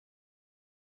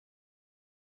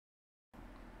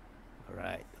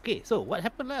right. Okay, so what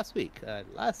happened last week?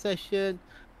 Last session,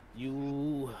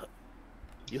 you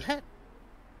had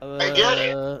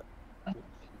an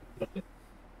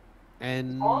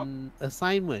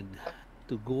assignment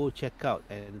to go check out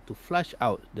and to flush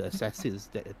out the assassins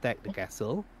that attacked the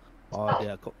castle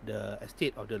or the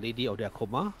estate of the lady of the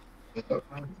coma,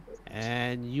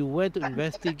 and you went to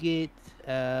investigate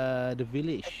the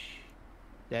village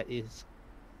that is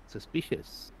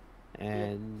suspicious,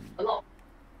 and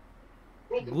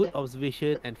good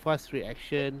observation and fast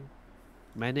reaction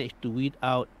managed to weed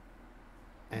out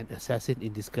an assassin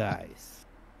in disguise.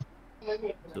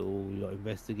 So your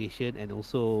investigation and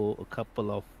also a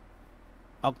couple of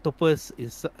octopus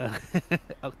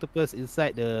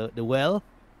inside the well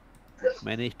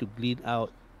managed to glean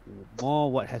out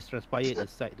more what has transpired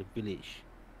inside the village.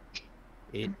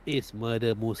 It is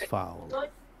murder most foul.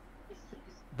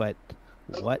 But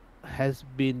what has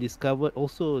been discovered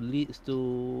also leads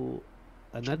to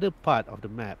another part of the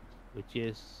map, which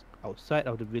is outside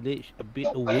of the village, a bit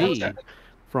away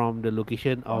from the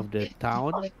location of the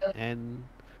town and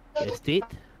the estate.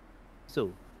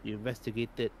 So you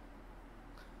investigated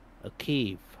a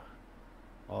cave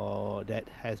or that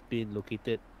has been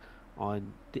located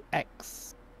on the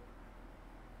X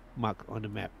mark on the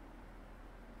map.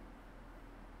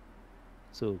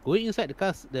 So going inside the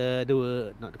castle,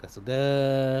 the not the castle,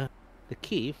 the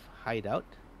cave hideout,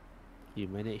 you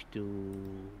manage to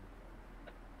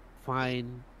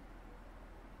find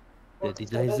the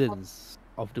denizens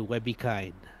of the webby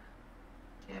kind.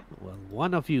 Well,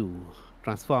 one of you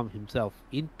transformed himself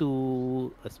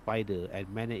into a spider and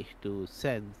managed to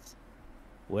sense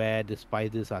where the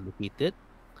spiders are located,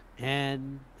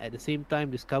 and at the same time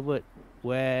discovered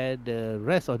where the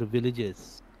rest of the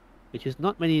villagers, which is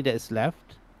not many that's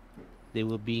left, they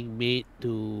were being made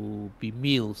to be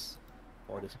meals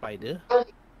for the spider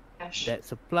that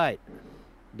supplied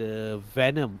the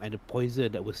venom and the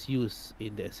poison that was used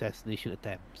in the assassination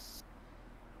attempts.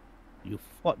 You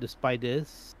fought the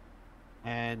spiders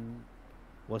and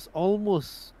was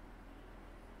almost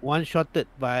one-shotted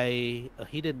by a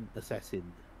hidden assassin.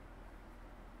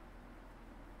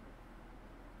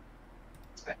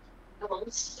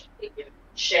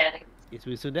 Is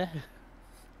Wilson there?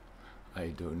 I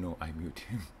don't know. I mute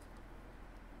him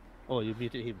Oh, you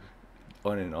muted him.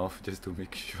 on and off just to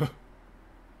make sure.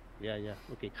 Yeah, yeah.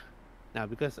 Okay. Now,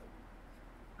 because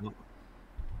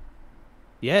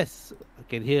yes, I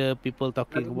can hear people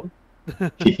talking about.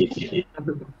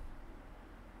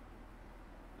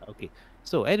 Okay.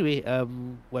 So anyway,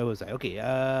 where was I?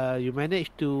 Okay. You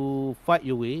managed to fight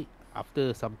your way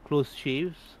after some close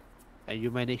shaves, and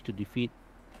you managed to defeat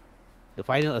the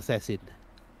final assassin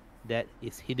that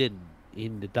is hidden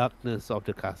in the darkness of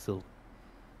the castle.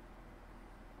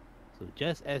 So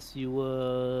just as you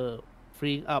were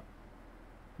freeing up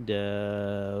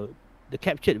the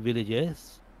captured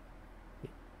villagers,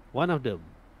 one of them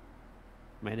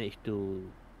managed to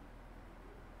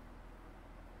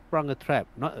sprung a trap,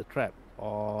 not a trap,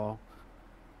 or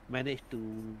managed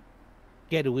to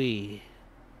get away,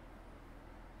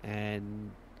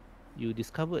 and you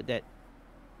discovered that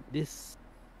this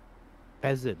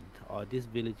peasant or this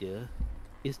villager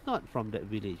is not from that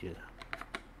villager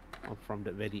or from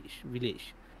that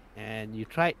village, and you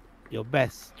tried your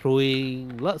best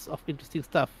throwing lots of interesting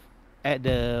stuff at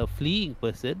the fleeing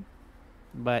person,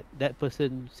 but that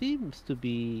person seems to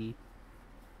be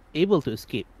able to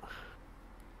escape.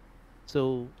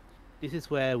 So this is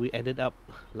where we ended up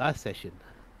last session.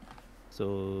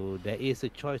 So there is a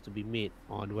choice to be made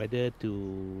on whether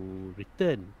to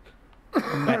return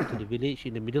back to the village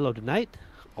in the middle of the night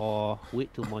or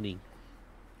wait till morning.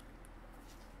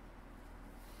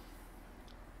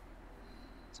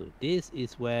 So this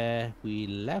is where we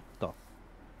left off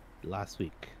last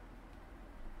week.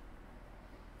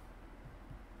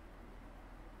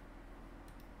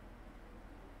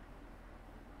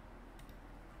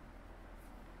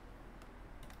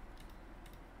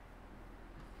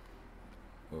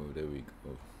 Oh, there we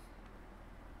go.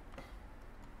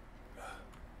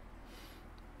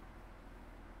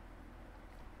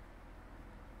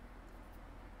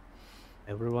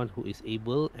 Everyone who is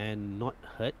able and not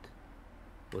hurt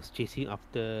was chasing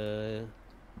after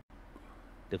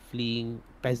the fleeing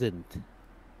peasant. All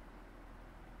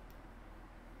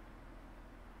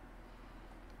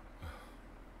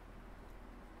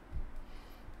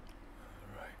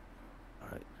right. All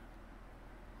right.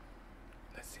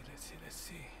 Let's see.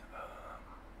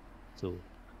 So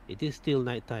it is still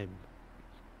nighttime.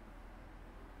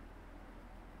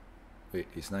 Wait,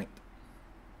 it's night.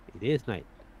 It is night.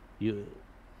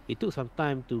 It took some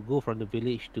time to go from the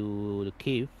village to the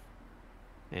cave,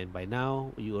 and by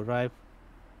now you arrive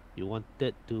You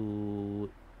wanted to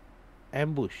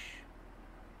ambush,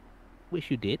 which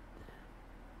you did,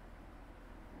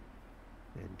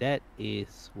 and that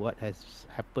is what has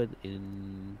happened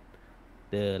in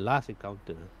the last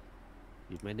encounter.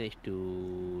 You managed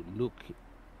to look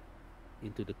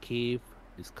into the cave,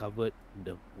 discovered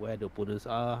where the opponents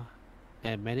are,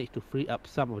 and managed to free up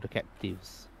some of the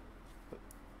captives.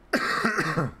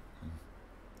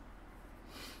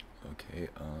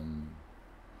 Okay.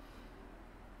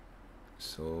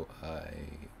 So I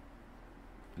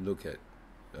look at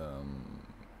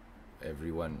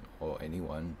everyone or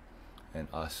anyone and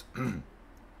ask.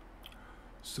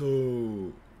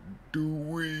 So, do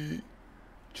we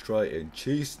try and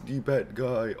chase the bad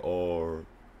guy, or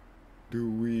do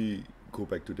we go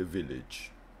back to the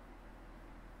village?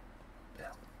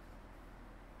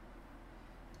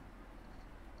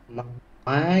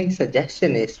 My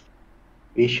suggestion is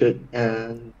we should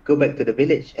go back to the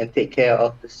village and take care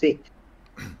of the sick.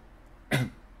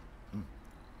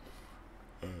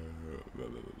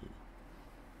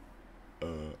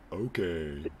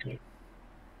 Okay.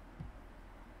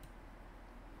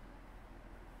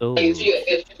 So,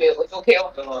 okay.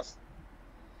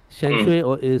 Shen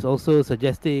Xue is also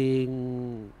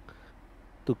suggesting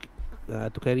to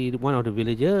carry one of the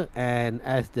villager and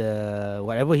ask the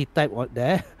whatever he typed out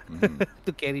there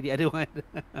to carry the other one.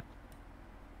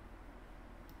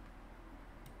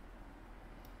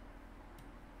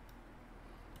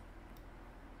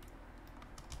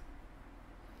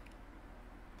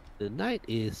 The night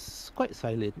is quite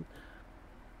silent.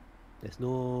 There's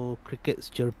no crickets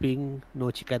chirping,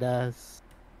 no cicadas.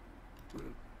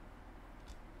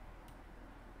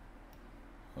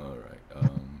 All right.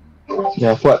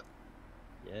 Yeah, Fuad.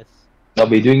 Yes. I'll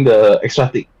be doing the extra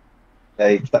thing.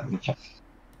 I start in chat.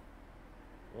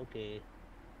 Okay.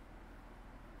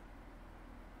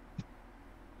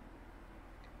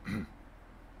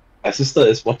 My sister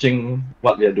is watching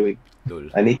what we are doing.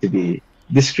 I need to be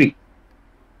discreet.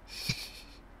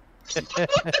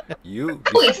 You.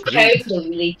 Who is carrying the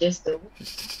villagers though?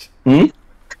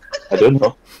 I don't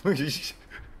know.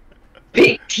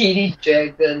 Big teeny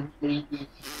dragon lady.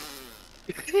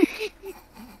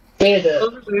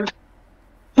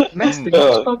 Master,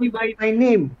 you call me by my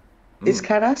name. It's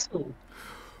Karasu.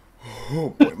 Oh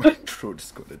boy, my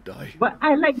throat's gonna die. But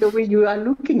I like the way you are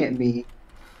looking at me.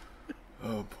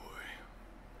 Oh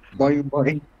boy.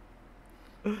 Boy.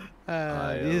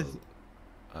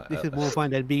 This is more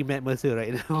fun than being Matt Mercer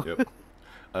right now. Yep.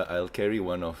 I'll carry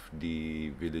one of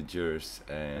the villagers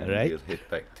and we'll head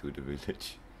back to the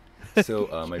village. So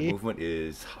my movement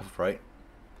is half, right?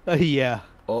 Yeah.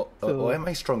 Or am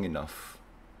I strong enough?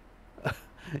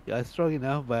 You are strong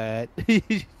enough, but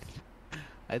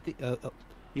I think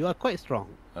you are quite strong.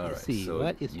 Alright, see, so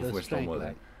what is your strength normal,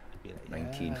 like?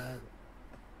 19.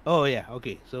 Oh yeah,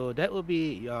 okay. So that will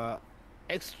be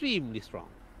extremely strong.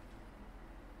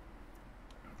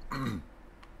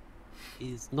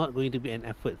 It's not going to be an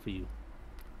effort for you.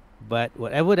 But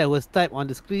whatever that was typed on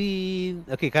the screen,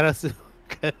 okay, Karasu.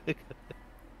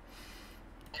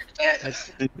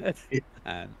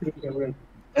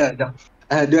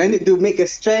 Do I need to make a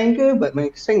strength? But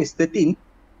my strength is 13.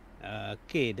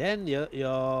 Okay, then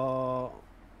your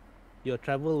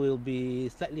travel will be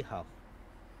slightly half.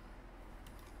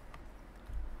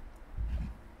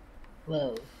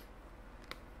 Whoa.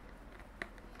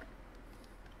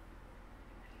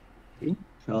 Okay,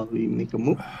 shall we make a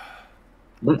move?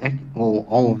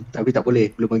 Tapi tak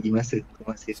boleh, belum bagi masa.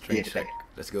 Strength check.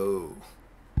 Let's go.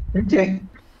 Okay.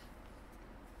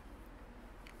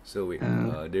 So wait,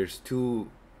 there's 2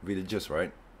 villagers, right?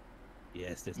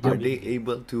 Yes, there's Are they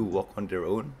able to walk on their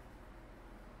own?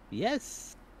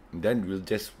 Yes. Then we'll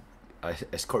just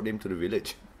escort them to the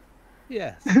village.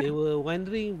 Yes, they were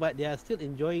wandering, but they are still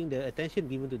enjoying the attention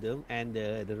given to them and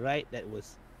the right that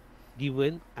was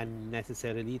given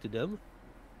unnecessarily to them.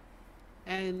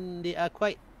 And they are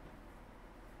quite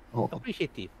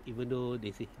appreciative, even though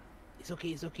they say, it's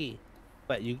okay.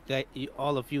 But you guys,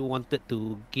 all of you wanted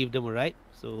to give them a ride,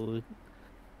 so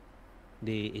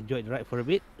they enjoyed the ride for a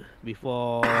bit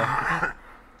before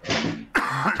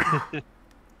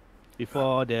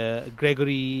before the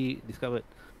Gregory discovered,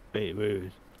 wait,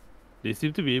 they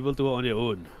seem to be able to walk on their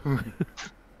own.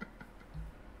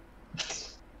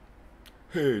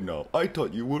 Hey now, I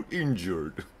thought you were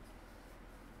injured.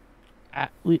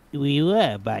 We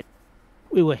were, but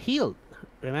we were healed.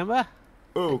 Remember?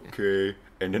 Okay,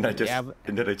 and then I just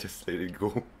let it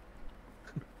go.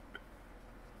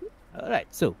 All right.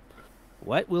 So,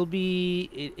 what will be?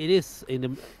 It is in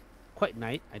the quite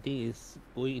night. I think it's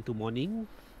going into morning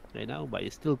right now, but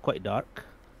it's still quite dark.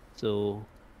 So,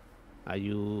 Are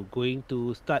you going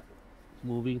to start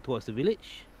moving towards the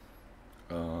village?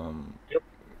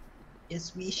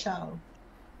 Yes, we shall.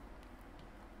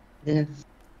 Yes.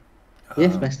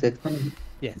 Yes, Um, Master. Fine.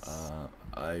 Yes.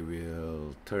 I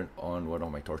will turn on one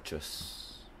of my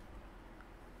torches.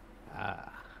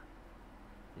 Ah.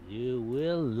 You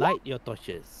will light your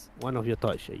torches. One of your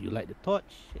torches. You light the torch,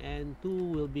 and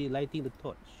two will be lighting the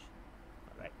torch.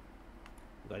 All right.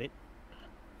 Got it?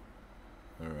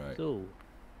 Alright. So,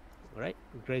 all right.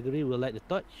 Gregory will light the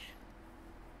torch.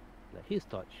 Light his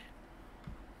torch.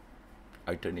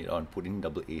 I turn it on, put in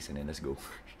double A's, and then let's go.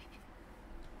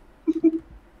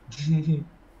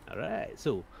 All right.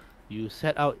 So, you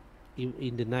set out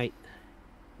in the night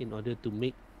in order to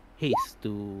make haste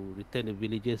to return the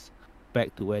villagers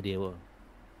back to where they were.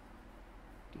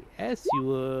 Okay. As you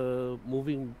were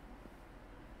moving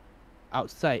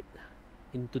outside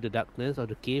into the darkness of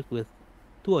the cave with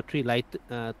two or three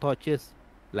torches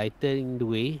lighting the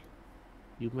way,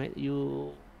 you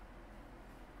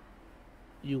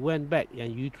went back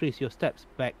and you trace your steps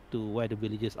back to where the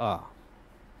villagers are.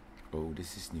 Oh,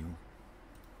 this is new.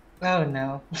 Oh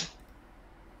no.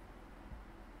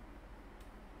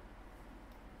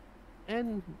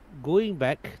 And going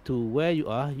back to where you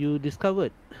are, you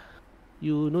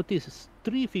notice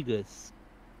three figures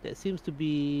that seems to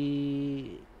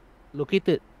be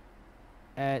located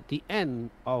at the end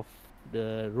of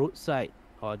the roadside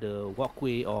or the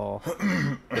walkway or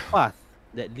the path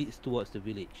that leads towards the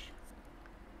village.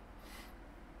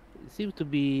 It seems to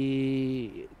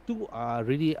be two are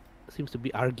really seems to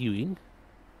be arguing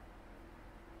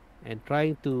and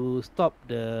trying to stop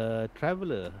the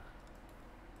traveler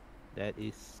that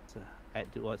is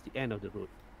at towards the end of the road.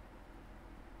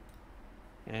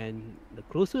 And the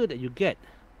closer that you get,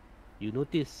 you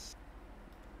notice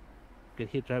you can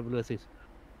hear traveler says,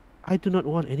 "I do not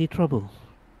want any trouble.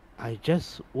 I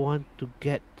just want to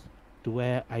get to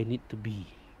where I need to be.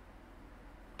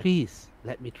 Please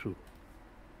let me through."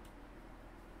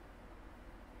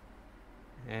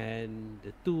 And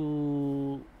the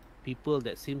two people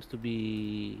that seems to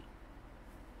be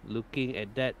looking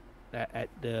at that at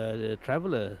the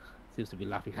traveler seems to be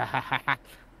laughing. Ha ha ha ha!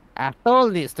 A toll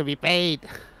needs to be paid.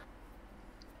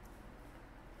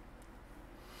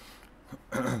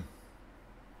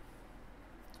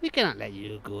 We cannot let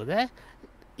you go there.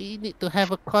 You need to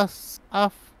have a cost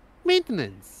of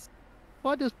maintenance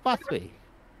for this pathway.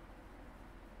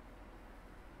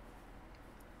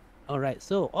 All right,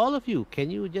 so all of you, can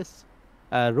you just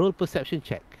roll perception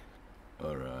check?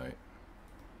 Alright.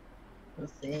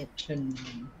 Perception.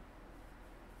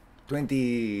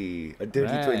 20! A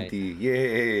dirty Right. 20!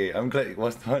 Yay! I'm glad it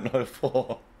was not a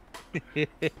 4.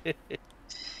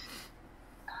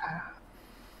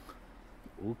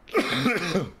 Okay.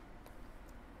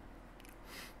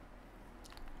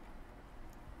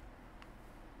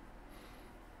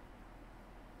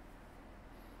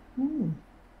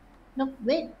 Not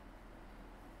bad.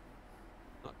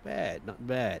 Not bad, not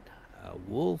bad.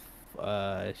 Wolf,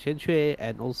 Shen Xue,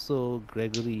 and also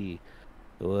Gregory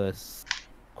was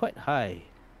quite high.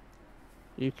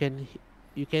 You can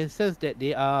you can sense that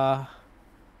they are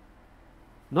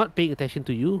not paying attention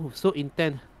to you, so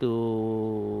intent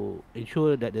to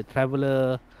ensure that the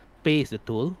traveler pays the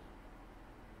toll.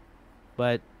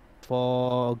 But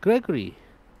for Gregory,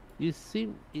 it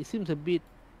seems a bit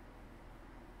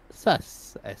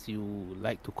sus, as you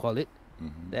like to call it,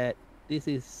 that this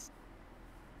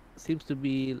seems to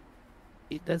be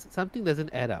something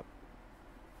doesn't add up.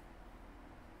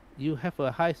 You have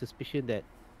a high suspicion that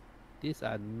these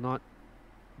are not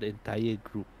the entire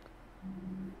group.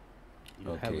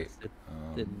 You have a Okay.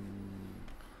 certain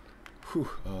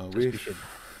With suspicion.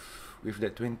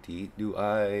 that 20, do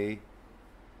I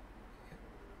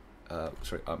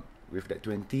with that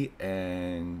 20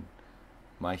 and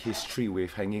my history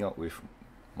with hanging out with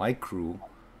my crew,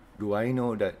 do I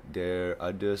know that there are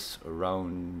others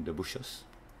around the bushes?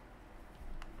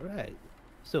 Right.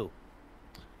 So,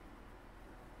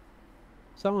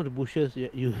 some of the bushes,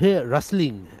 you hear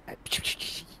rustling.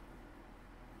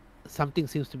 Something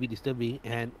seems to be disturbing,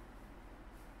 and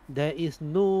there is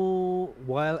no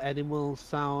wild animal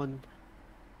sound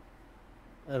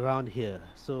around here.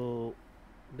 So,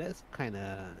 that's kind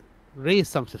of raised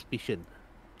some suspicion.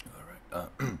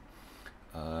 Alright.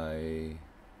 I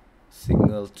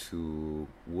signal to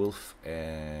Wolf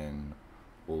and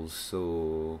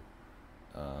also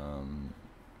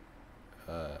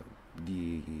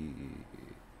the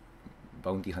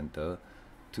bounty hunter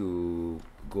to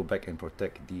go back and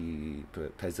protect the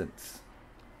peasants.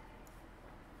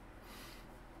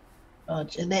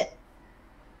 Roger that.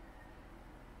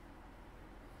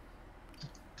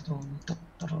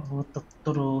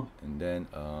 And then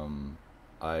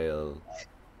I'll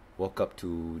walk up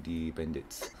to the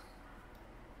bandits.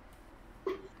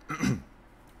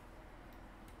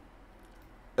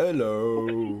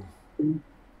 Hello.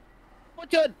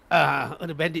 Watch out!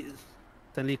 The bandits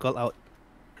suddenly call out.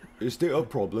 Is there a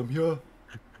problem here?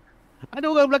 Ada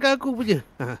orang belakang aku punya.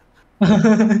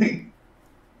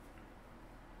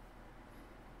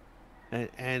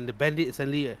 And the bandit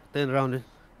suddenly turn around.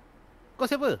 Kau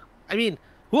siapa? I mean,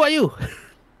 who are you?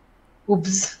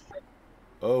 Oops.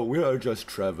 Oh, we are just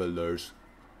travelers.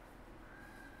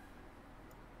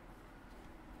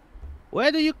 Where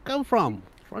do you come from?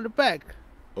 From the back.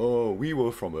 Oh, we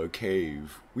were from a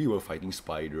cave. We were fighting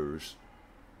spiders.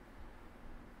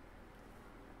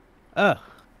 Oh,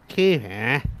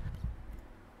 okay,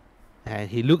 And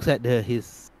he looks at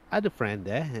his other friend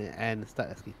there and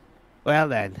starts asking, well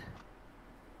then,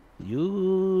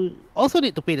 you also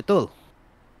need to pay the toll.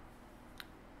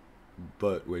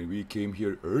 But when we came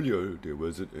here earlier, there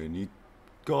wasn't any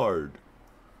guard.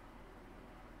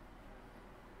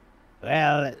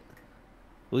 Well,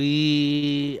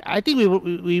 I think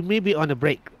we may be on a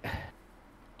break.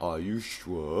 Are you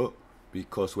sure?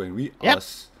 Because when we Yep.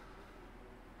 asked...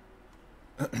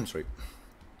 Sorry.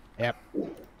 Yep.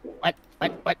 What?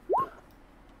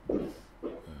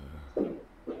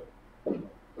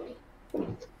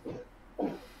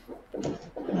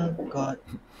 Oh God.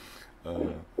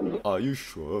 Are you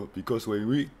sure? Because when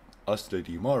we asked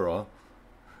Lady Mara,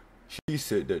 she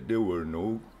said that there were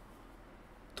no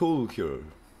toll here.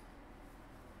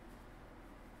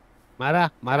 Marah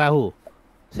who?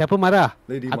 Siapa marah?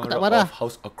 Lady Aku tak Mara marah. of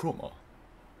House Akroma.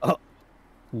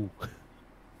 Ooh.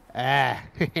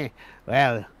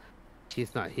 Well,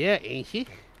 she's not here, ain't she?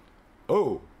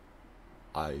 Oh,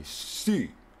 I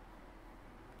see.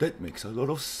 That makes a lot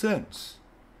of sense.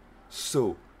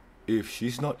 So, if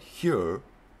she's not here,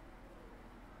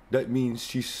 that means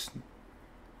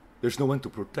there's no one to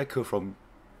protect her from...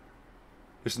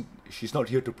 She's not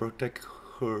here to protect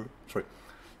her... Sorry.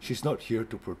 She's not here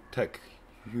to protect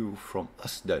you from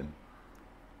us then.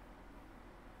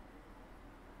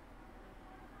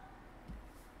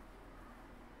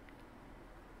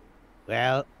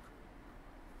 Well,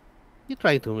 you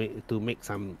trying to make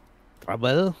some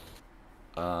trouble?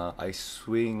 I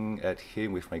swing at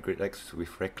him with my Great Axe with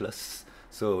Reckless.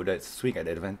 So that's swing at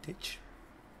advantage.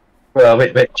 Well,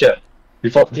 wait, Chad.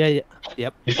 Before Yeah.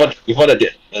 Yep. before that,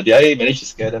 did I manage to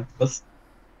scare them first?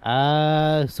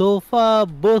 So far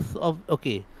both of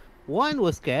one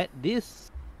was scared,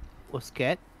 this was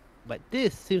scared, but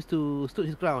this seems to stood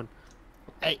his ground.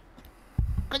 Hey,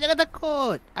 kau jangan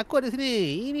takut. Aku ada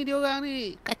sini. Ini dia orang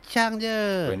ni. Kacang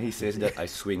je. When he says that, I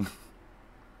swing.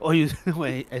 Oh, you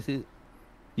I see.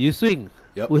 You swing.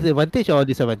 Yep. With advantage or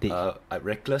disadvantage?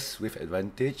 Reckless with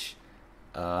advantage.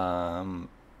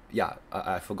 Yeah,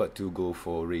 I forgot to go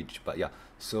for rage, but yeah.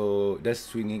 So that's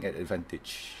swinging at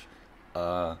advantage.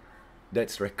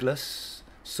 That's reckless.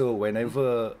 So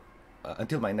whenever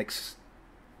until my next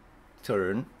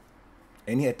turn,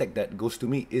 any attack that goes to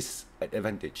me is at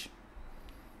advantage.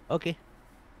 Okay.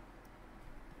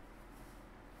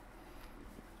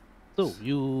 So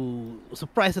you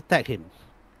surprise attack him,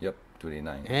 Yep,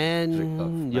 29.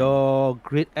 and your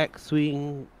great axe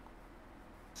swing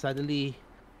suddenly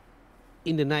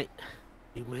in the night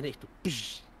you manage to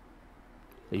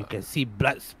you can see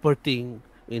blood spurting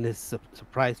in his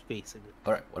surprised face.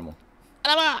 Alright, one more.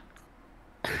 Alamak!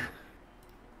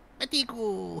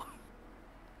 Matiku!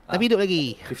 Tapi hidup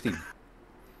lagi. 15.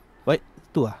 What?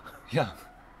 Tu ah. Yeah.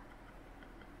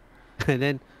 And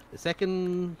then the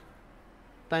second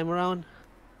time around.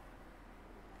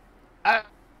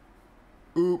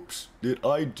 Oops, did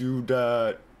I do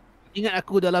that? Ingat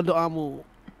aku dalam doamu.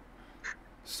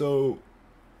 So,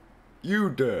 you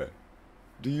there.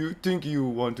 Do you think you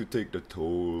want to take the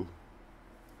toll?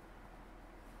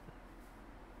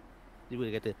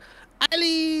 Dia kata,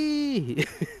 Ali!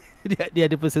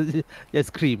 dia ada person, dia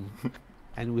scream.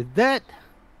 And with that,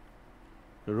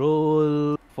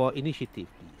 roll for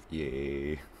initiative, please.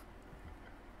 Yay.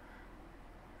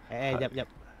 Jap.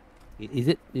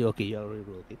 Is it? Okay, you already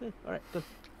roll. Okay, good. Alright, good.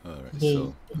 Alright, Yay.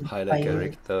 so highlight Fire.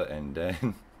 character and then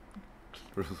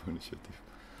roll for initiative.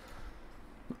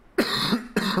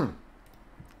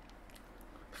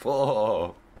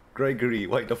 4. Gregory,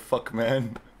 what the fuck,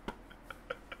 man?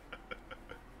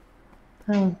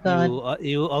 Oh God.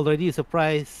 You already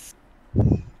surprised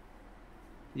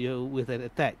you with an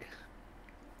attack.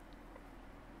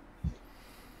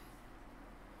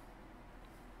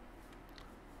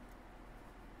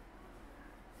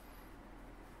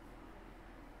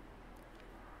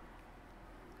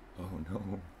 Oh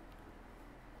no.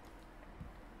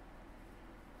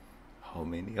 How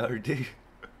many are they?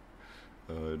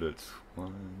 That's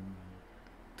 1,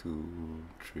 2,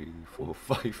 3, 4,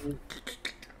 5.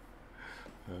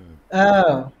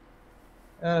 Oh.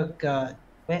 Oh God.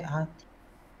 Where are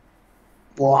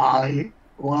Why?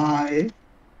 Why?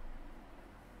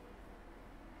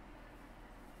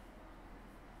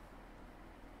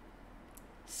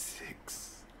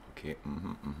 Six. Okay.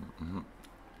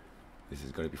 This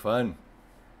is gonna be fun.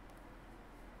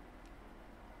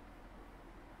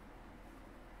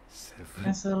 7.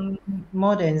 That's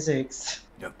more than 6.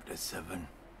 Yep, that's 7.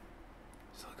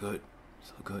 So good.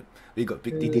 So good. We got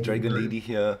Big TT Dragon Lady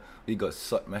here. We got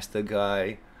Swordmaster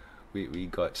guy. We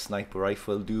got Sniper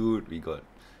Rifle dude. We got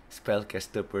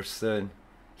Spellcaster person.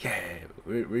 Yeah,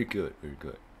 we're good. We're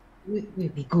good. We'll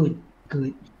be good.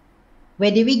 Good.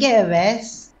 Where did we get a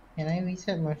vest? Can I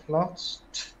reset my slots?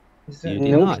 You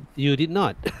did Nope. not. You did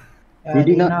not. We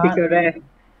did not pick a rest.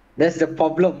 That's the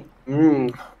problem.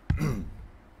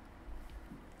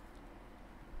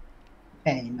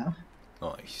 Fair enough.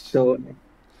 Nice. So,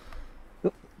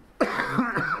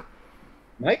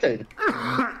 my turn.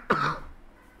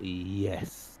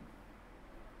 Yes.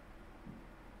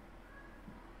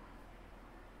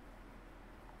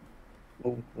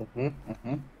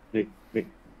 Great.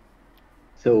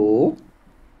 So,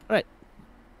 Right.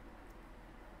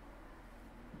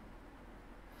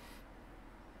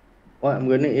 what I'm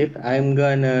gonna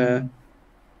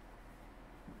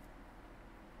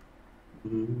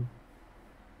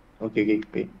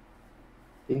okay.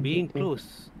 Being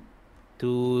close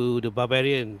to the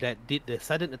barbarian that did the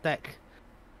sudden attack,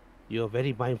 you're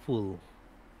very mindful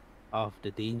of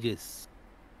the dangers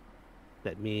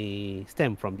that may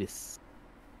stem from this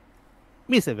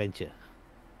misadventure.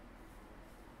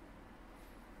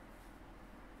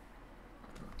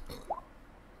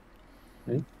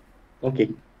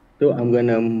 Okay. So I'm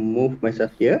gonna move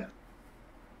myself here.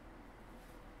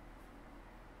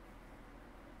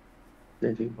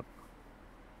 Let's see.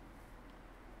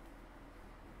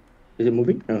 Is it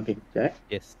moving? Okay, right.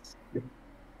 Yes.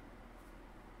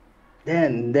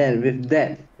 Then with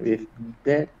that,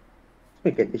 let's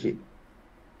make it shit.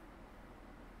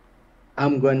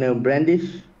 I'm gonna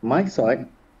brandish my sword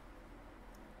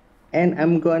and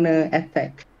I'm gonna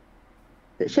attack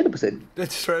the shadow person.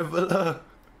 That's Traveler.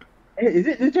 Is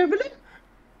it the traveler?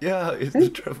 Yeah, it's the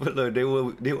Traveler. They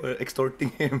were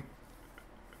extorting him.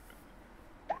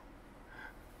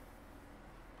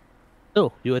 So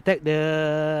you attack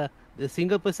the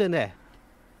single person there.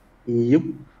 Yup.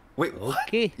 Wait, what?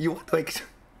 Okay. You want to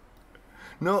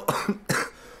No.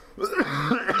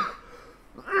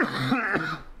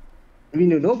 We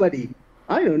know nobody.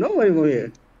 I don't know over here.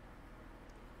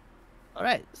 All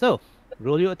right. So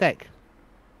roll your attack.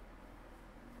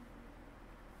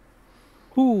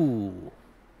 Whoo.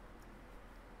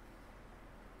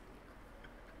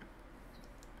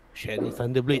 Shadow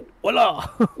Thunderblade. Voila!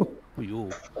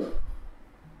 Yo.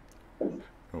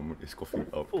 Roman is coughing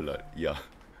out blood. Yeah,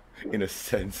 in a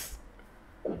sense.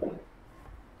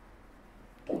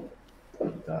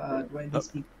 God, why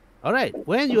this people? All right.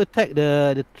 When you attack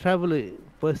the traveler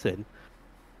person,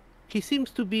 he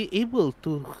seems to be able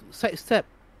to sidestep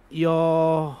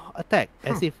your attack,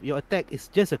 as if your attack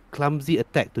is just a clumsy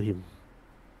attack to him.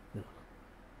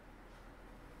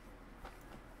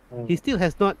 He still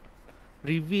has not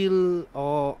revealed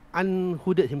or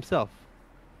unhooded himself,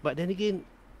 but then again,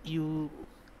 you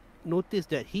notice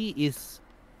that he is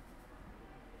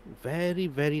very,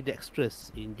 very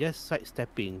dexterous in just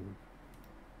sidestepping,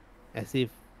 as if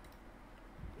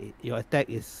your attack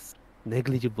is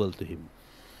negligible to him.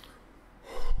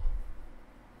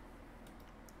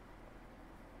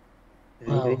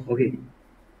 Wow. Okay.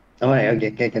 Alright,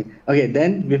 okay,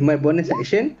 then with my bonus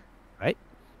action, Right?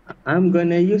 I'm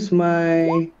gonna use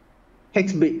my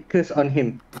Hexblade curse on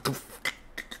him.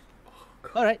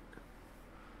 All right.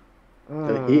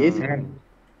 So he is hanged.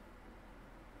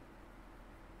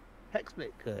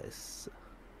 Hexblade curse.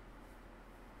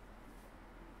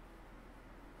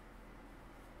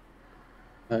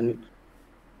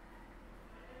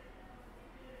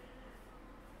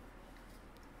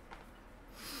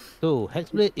 So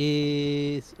Hexblade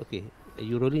is okay. Are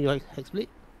you rolling your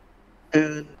Hexblade?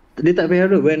 Dia tak payah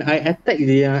roll. When I attack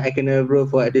dia, I kena roll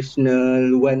for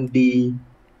additional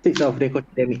 1d6 of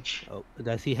necrotic damage. Oh,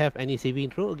 does he have any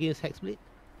saving throw against Hexblade?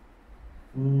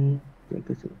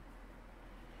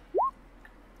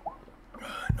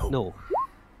 No.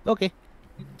 Okay.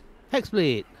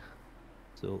 Hexblade.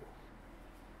 So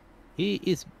he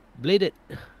is bladed.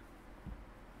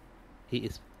 He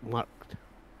is marked.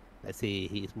 Let's say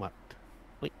he is marked.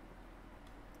 Wait.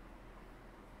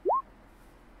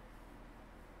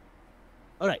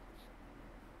 All right.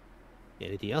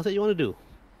 Anything else that you want to do?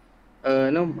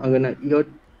 No, I'm gonna your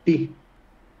tea.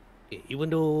 Okay, even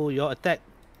though your attack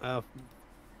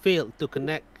failed to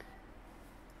connect,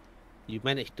 you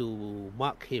managed to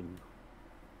mark him.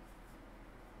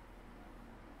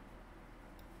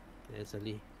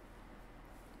 Easily.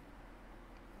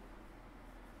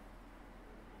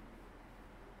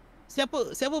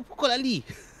 Siapa pukul Ali?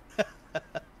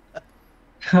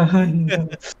 Oh no.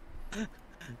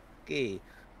 Okay.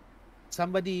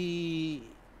 Somebody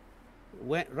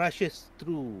rushes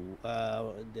through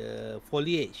the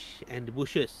foliage and the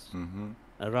bushes Mm-hmm.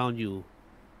 around you,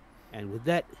 and with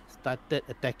that started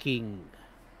attacking.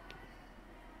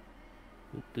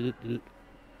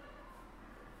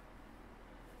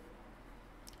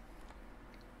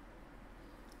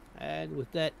 And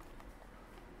with that,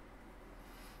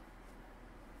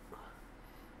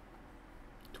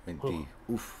 20.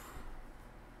 Oof.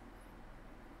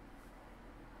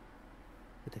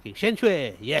 attacking Shen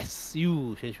Xue. Yes,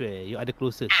 you, Shen Xue. You are the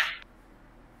closest.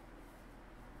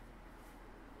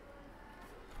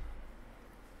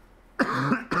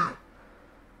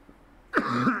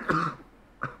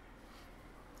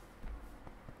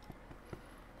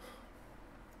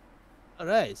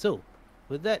 Alright, so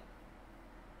with that,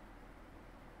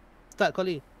 start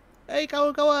calling. Hey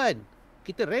kawan-kawan,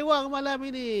 kita rewang malam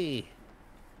ini.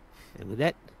 And with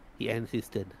that, he ends his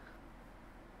turn.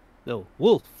 So,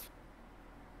 wolf.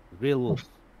 Real wolf.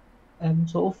 I'm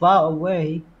so far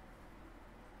away.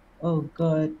 Oh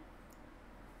god.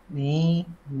 Nee.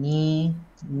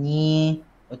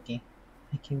 Okay.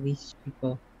 I can reach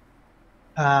people.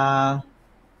 I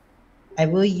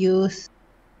will use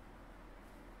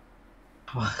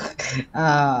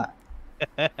I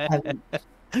will-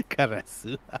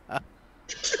 Karasu.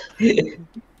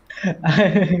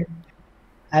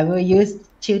 I will use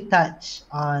chill touch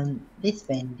on this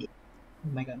bandit.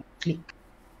 Oh my god, click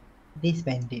this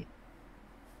bandit.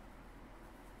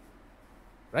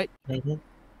 Right? Like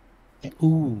that.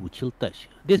 Ooh, chill touch.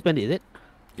 This bandit, is it?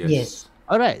 Yes.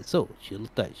 Alright, so chill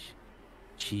touch.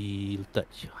 Chill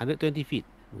touch. 120 feet.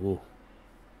 Oh.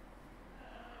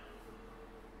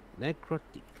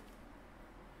 Necrotic.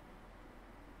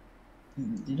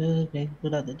 Did I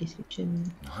put out the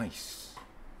description? Nice.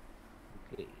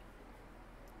 Okay.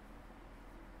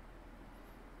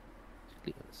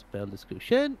 Click on the spell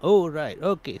description. Oh, right.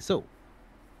 Okay, so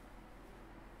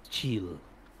chill.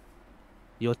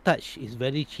 Your touch is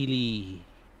very chilly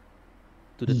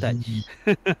to the touch.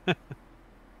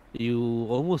 You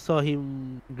almost saw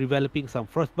him developing some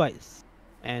frostbites,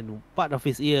 and part of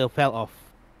his ear fell off.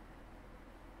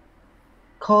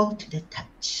 Call to the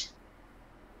touch.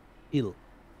 Ill.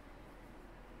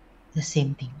 The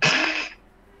same thing.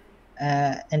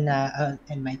 And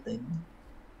my turn.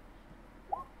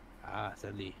 Ah,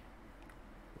 suddenly.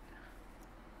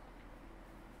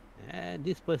 And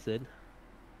this person,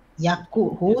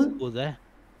 Yakut just hole. goes there.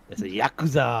 There's a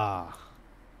Yakuza.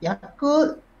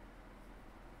 Yakut.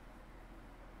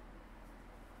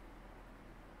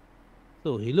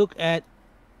 So he looked at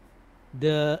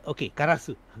the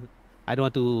Karasu. I don't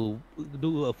want to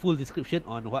do a full description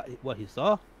on what he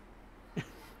saw.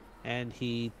 And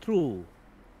he threw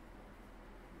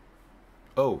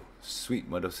Oh, sweet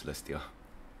Mother Celestia.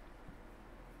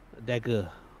 a dagger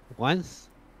once.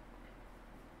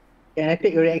 Can I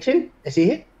take a reaction? I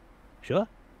see it. Sure.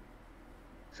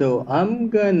 So I'm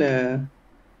gonna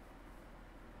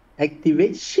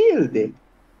activate shield.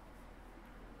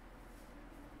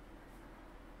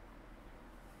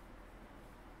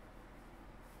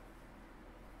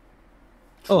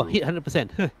 Oh, True. hit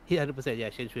 100%. Hit 100%. Yeah,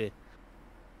 Shen Xue.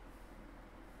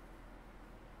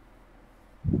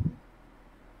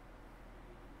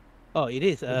 Oh, it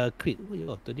is a crit.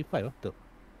 Oh, 25 betul.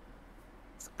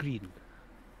 Screen.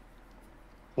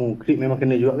 Oh, crit memang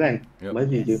kena juga kan? Yup.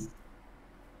 Mesti je.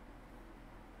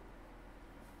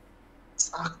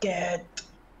 Suck it.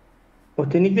 Oh,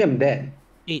 technically I'm dead.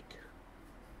 8.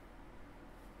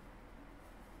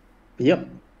 Yup.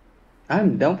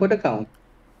 I'm down for the count.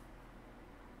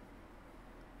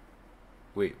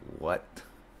 Wait, what?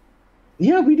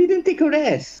 Yeah, we didn't take a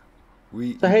rest.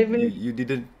 So I haven't- You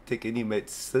didn't take any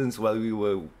medicines while we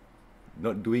were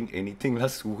not doing anything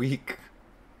last week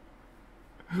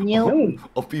No. No.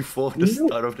 or before the No.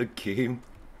 start of the game.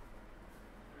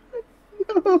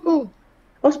 No.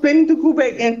 I was planning to go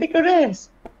back and take a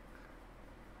rest.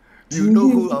 You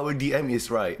know who our DM is,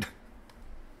 right?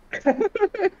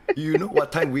 You know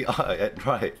what time we are at,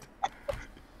 right?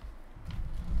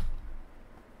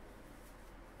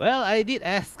 Well, I did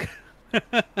ask.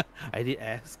 I did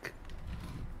ask.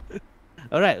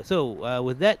 All right. So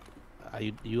with that, are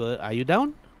you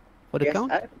down for the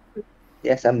count?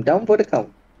 Yes, I'm down for the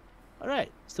count. All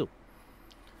right. So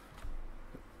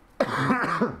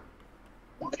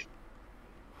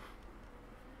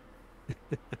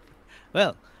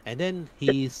well, and then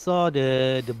he saw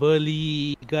the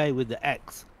burly guy with the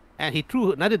axe, and he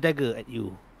threw another dagger at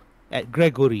you, at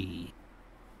Gregory.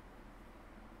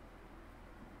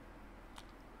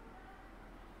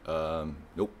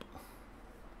 Nope.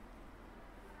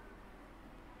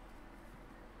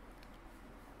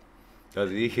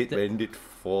 Does he hit Bandit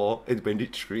 4 and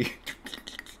Bandit 3?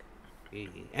 Okay,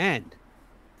 and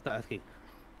start asking,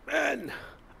 man,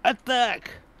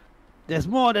 attack! There's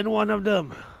more than one of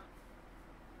them.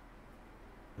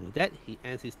 With that, he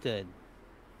ends his turn.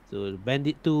 So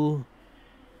Bandit 2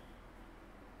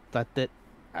 started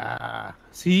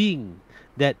seeing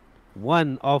that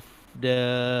one of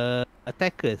the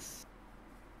attackers,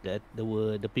 that there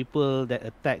were the people that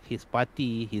attacked his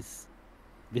party, his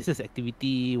business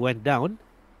activity went down,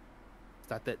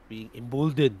 started being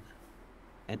emboldened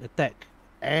and attack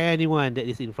anyone that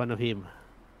is in front of him.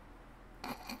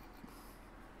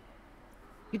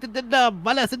 Kita dendam,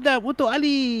 balas dendam untuk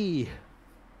Ali.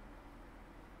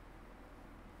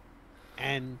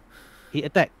 And he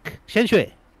attacked Shen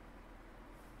Xue.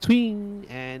 Swing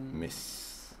and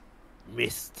missed.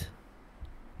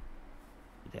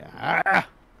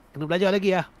 Kena belajar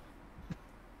lagi ya.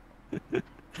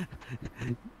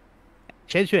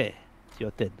 Shen Xue, it's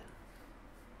your turn.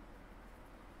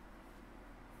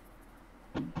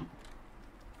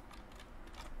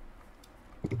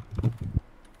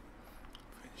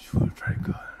 Vengeful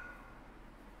Dragon.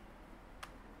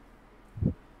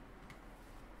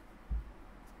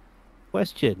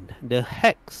 Question: the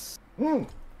hex. No.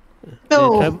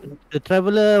 The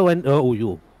traveler went. Oh,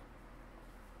 you.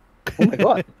 Oh my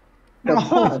god.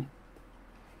 No.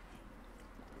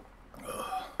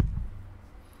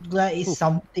 That is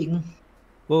something.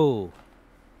 Whoa.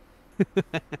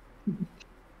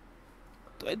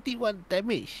 21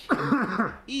 damage.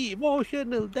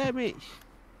 Emotional damage.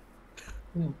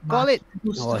 Call it.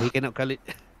 Oh, he cannot call it.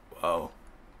 Wow.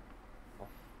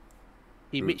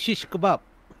 He made shish kebab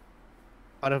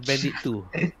out of Bandit 2.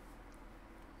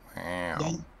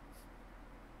 Wow.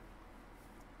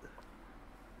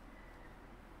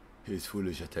 His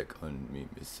foolish attack on me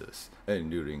misses,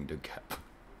 and during the gap.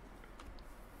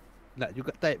 Nak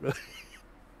juga type bro.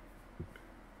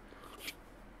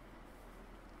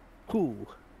 Cool.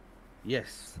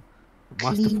 Yes.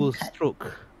 Masterful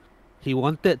stroke. He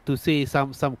wanted to say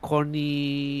some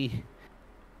corny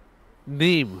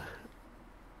name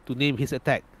to name his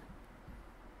attack.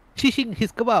 Shishing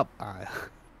his kebab.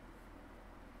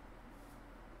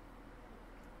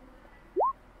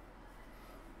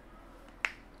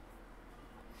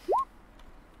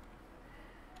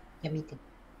 Yeah, me too.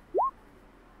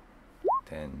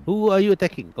 10. Who are you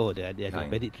attacking? Oh, they are the Nine.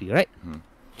 Bandit 3, right?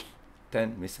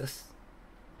 10 misses.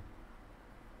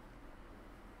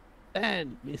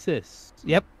 10 misses.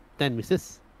 Yep, 10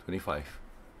 misses. 25.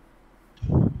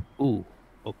 Ooh,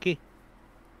 okay.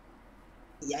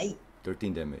 Yay.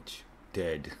 13 damage.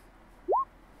 Dead.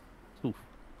 Oof.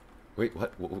 Wait,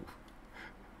 what? Whoa.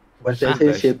 One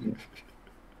sensation.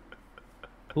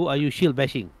 Who are you shield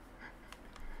bashing?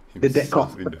 The dead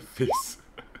Himself cop. in the face.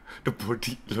 The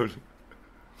body. Lol.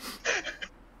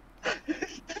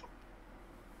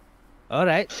 All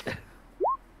right.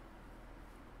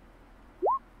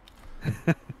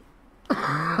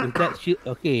 With that shield,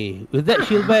 okay. With that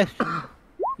shield bash,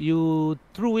 you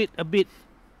threw it a bit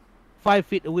 5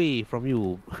 feet away from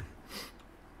you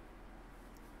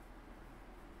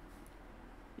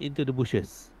into the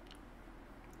bushes.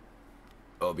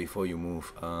 Oh, before you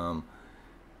move,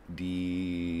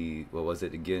 what was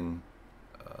it again?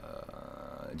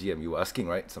 GM, you were asking,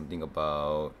 right? Something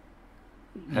about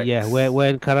hex. Yeah,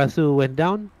 when Karasu went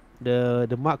down,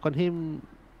 the mark on him,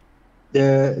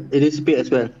 It disappeared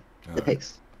as well. The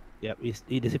hex. yep,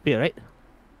 it disappeared, right?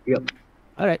 Yep.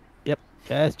 All right, yep.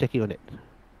 Just checking on it.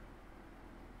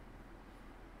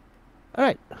 All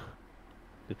right.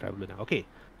 The traveler now. Okay,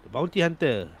 the bounty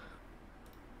hunter.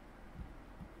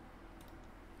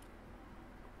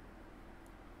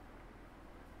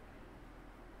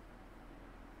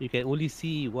 You can only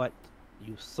see what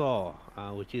you saw,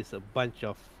 which is a bunch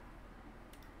of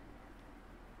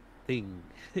things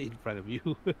in front of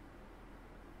you.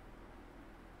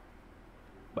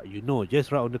 But you know,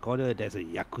 just right on the corner, there's a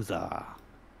Yakuza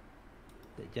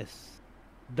that just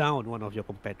downed one of your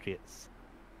compatriots.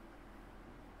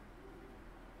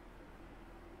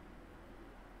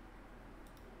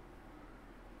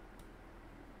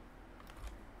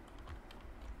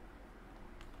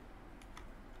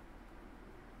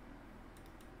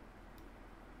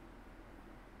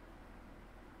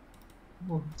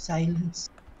 Oh, silence.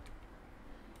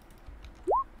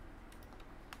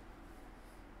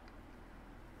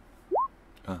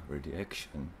 Ready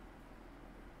action.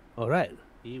 Alright.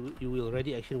 You will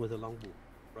ready action with a longbow.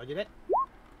 Roger that.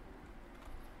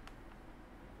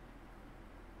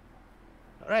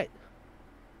 Alright.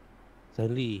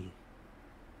 Suddenly,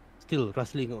 still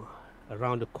rustling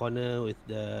around the corner with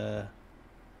that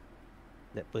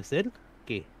person.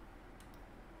 Okay.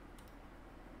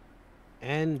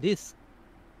 And this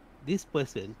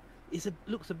person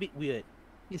looks a bit weird.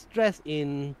 He's dressed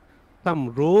in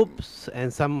some robes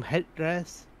and some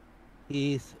headdress.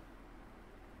 His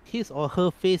or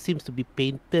her face seems to be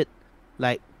painted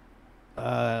like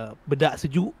bedak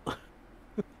sejuk.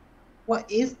 What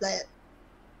is that?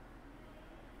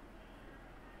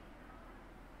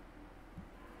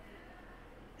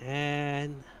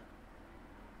 And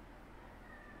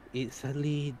it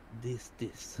suddenly this.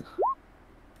 Protected.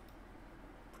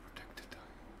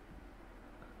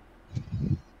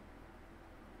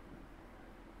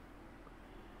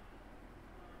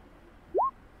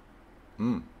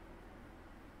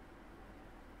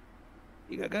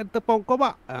 Ingatkan tepung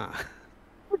kobak.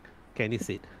 Canis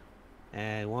said.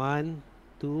 And 1,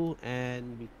 2,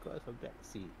 and because of that,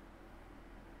 see.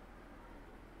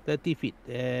 30 feet.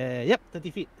 Yep,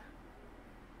 30 feet.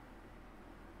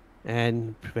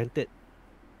 And prevented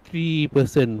 3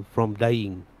 person from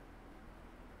dying.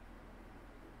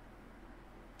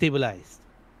 Stabilized.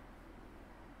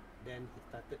 Then he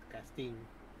started casting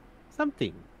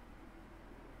something.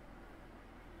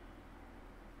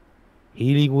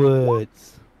 Healing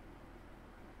words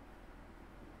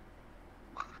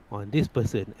on this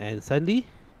person, and suddenly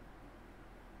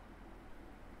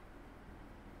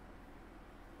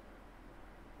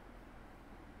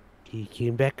he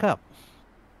came back up,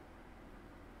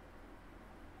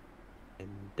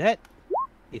 and that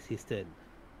is his turn.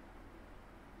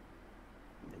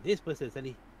 And this person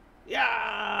suddenly,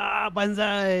 yeah,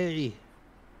 banzai.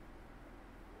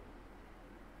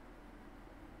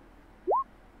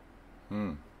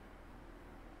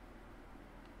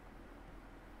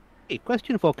 Hey,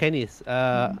 question for Canis.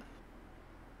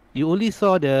 You only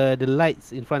saw the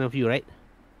lights in front of you, right?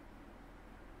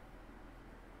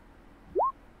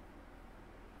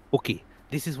 Okay,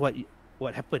 this is what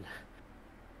happened.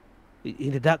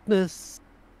 In the darkness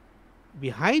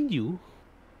behind you,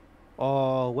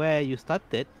 or where you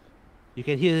started, you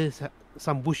can hear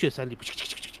some bushes suddenly,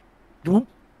 and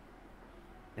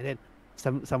then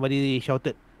somebody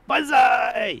shouted,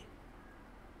 "Banzai!"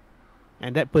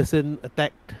 And that person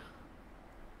attacked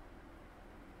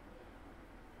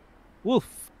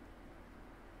Wolf.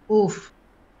 Oof.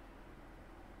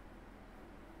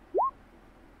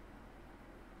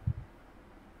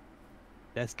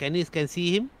 Does Canis can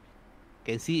see him?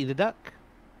 Can see in the dark?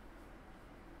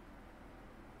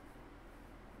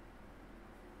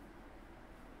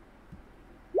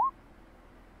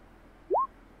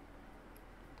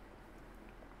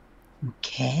 You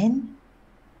can?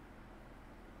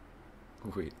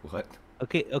 Wait, what?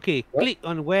 Okay. What? Click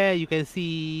on where you can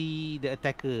see the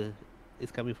attacker is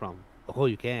coming from. Oh,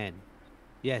 you can.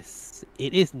 Yes,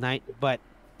 it is night, but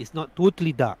it's not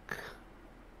totally dark.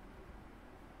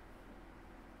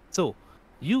 So,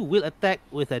 you will attack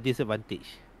with a disadvantage.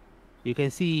 You can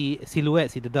see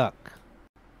silhouettes in the dark.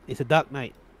 It's a dark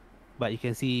night, but you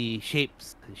can see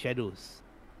shapes and shadows.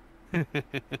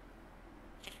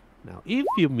 Now, if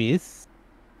you miss,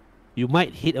 you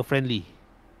might hit a friendly.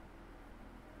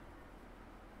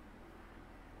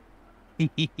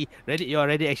 Ready? Your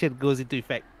ready action goes into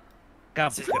effect.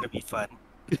 Come. This is gonna be fun.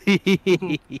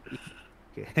 Okay.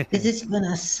 This is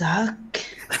gonna suck.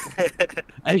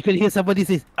 And you can hear somebody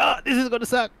say, "Oh, this is gonna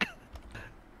suck."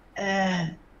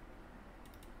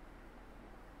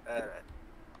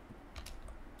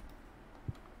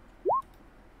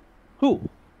 Who?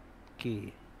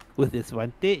 Okay. With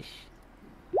disadvantage.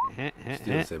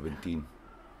 Still 17.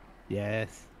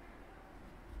 Yes.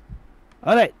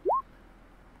 Alright.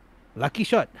 Lucky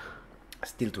shot.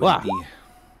 Still 20. Wah.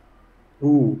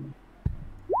 Ooh.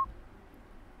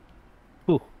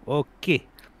 Okay.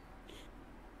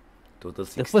 Total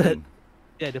The first, 16.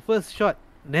 the first shot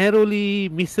narrowly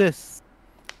misses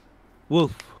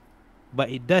Wolf, but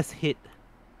it does hit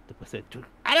the person.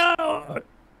 Aduh!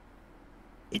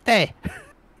 Ite!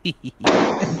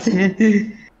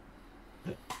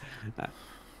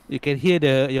 You can hear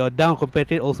your down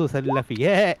compatriot also suddenly laughing.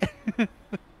 Yeah.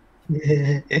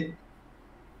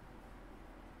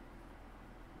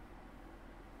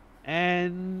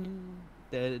 And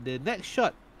the next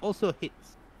shot also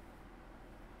hits.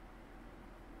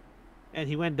 And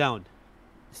he went down.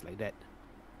 Just like that.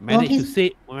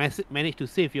 Managed to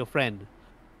save your friend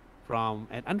from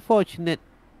an unfortunate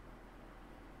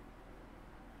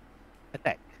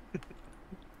attack.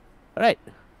 All right.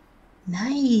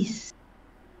 Nice.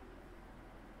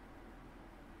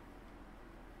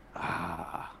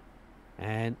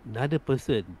 And another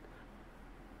person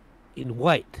in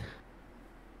white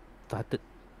started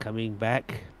coming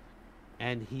back,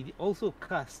 and he also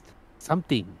cast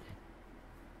something.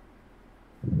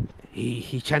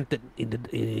 He chanted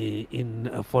in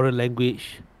a foreign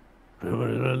language.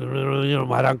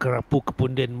 Marang kerapu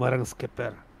kepunden marang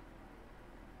skeper.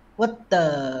 What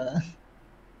the?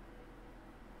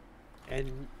 And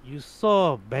you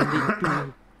saw Bandit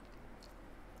 2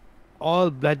 all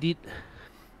bloodied,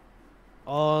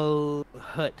 all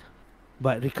hurt,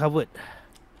 but recovered.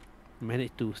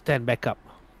 Managed to stand back up.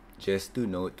 Just to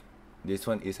note, this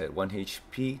one is at 1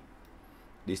 HP,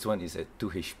 this one is at 2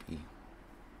 HP.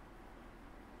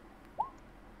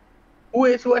 Who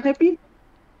is what happy?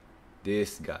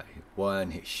 This guy,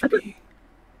 1 HP.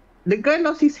 The guy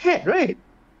lost his head, right?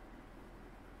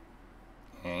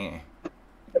 Eh.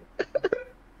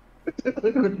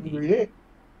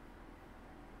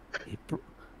 He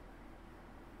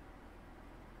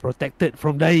protected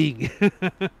from dying.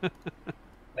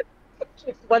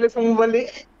 Balik semua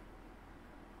balik.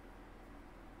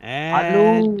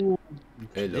 And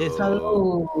this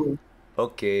Hello.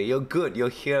 Okay, you're good,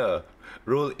 you're here.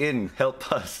 Roll in, help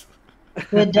us.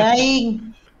 We're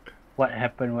dying. What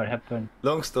happened? What happened?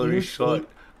 Long story short,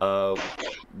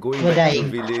 going We're back to dying.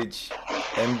 village,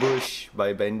 ambushed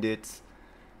by bandits,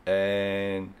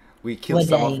 and we killed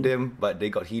We're some dying. of them, but they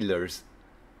got healers.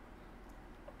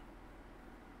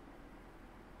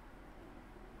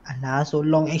 Alah, so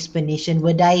long explanation.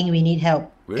 We're dying. We need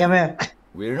help. We're- Come here.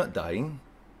 We're not dying.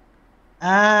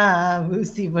 We'll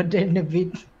see about that in a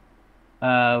bit.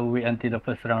 Wait until the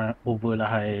first round over lah.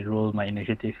 I roll my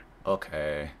initiative.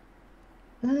 Okay.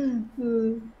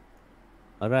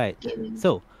 all right.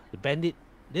 So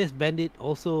this bandit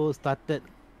also started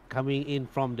coming in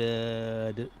from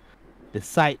the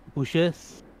side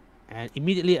bushes and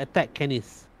immediately attacked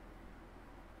Canis.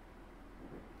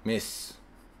 Miss.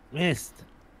 Missed.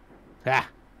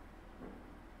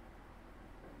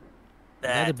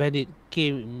 Another bandit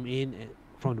came in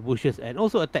from the bushes and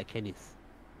also attacked Canis.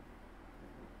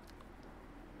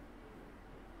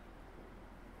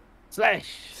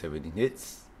 Slash. 17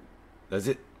 hits. Does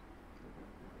it?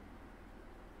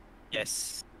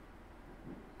 Yes.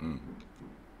 Mm.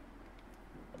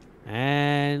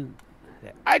 And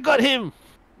I got him.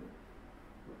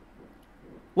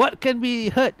 What can be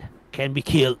hurt can be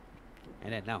killed.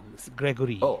 And then now it's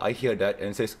Gregory. Oh, I hear that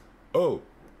and says, oh,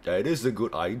 that is a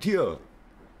good idea.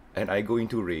 And I go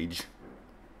into rage.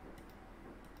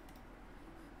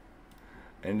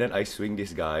 And then I swing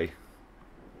this guy.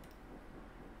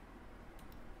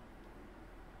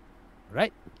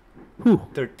 Right?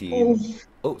 13.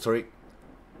 Oh, sorry.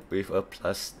 With a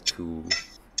 +2.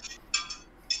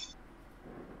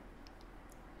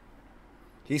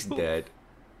 He's dead.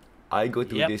 I go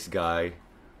to Yep. this guy.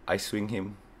 I swing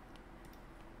him.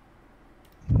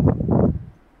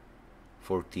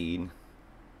 14.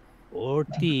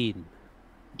 14.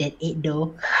 That 8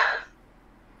 though.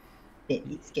 That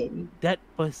is scary. That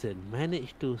person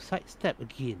managed to sidestep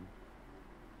again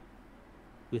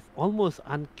with almost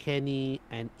uncanny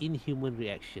and inhuman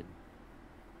reaction.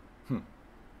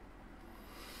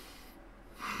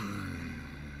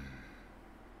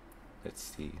 Let's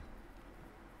see.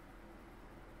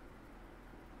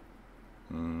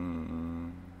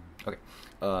 Okay.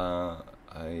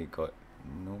 I got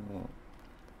no.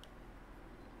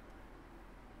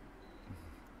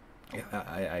 Yeah,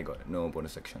 I got no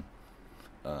bonus section.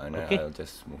 And Okay. I'll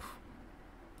just move.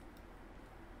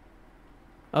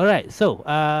 All right. So,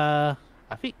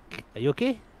 Afiq, are you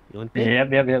okay? You want to play?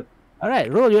 Yep. All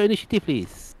right. Roll your initiative,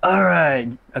 please. Alright,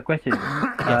 a question.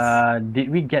 Yes. Did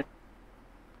we get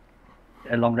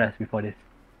a long rest before this?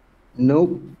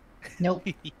 Nope. Nope.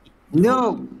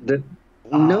 No.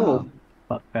 No.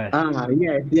 Fuck guys.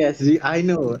 Yes. I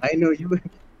know you.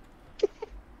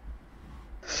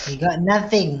 We got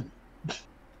nothing.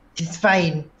 It's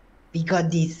fine. We got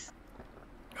this.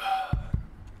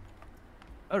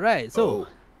 All right. So,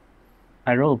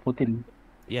 I rolled 14.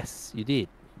 yes, you did.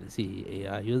 Let's see.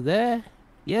 Are you there?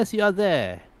 Yes, you are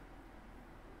there.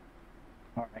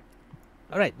 Alright.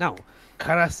 All right. Now,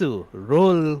 Karasu,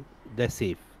 roll the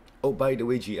save. Oh, by the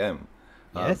way, GM.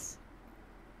 Yes.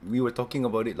 We were talking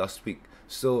about it last week.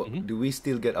 So, Mhm. do we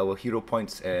still get our hero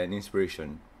points and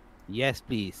inspiration? Yes,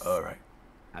 please. Alright.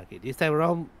 Okay, this time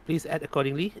around, please add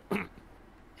accordingly.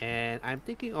 And I'm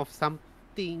thinking of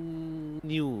something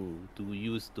new to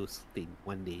use those things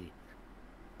one day.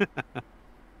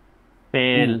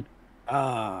 Fail.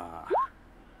 Ah.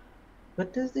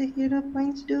 What does the hero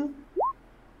points do?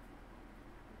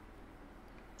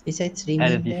 Besides Add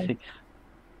a remainder, d6.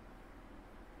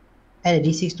 add a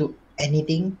d6 to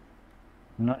anything.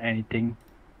 Not anything.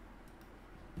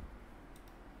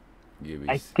 Give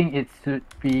I me think it should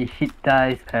be hit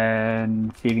dice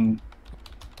and saving.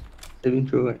 Saving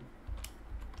throw, right?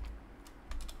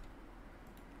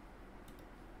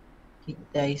 Hit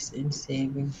dice and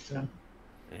saving throw.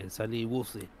 And suddenly Wolf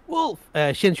say, Wolf!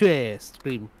 Shen Xue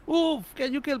scream, Wolf,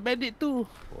 can you kill Bandit too?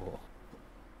 Oh.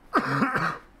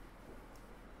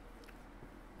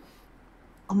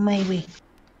 On my way.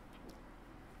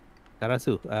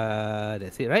 Karasu,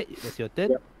 that's it, right? That's your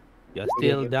turn. Yep. You're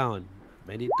still Yep. down.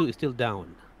 Bandit 2 is still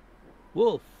down.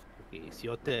 Wolf, okay, it's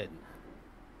your turn.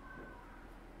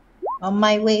 On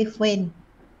my way, friend.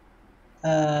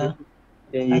 Then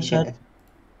I you shall can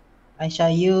I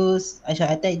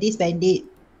shall attack this bandit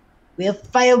with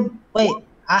fire. Wait,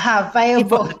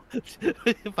 fireball.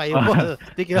 Fireball.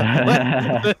 Take it out.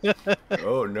 What?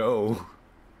 Oh no.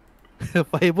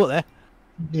 Fireball, eh?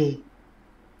 Yeah.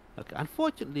 Okay,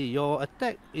 unfortunately, your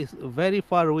attack is very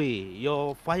far away.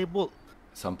 Your firebolt,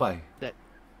 Sampai.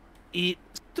 it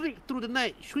streaked through the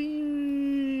night,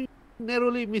 swing,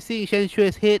 narrowly missing Shen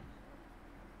Xue's head.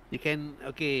 You can,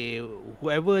 okay,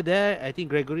 whoever there, I think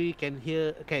Gregory can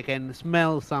hear, can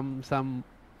smell some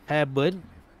hair burn,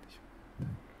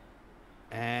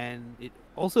 and it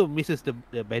also misses the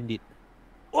bandit.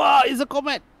 Wow, it's a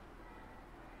comet!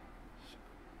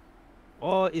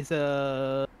 Or it's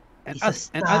an It's a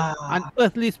star.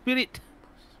 unearthly spirit.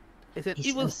 It's an It's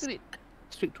evil a spirit.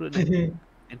 Straight through the night.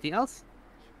 Anything else?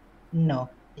 No,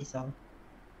 it's all.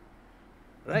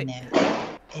 Right. Now,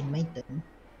 and my turn.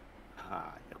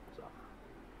 Ah, Yakuza.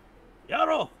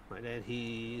 Yaro! And then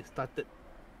he started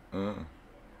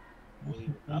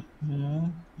going up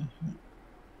Mhm.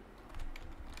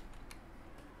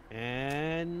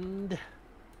 and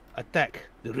attack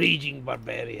the raging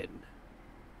barbarian.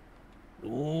 No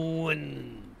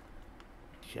one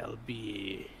shall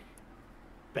be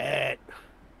bad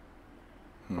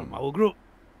from our group.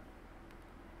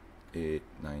 8,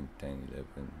 9, 10,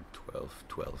 11, 12,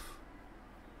 12.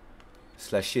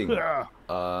 Slashing.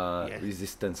 Yes.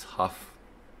 Resistance half.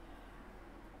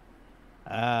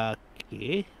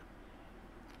 Okay.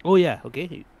 Oh yeah, okay.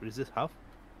 He resist half.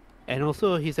 And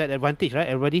also he's at advantage, right,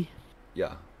 everybody?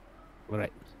 Yeah.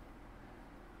 Alright.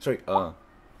 Sorry,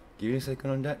 give me a second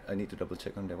on that. I need to double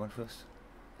check on that one first.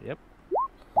 Yep.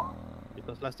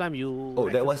 Because last time you Oh,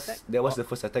 that reckless was attack? the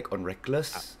first attack on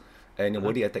Reckless and the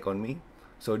body attack on me.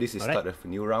 So this is Alright. start of a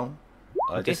new round.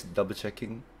 Okay. Just double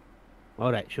checking.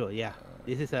 Alright, sure, yeah.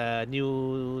 This is a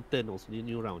new turn also,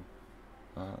 new round.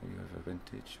 You have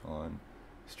advantage on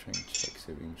strength check,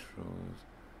 saving throws.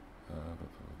 Blah, blah,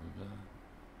 blah, blah.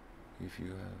 If you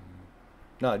have...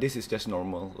 No, this is just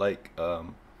normal. Like,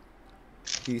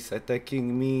 he's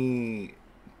attacking me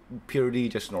purely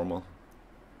just normal.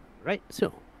 Right,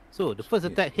 so the first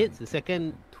Eight, attack hits, nine, the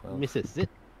second 12. misses, is it?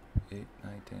 8,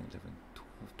 9, 10, 11,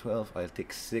 12. I'll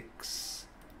take 6.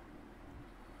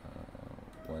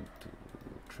 1, 2,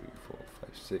 3, 4, 5,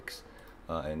 6.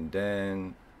 And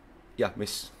then... Yeah,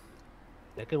 miss.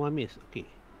 Second one miss, okay.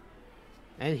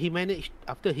 And he managed,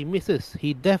 after he misses,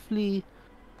 he definitely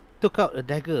took out a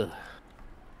dagger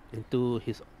into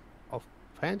his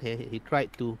offhand. He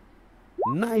tried to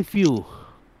knife you.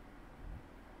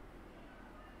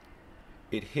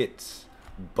 It hits,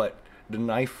 but the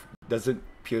knife doesn't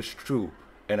pierce through.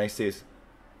 And I says,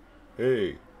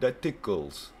 "Hey, that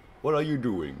tickles. What are you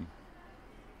doing?"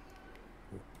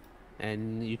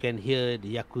 And you can hear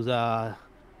the Yakuza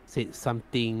said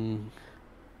something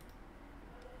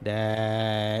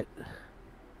that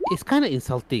is kind of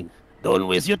insulting. Don't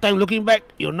waste your time looking back.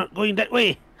 You're not going that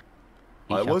way.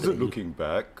 He I shouted wasn't at you. looking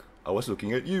back. I was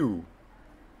looking at you.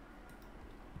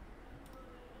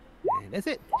 And that's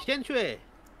it. Shen Xue.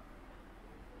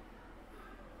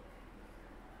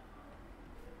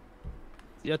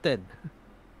 It's your turn.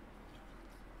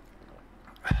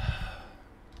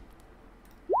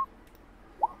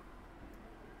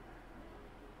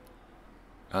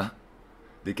 Huh?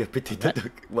 Decapitated?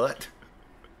 the- What?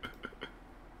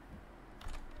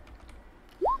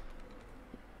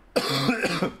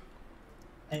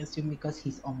 I assume because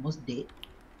he's almost dead.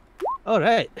 All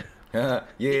right. Yeah.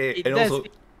 It And does- also,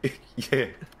 yeah.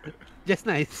 Just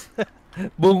nice.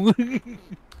 Boom.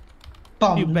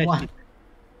 Tom You bashed one. it.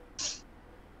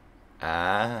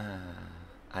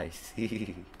 I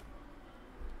see.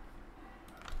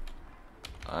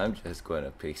 I'm just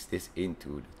gonna paste this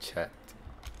into the chat.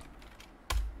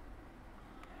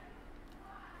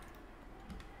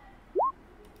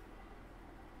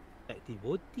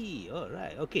 Devotee. All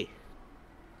right. Okay.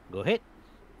 Go ahead.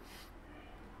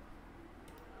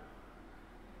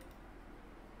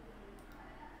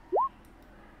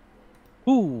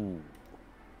 Ooh.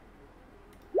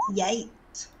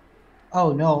 Yikes.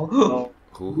 Oh no.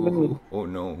 Oh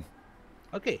no.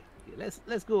 Okay.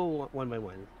 Let's go one by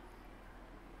one.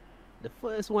 The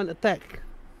first one attack.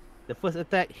 The first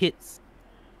attack hits.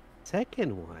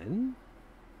 Second one.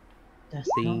 There's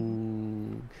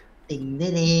Ding. Ding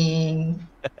ding ding.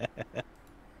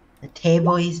 The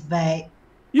table is back.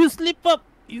 You slip up.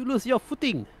 You lose your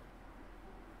footing.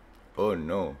 Oh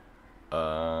no.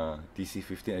 DC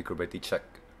 15 acrobatic check.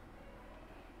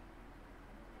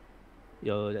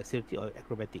 Your dexterity or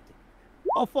acrobatic.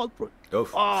 Oh, fall prone.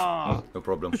 Oh, no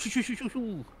problem.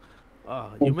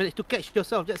 You managed to catch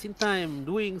yourself just in time,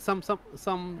 doing some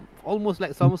almost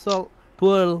like somersault,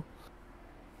 twirl,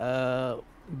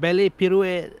 ballet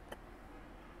pirouette,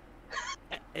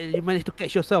 and you managed to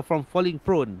catch yourself from falling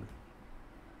prone.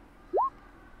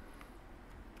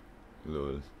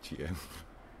 Lol, GM.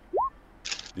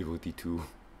 Devotee 2.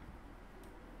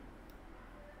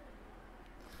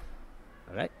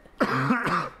 Alright.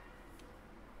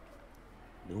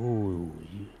 No,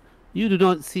 you do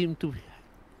not seem to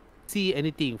see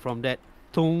anything from that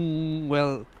tongue,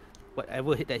 well,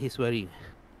 whatever that he's wearing.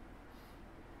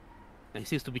 And he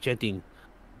seems to be chanting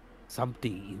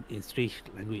something in strange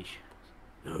language.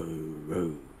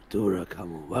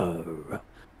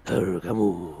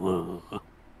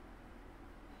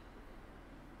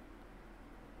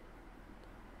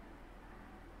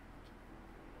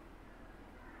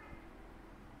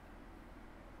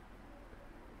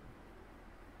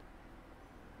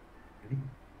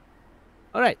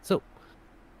 Alright, so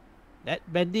that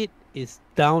bandit is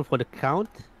down for the count.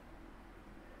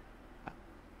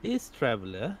 This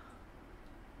traveler,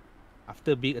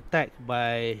 after being attacked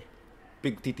by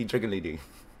Big titty dragon lady.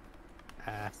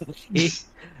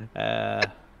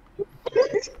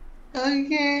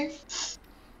 Okay.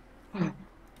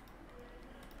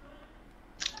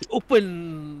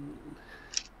 Open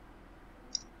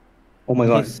Oh my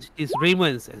god. his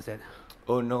raiments and said,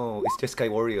 Oh no, it's just Sky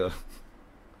Warrior.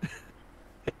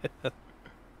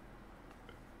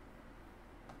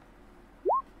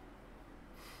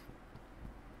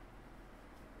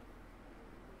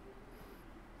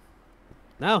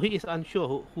 now he is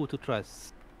unsure who to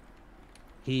trust.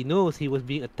 He knows he was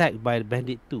being attacked by the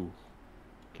bandit too.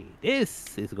 Okay,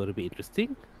 this is going to be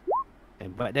interesting.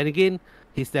 But then again,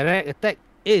 his direct attack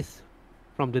is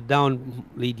from the down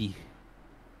lady.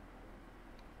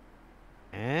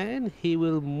 And he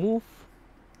will move.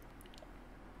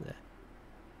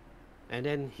 And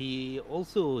then he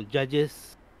also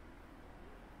judges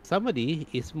somebody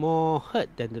is more hurt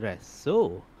than the rest.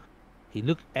 So he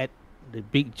looked at the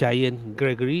big giant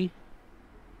Gregory.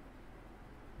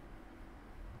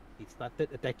 He started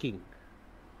attacking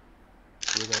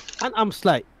with an unarmed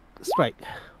strike.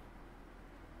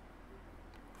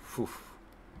 Phew.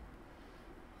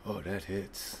 Oh, that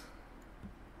hits.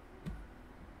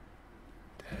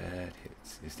 That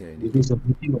hits. Is there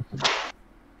anything?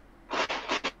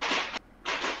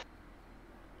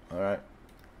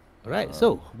 Alright,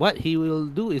 so what he will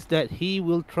do is that he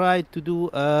will try to do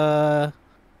a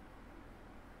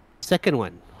second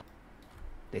one.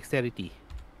 Dexterity.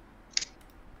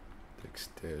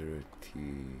 Dexterity.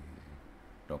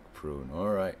 Knock prone.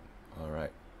 Alright.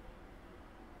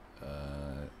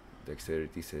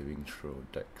 Dexterity saving throw.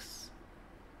 Dex.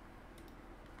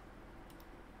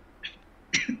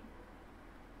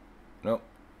 No,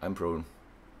 I'm prone.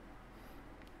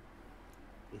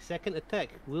 The second attack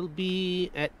will be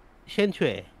at Shen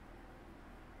Xue.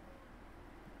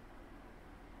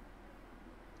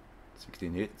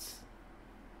 16 hits.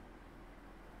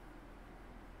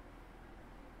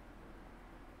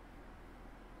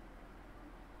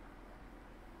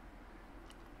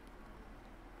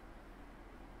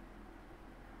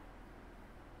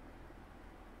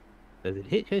 Does it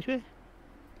hit Shen Xue?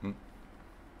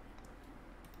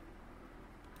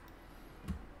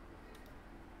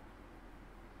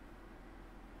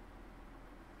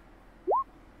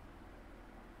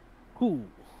 Cool.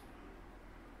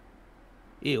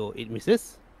 Ew, it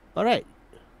misses. Alright.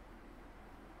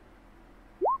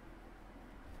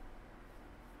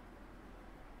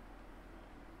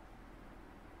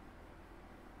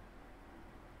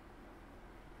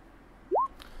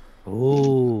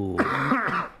 Oh.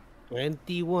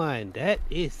 21. That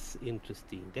is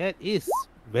interesting. That is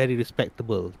very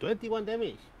respectable. 21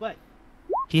 damage. But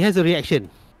he has a reaction.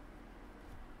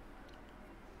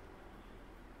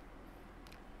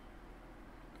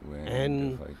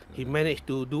 And he managed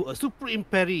to do a supreme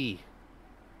parry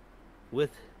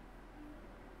with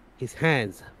his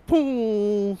hands.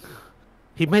 Boom!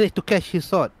 He managed to catch his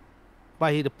sword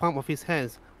by the palm of his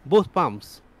hands. Both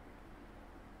palms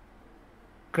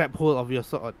grab hold of your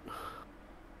sword.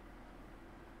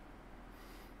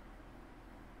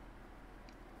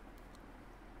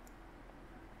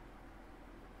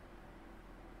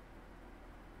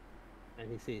 And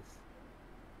he says,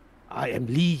 I am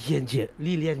Li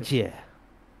Lianjie.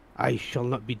 I shall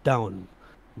not be down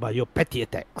by your petty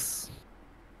attacks.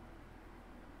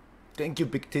 Thank you,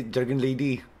 big tit dragon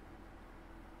lady.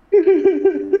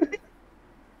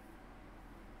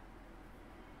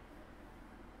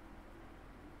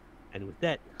 And with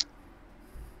that,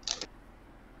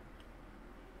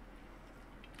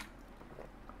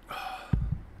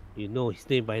 you know his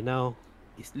name by now.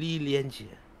 It's Li Lianjie.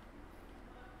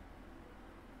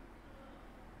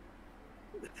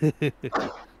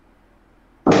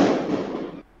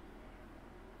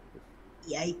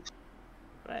 Yikes.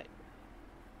 Right.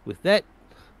 With that,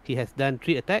 he has done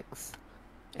 3 attacks.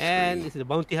 And this is the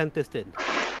bounty hunter's turn.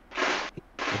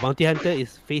 The bounty hunter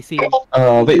is facing...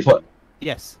 Wait, what?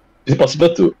 Yes. Is it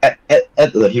possible to add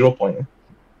the hero point?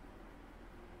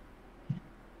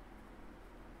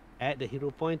 Add the hero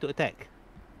point to attack.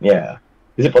 Yeah.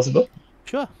 Is it possible?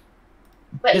 Sure.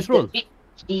 But Let's it's roll. the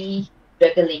big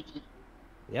dragon lady.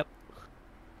 Yep.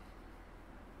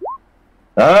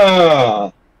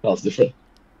 Ah, that was different.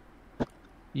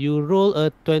 You roll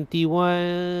a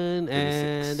 21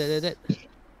 and that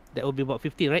will be about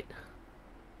 15, right?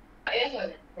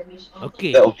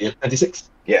 Okay. That will be a 26.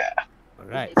 Yeah.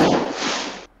 Alright.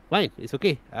 Fine, it's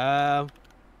okay.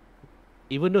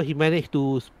 Even though he managed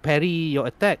to parry your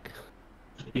attack,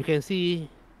 you can see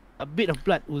a bit of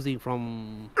blood oozing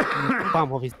from the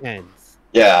palm of his hands.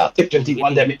 Yeah, take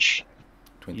 21 damage.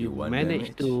 You 21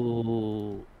 managed damage.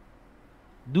 to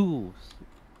do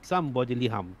some bodily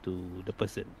harm to the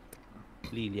person,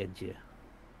 Li Lianjie.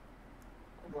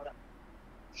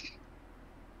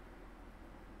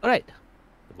 Alright,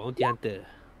 the bounty hunter.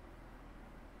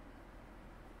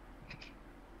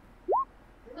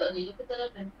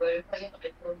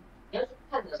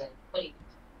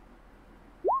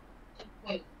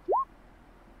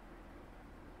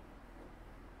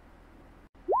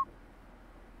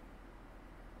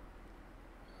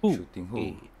 Ooh, Shooting who?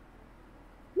 okay.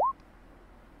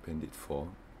 Bandit 4.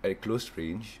 At close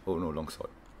range. Oh no, longsword.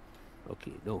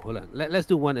 Okay, no, hold on. Let's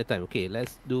do one at a time. Okay,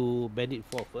 let's do Bandit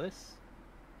 4 first.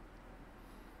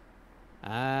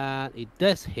 It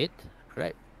does hit,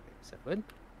 right? 7.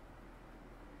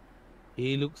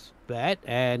 He looks bad,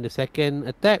 and the second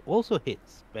attack also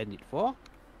hits Bandit 4.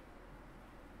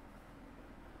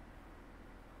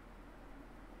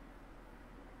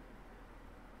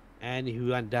 And he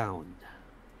went down.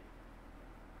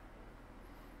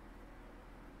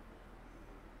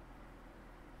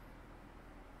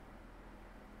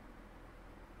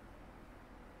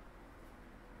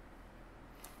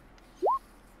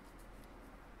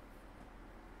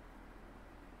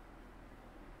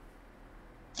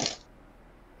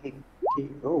 Okay,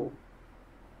 oh.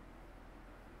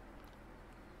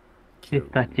 He's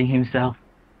touching himself.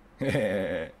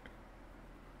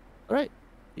 Alright.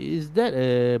 Is that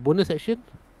a bonus action?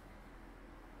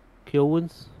 Cure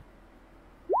wounds?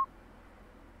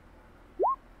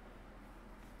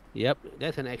 Yep,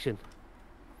 that's an action.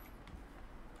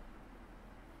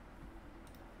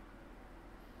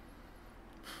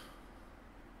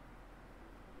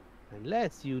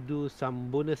 Unless you do some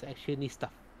bonus action-y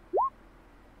stuff.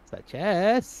 Such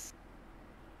as...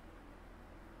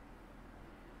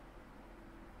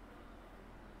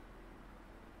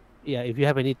 Yeah, if you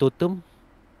have any totem.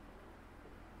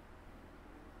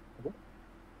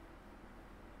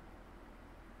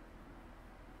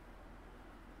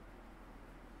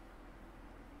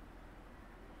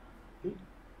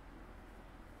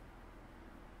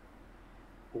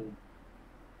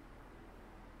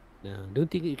 No, don't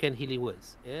think you can healing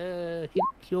words. Heal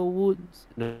cure wounds.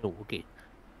 No, okay.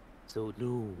 So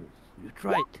no, you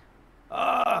tried.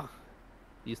 Ah,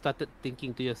 you started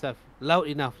thinking to yourself loud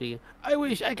enough. Thinking, I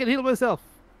wish I can heal myself.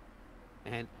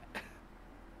 And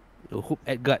I hope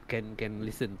Edgard can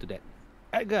listen to that.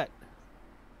 Edgard.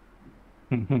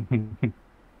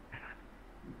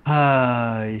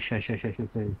 Sure.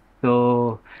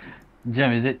 So,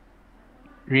 Jam, is it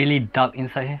really dark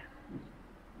inside here?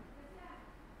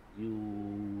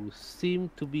 You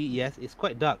seem to be, yes, it's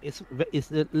quite dark. It's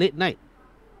the late night.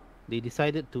 They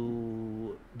decided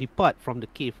to depart from the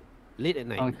cave late at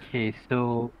night. Okay,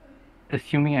 so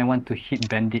assuming I want to hit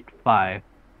Bandit 5,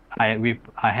 I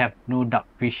have no dark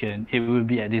vision, it will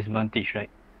be at disadvantage, right?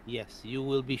 Yes, you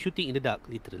will be shooting in the dark,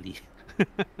 literally.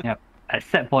 Yep.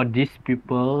 except for these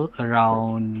people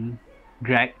around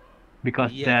Greg,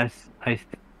 because Yes.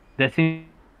 there seems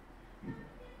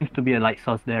to be a light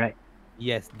source there, right?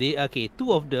 Yes, they okay.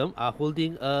 Two of them are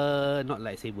holding not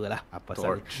lightsaber lah. Apa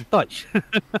salah? Torch. Torch.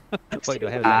 Why do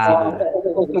I have a lightsaber?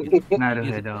 Ini,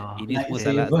 Naruhodo. ini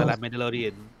semua salah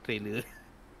Mandalorian trailer.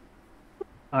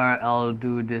 Alright, I'll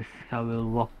do this. I will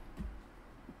walk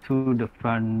to the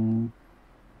front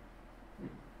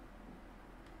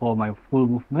for my full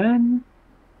movement.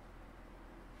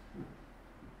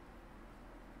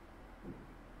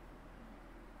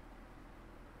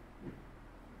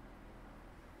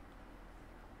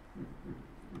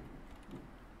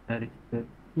 That is the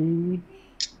key.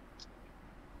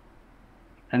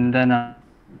 And then I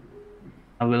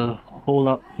will hold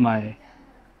up my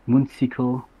moon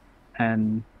sickle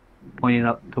and point it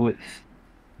up towards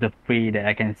the prey that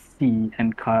I can see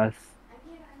and cast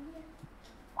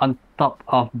on top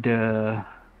of the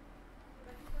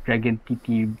dragon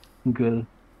TT girl.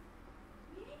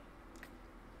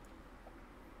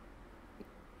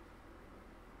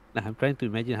 Nah, I'm trying to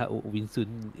imagine how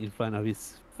Winston in front of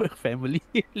his family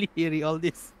hearing all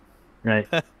this. Right.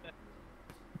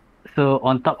 So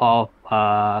on top of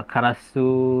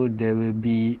Karasu, there will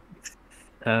be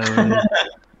a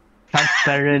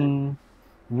transparent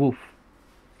wolf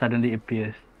suddenly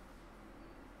appears.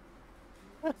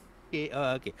 Okay,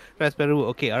 okay. Transparent.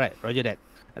 Okay, all right. Roger that.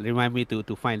 Remind me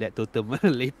to find that totem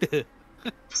later.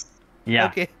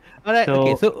 Yeah. Okay. All right.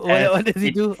 Okay. So what does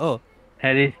it do? Oh,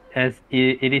 it is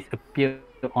appear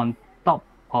on top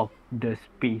of the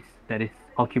space that is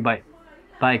occupied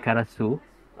by Karasu.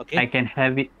 okay. I can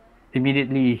have it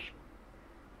immediately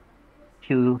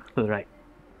kill her, right?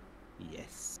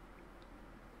 Yes.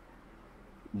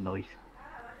 Noise.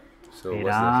 So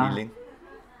what's the healing?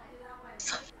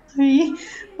 Sorry.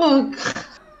 Oh god.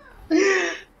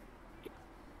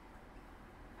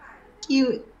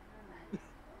 Cute.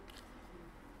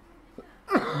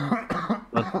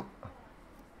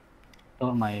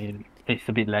 Oh my, it's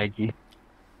a bit laggy.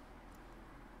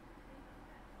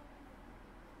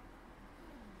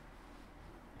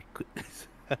 Goodness.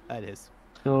 That's...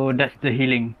 So that's the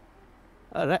healing.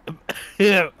 All right.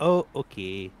 Oh,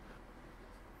 okay.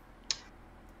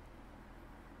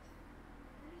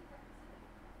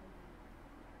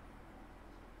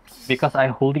 Because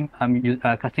I'm casting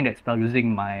that spell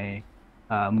using my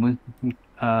moon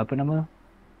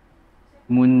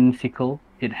moon sickle.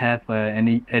 It have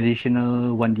an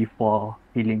additional 1d4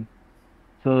 healing.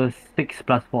 So 6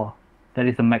 plus 4. That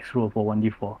is a max roll for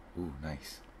 1d4. Ooh,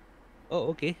 nice. Oh,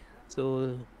 okay.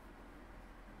 So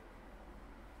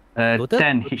 10 Total?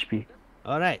 HP.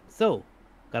 all right. So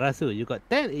Karasu, you got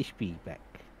 10 HP back.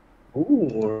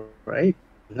 Oh, alright.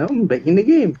 Now I'm back in the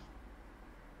game.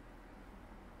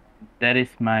 That is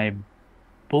my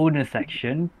bonus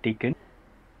action taken.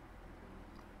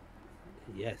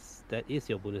 Yes, that is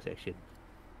your bonus action.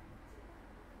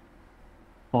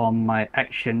 For my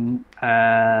action,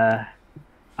 I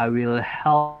will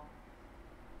help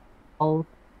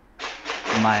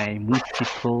my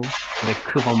moonsicle, the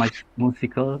curve of my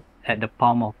moonsicle at the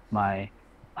palm of my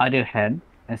other hand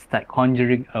and start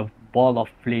conjuring a ball of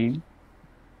flame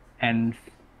and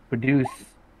produce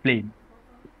flame.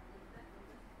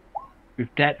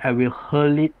 With that, I will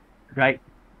hurl it right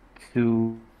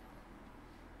to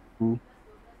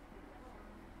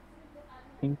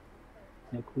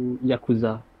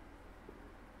Yakuza.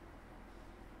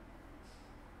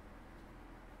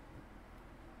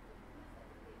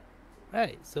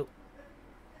 Right. So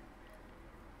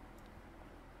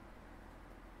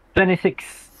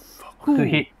 26 to Ooh.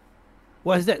 hit.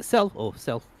 what is that? Self? Oh,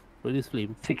 self. Produce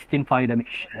flame. 16 fire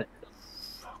damage.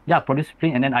 Yeah, produce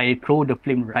flame and then I throw the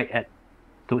flame right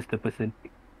towards the person.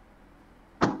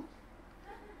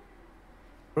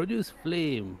 Produce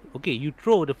flame. Okay, you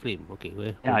throw the flame. Okay,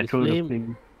 well, Yeah, I produce throw the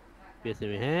flame. Pierce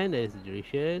in your hand. There's the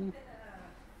duration.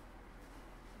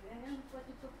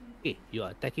 Okay, you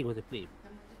are attacking with the flame.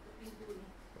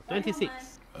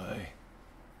 26. Aye.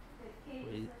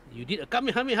 You did a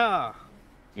Kamehameha.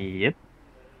 Yep.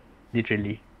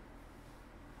 Literally.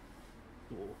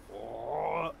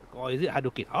 Or is it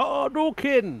Hadouken?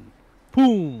 Hadouken!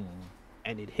 Boom!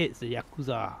 And it hits the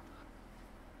Yakuza.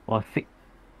 For 16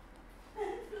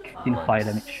 fire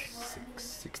damage.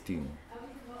 16.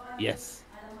 Yes.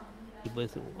 He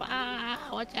burns. Wow!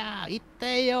 Watch out!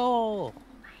 Iteyo!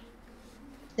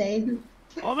 Then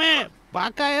Ome!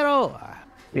 Bakaero!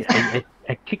 Wait, I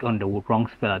clicked on the wrong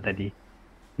spell tadi.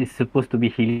 It's supposed to be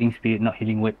healing spirit, not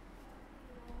healing word.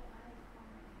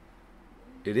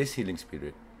 It is healing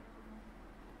spirit.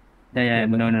 Yeah,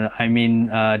 but- no. I mean,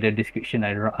 the description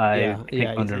I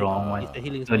clicked on it's the a, wrong one. it's a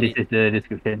healing So this spirit. is the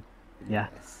description. Yeah.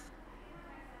 Yes.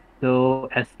 So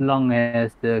as long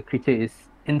as the creature is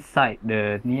inside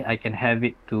the knee, I can have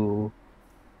it to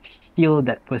heal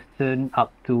that person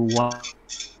up to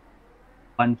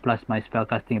 1 plus my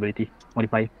spellcasting ability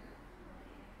modifier.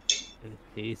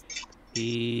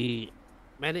 He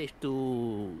managed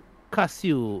to cast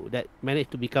you that managed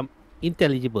to become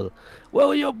intelligible.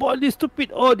 Well, you're born this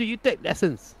stupid, or do you take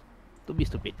lessons to be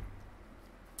stupid?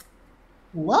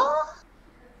 What?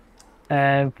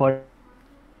 And for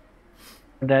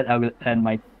that, I will end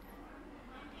my.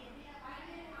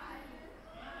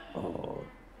 Oh,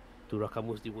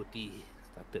 Turakamu's devotee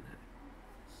started.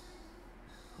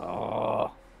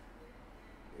 Oh,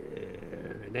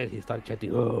 and then he started chatting.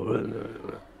 Oh,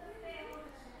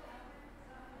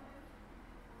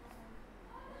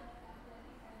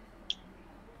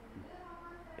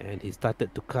 and he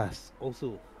started to cast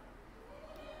also.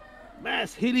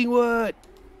 Mass healing word.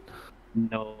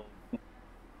 No.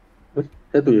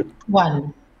 Satu je.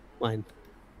 One. One.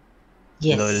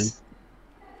 Yes.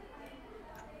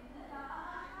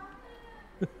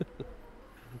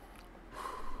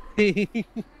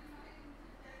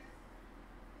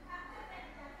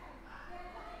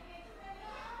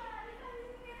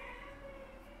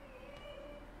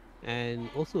 And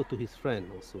also to his friend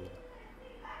also.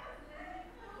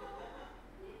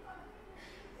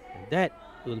 And that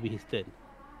will be his turn.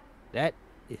 That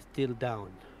is still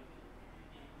down.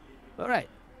 Alright.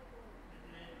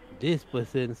 This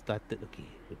person started, okay,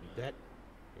 look at that.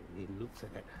 And he looks at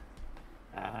that.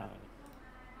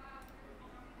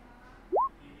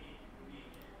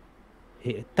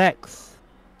 He attacks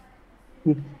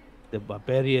the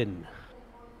barbarian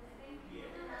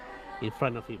in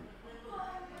front of him.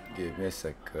 Give me a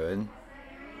second.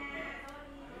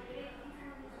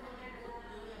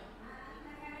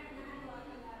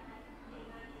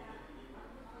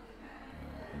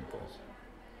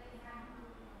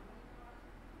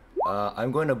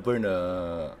 I'm going to burn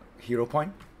a hero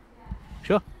point.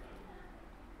 Sure.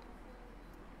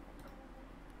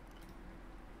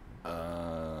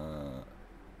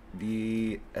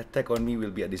 The attack on me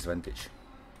will be at disadvantage.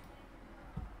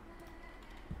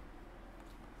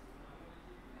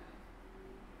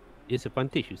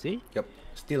 Disadvantage, you say? Yep,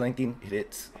 still 19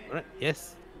 hits. Alright,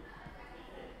 yes.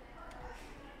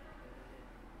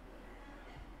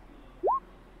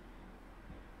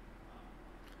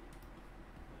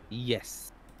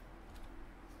 Yes.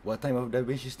 What type of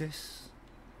damage is this?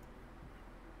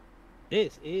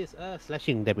 This is a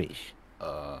slashing damage.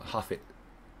 Half it.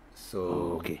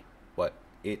 So Okay. what?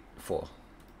 8, 4.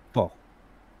 4.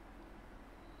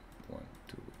 1,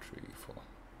 2, 3, 4.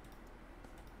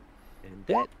 And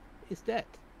that is that.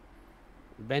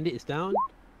 Bandit is down.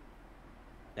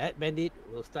 That bandit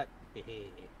will start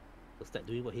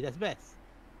doing what he does best.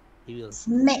 He will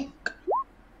Smack.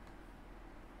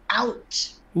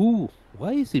 Ouch. Ooh,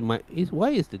 why is the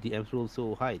DM's roll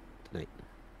so high tonight?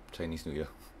 Chinese New Year.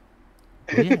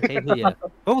 Oh yeah, Chinese New Year.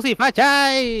 Gong Si Fa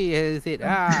Chai! He said,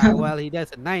 well, he does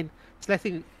a 9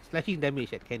 slashing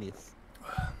damage at Canis.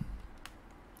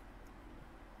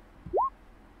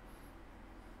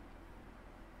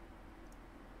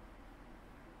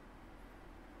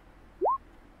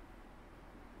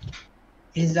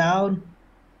 He's down.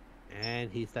 And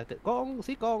he started Gong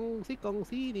Si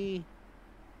Ni.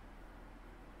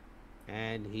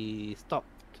 And he stopped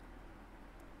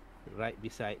right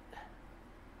beside.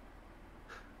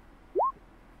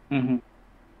 Mm-hmm.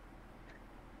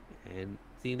 And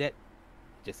seeing that,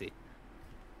 just it.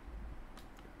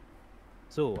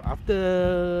 So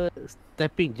after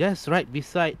stepping just right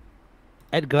beside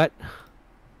Edgard,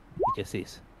 he just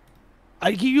says,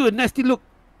 "I give you a nasty look,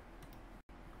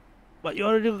 but you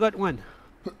already got one.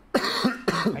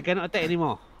 I cannot attack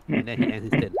anymore." And then he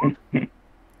ends his turn.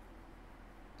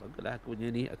 Bagus lah aku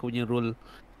punya role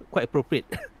quite appropriate.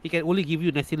 He can only give you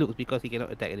nasty looks because he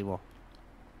cannot attack anymore.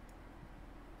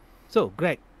 So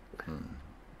Greg,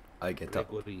 I get up,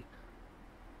 Gregory.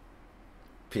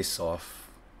 pissed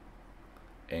off,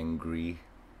 angry,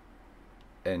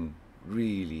 and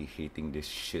really hating this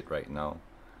shit right now.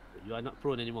 You are not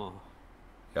prone anymore.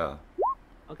 Yeah.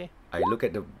 Okay. I look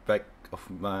at the back of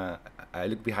I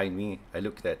look behind me. I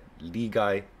look at that Lee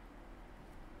guy.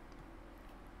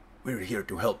 We're here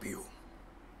to help you.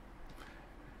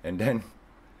 And then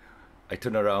I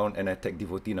turn around and attack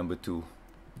devotee number 2.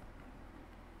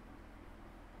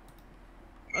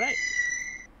 Alright.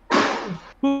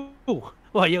 Ooh.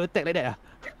 Wow, you attack like that.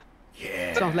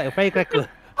 Yeah. Sounds like a firecracker.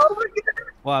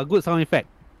 Wow, good sound effect.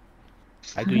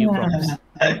 I give you props.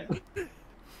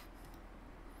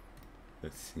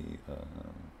 Let's see.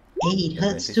 Hey, it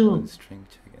hurts advantage too. on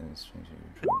strength check and strength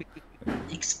check.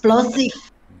 Explosive.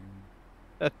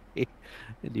 Okay.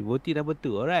 Devotee number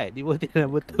 2. Alright, devotee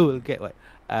number 2 will get what?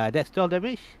 That's 12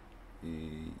 damage?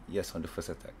 Yes, on the first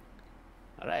attack.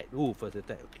 Alright. Ooh, first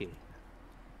attack. Okay.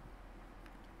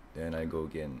 Then I go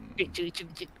again.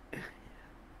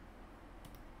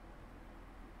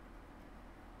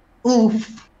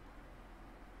 Oof.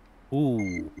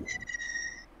 Ooh.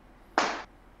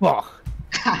 Wow.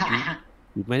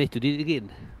 You managed to do it again.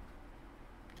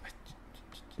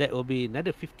 That will be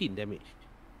another 15 damage.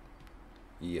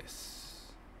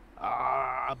 Yes.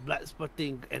 Blood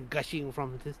spurting and gushing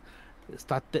from this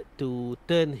started to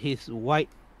turn his white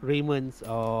raiments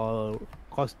or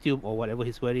costume or whatever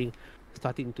he's wearing,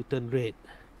 starting to turn red.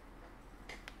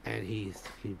 And he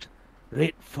screams,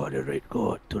 "Red for the red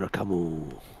god,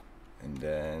 Turakamu." And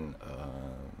then,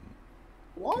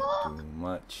 What? can't do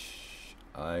much.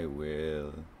 I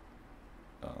will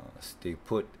stay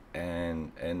put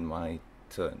and end my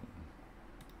turn.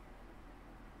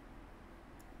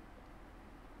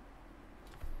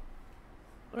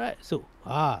 Alright, so,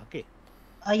 okay.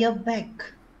 Are you back?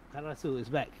 Karasu is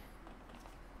back.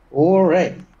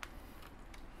 Alright.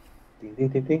 Ting ting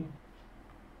ting ting.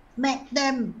 Smack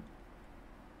them.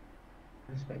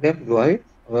 Smack them, do I?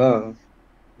 Wow.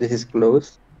 This is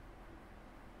close.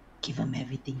 Give them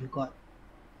everything you got.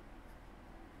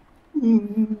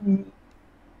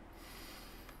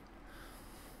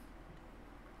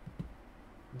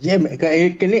 Jam,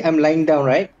 currently I'm lying down,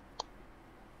 right?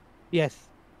 Yes.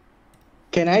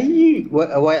 Can I,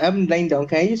 while I'm lying down,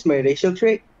 can I use my racial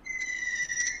trait?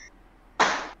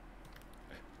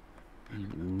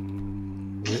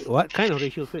 What kind of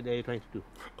racial trait are you trying to do?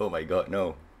 Oh my god,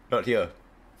 no. Not here.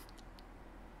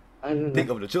 I don't Think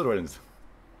know. of the children's.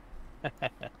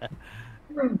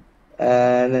 No,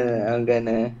 I'm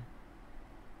gonna...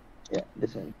 Yeah,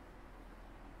 this one.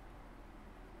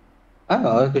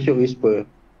 I should whisper.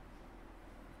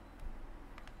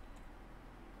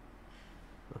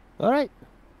 Alright.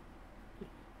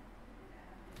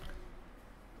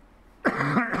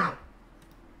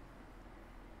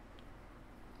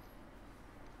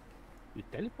 You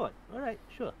teleport. Alright,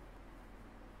 sure.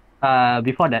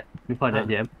 Before that,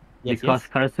 Jam, Yes, because yes.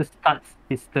 Karasu starts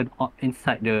his turn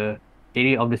inside the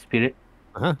area of the spirit,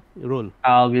 Roll.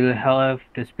 I will have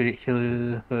the spirit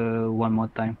heal her one more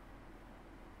time.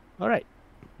 Alright.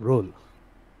 Roll.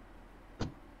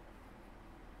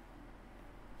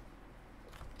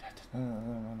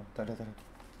 No. Tak ada.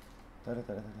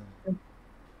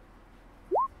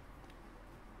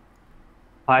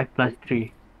 5 plus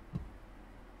 3.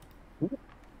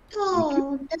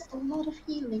 Oh, that's a lot of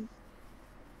healing.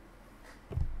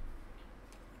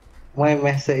 My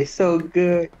master is so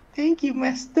good. Thank you,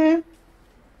 master.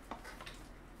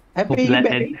 I Would pay you let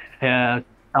back.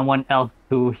 someone else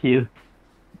to heal.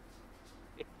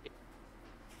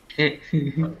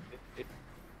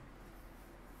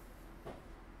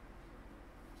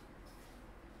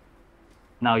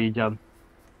 Now you jump.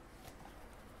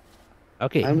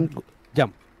 Okay. I'm-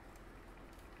 Jump.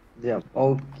 Jump.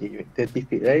 Okay, 30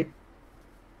 feet, right?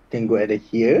 Can go out of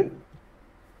here.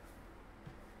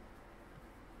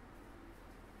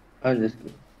 I'll just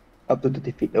up to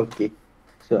 30 feet. Okay.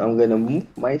 So I'm gonna move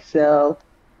myself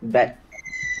back.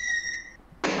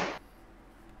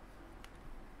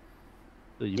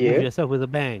 So you Here. move yourself with a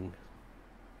bang.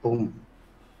 Boom.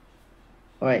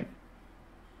 Alright.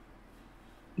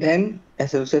 Then,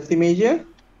 as a safety measure,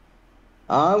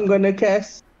 I'm gonna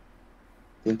cast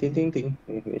ting.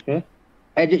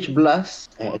 Edge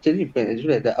Blast. Actually, bukan Edge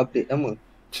Blast, dah update nama.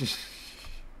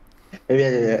 Maybe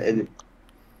ada.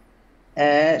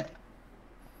 At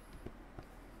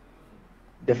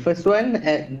the first one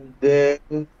at the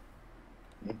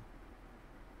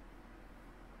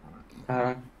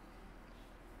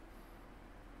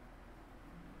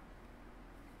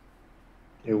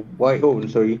why? Oh,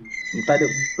 sorry. Tak ada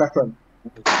plus one.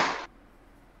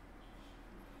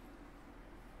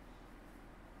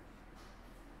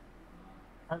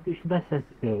 Eldritch Blast has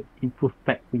improved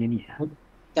pack punya ni.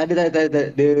 Tak ada.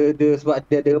 Dia sebab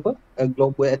dia ada apa? A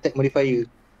global attack modifier.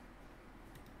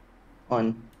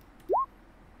 On.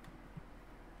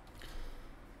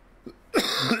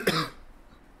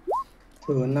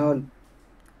 So now,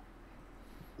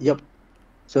 yup.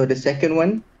 So the second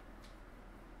one.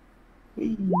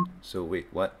 So wait,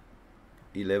 what?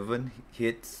 11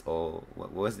 hits or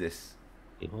what was this?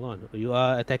 Okay, hold on. You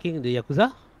are attacking the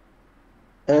Yakuza?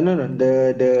 No.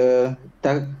 The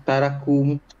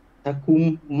Takuma.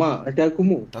 Takuma.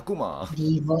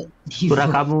 Surah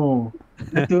kamu.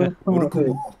 Itu.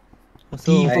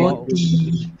 So,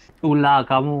 Devotee. Tulah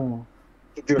kamu.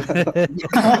 Itulah.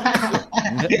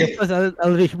 The first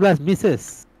Eldritch Blast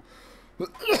misses.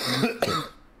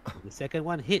 The second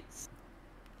one hits.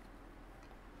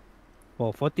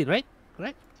 For 14, right?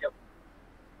 Correct? Yep.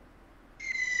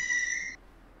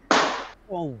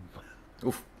 Oh,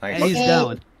 Oof, and nice. he's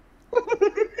down.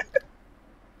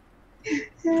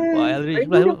 Wah, Eldritch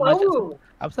Bagi Blast dia macam power.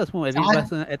 apa semua Eldritch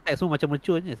Blast attack semua macam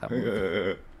mercun je sama.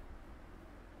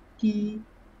 He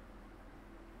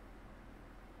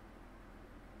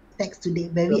attacks today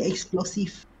very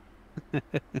explosive.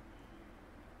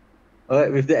 Alright,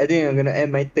 with that I think I'm gonna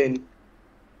end my turn.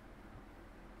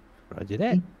 Roger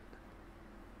that.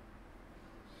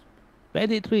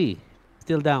 Bandit 3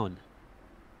 still down.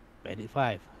 Bandit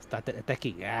 5 started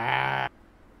attacking.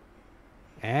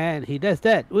 And he does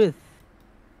that with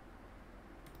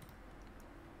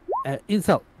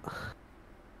insult.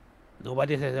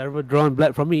 Nobody has ever drawn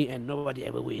blood from me, and nobody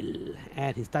ever will.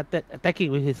 And he started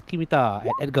attacking with his scimitar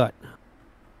at Edgard.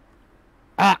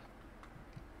 A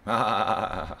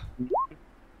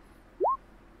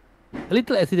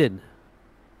little accident.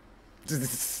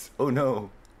 Oh no.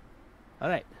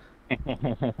 Alright.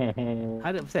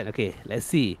 100%. Okay, let's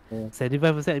see.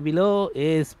 75% and below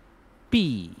is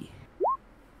P.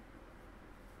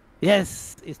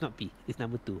 Yes, it's not P. It's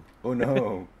number 2. Oh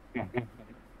no.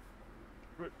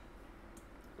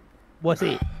 Was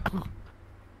it?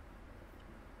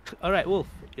 Alright, Wolf,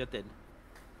 your turn.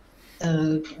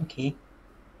 Okay.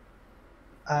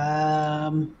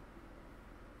 I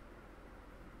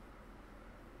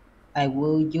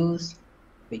will use.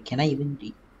 Wait, can I even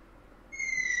read?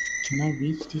 Can I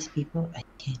reach these people? I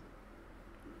can.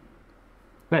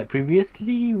 Right,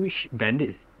 previously, which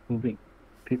bandit is moving?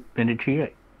 Bandit 3,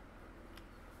 right?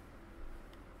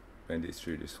 Bandit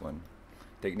 3, this one.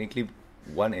 Technically,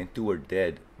 1 and 2 were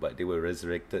dead, but they were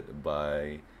resurrected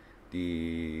by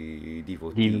the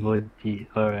devotee. Devotee,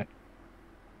 alright.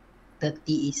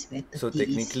 30 is where 30 So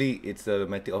technically, it's a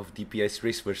matter of DPS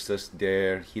race versus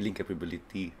their healing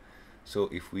capability. So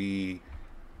if we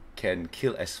can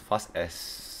kill as fast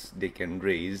as they can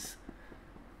raise,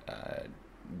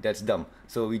 that's dumb.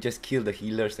 So we just kill the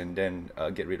healers and then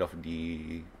get rid of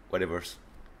the whatevers.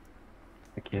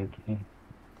 Okay.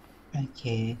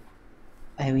 Okay.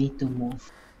 I need to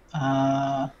move.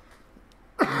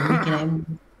 Maybe can I move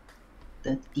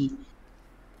 30?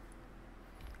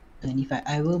 25.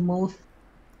 I will move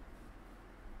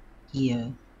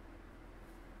here.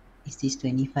 Is this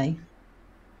 25?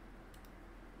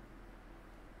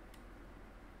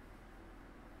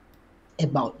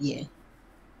 About, yeah.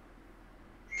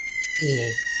 Yeah.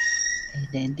 And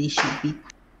then this should be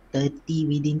 30,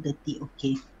 within 30.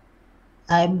 Okay.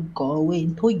 I'm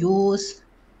going to use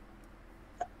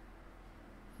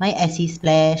my acid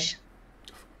splash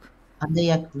under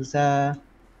Yakuza.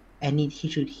 And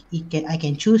I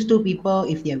can choose 2 people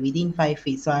if they are within 5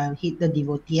 feet. So I'll hit the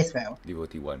devotee as well.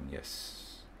 Devotee 1,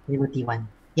 yes. Devotee 1.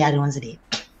 The other one's dead.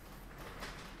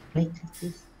 Wait, is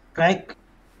this correct?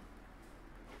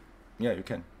 Yeah, you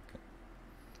can.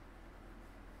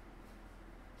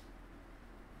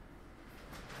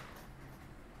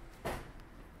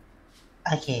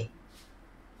 Okay.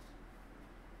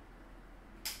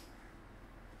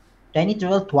 Do I need to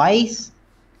roll twice?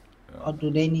 Or do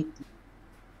they need to...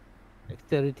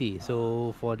 Dexterity.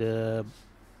 So for the...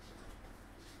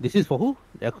 This is for who?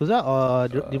 Yakuza or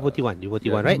Devotee 1? Devotee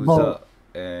 1, right? Yakuza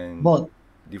and Both.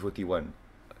 Devotee 1.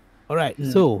 Alright,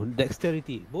 so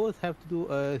Dexterity. Both have to do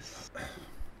a...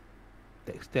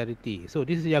 Dexterity. So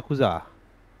this is Yakuza.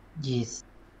 Yes.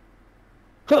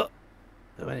 Huh!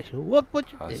 I managed to work what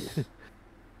you Has. did.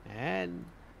 And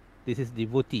this is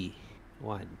Devotee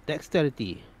 1.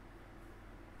 Dexterity.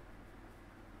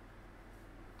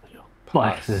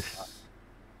 Pass.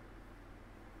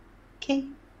 Okay.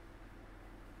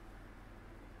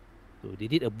 So they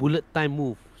did a bullet time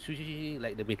move.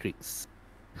 Like the Matrix.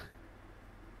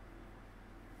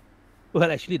 Well,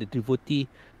 actually, the devotee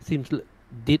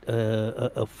did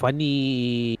a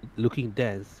funny looking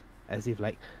dance, as if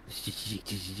like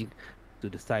to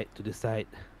the side, to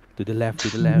the left,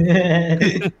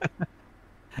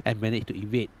 and managed to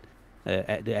evade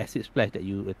at the acid splash that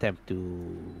you attempt to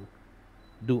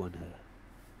do on her,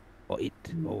 or it,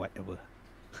 or whatever.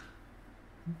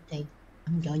 Okay,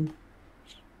 I'm going.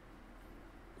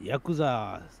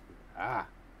 Yakuza.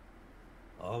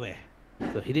 Oh man.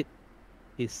 So he did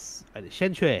his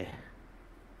Shen Xue.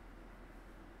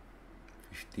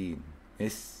 15.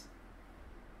 Miss.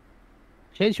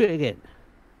 Shen Xue again.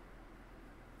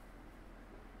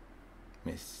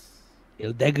 Miss.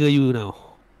 He'll dagger you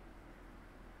now.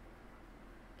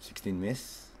 16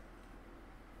 miss.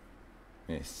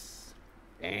 Miss.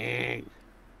 Dang.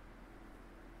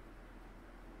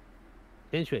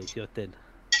 Shen Xue, it's your turn.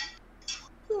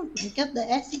 I got the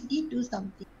acid did do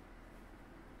something.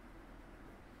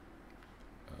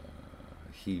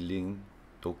 Healing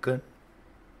token.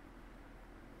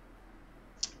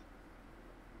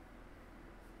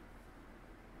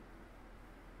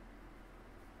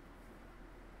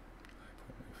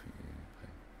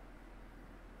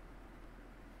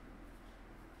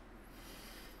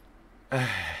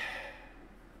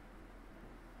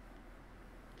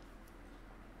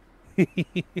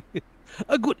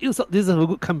 A good insult. This is a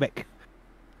good comeback.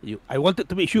 I wanted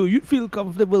to make sure you'd feel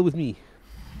comfortable with me.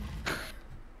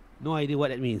 No idea what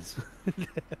that means.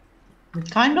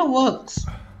 It kind of works.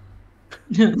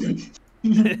 That's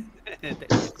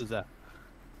Yakuza.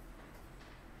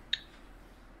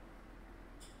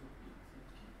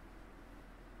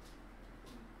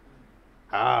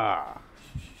 Ah.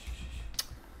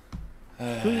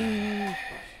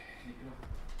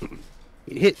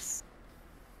 It hits.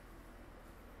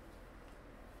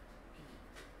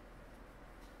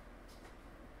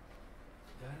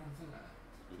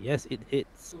 Yes, it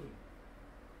hits.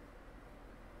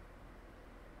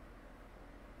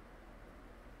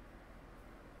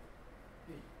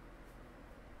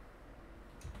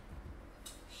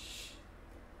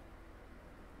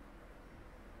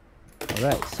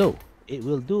 Alright, so it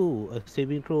will do a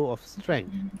saving throw of strength.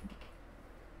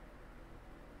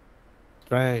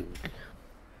 Strength.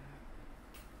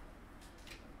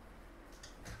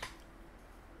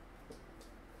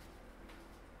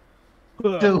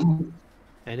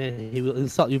 And then he will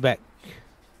insult you back.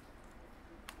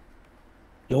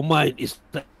 Your mind is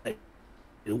like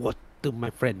water, my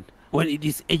friend. When it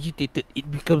is agitated, it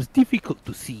becomes difficult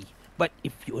to see. But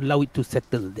if you allow it to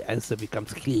settle, the answer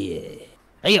becomes clear.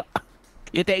 Ayo,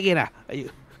 you take it,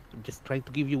 Ayo. I'm just trying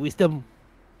to give you wisdom.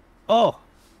 Oh!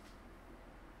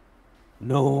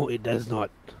 No, it does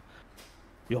not.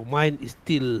 Your mind is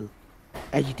still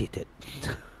agitated.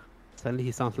 Suddenly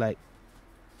he sounds like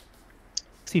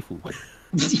Sifu.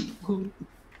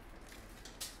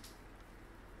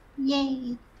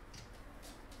 Yay.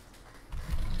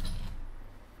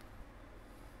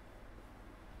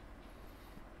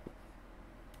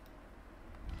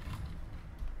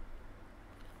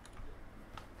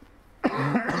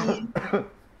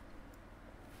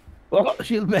 Oh,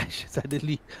 shield bash!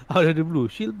 Suddenly, out of the blue,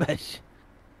 shield bash.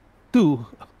 2.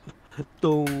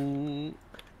 Dong.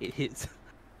 It hits.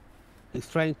 He's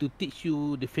trying to teach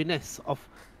you the finesse of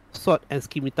sword and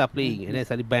scimitar playing, and then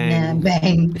suddenly bang!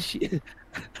 Bang. The shield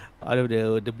out of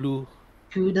the blue.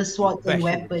 Through the sword and bash into the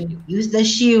weapon. shield. Use the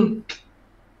shield.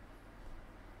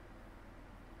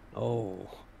 Oh,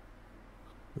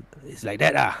 it's like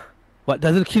that, ah. What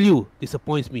doesn't kill you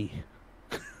disappoints me.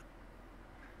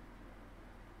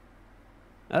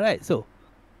 Alright, so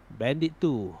Bandit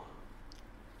 2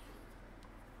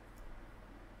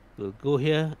 will go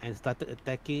here and started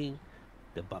attacking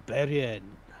the Barbarian.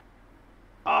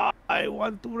 I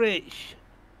want to rage,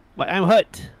 but I'm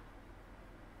hurt.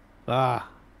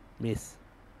 Miss.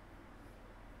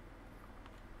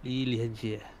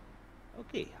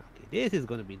 Okay, this is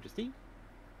gonna be interesting.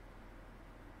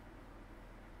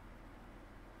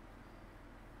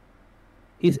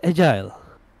 He's agile.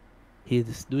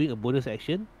 He's doing a bonus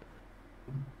action.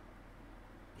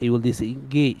 He will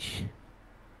disengage.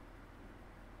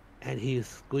 And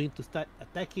he's going to start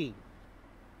attacking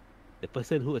the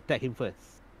person who attacked him first.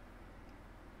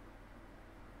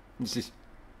 This is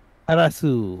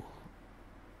Karasu.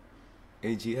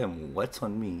 AGM. What's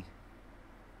on me?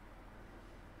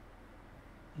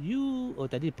 You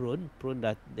tadi prone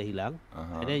dah hilang.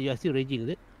 And then you are still raging,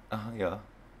 is it? Yeah.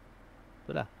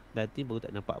 Itulah. Nanti baru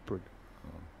tak nampak prone.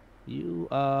 You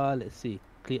are, let's see,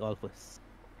 clear all first.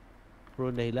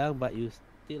 Prone dah hilang, but you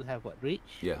still have what, rage?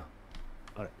 Yeah.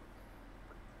 Alright.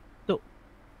 So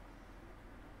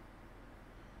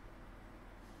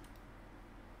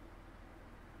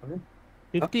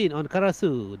 15 on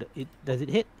Karasu. Does it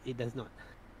hit? It does not.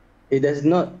 It does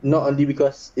not only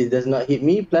because it does not hit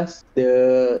me, plus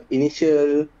the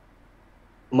initial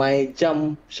my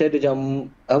jump, shadow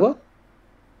jump, apa?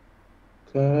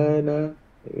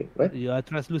 What? You are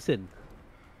translucent.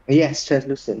 Yes,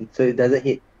 translucent. So it doesn't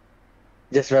hit.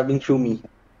 Just rubbing through me.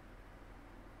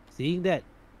 Seeing that,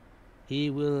 he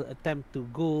will attempt to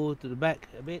go to the back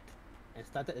a bit and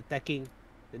started attacking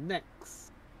the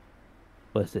next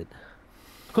person.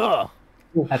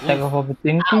 Attack of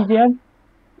opportunity, Jam?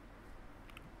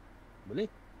 Boleh?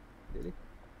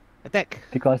 Attack.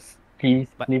 Because he's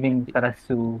But- leaving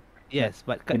Karasu. Yes,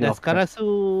 but With does the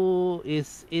Karasu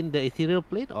is in the ethereal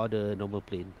plane or the normal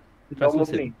plane? Normal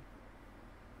Translucent. plane.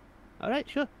 Alright,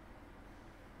 sure.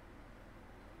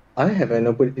 I have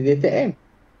an opportunity to attack him.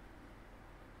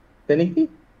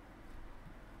 technically.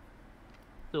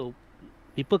 So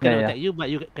people cannot yeah. attack you,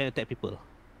 but you can attack people.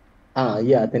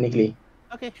 Yeah, technically.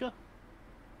 Okay, sure.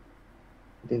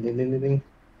 Ding, ding, ding, ding, ding.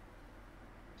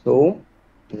 So,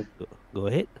 Go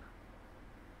ahead.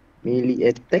 melee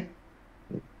attack.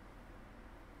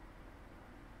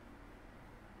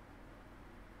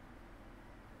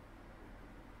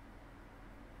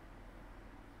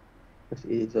 Because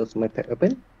it is also my pet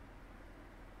weapon.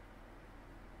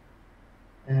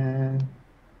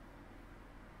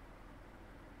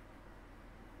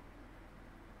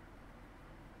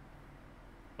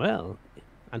 Well,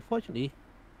 unfortunately,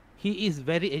 he is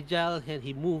very agile and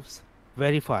he moves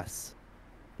very fast.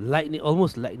 Lightning,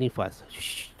 almost lightning fast.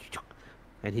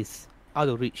 And he's out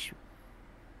of reach.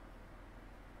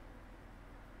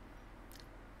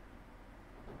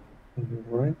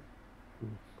 Alright.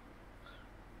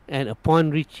 And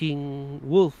upon reaching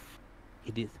Wolf,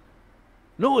 it is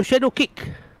no shadow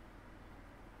kick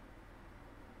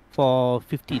for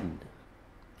 15.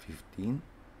 15?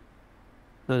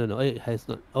 No, it has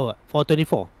not. Oh, for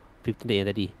 24. 15 na yan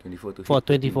tadi. 24 to For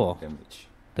hit, 13 24. damage.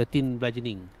 13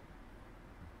 bludgeoning.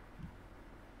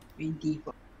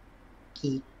 24.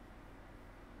 Okay.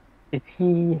 If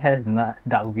he has not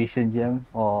dark vision gem,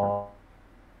 or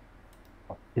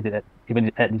is it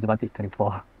even at disadvantage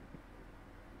 24?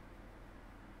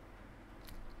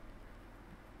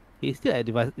 He's still at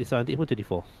disadvantage for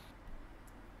 24.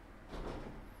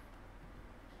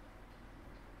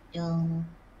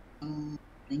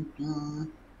 Thank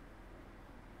you.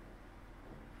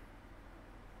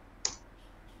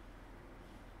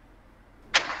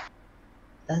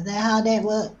 Does that how that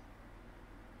work?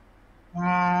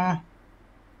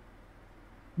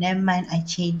 Never mind, I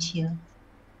change here.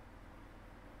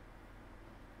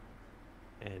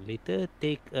 And later,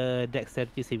 take a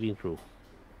dexterity saving throw.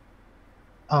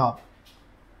 Oh.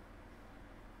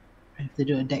 I have to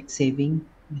do a dex saving.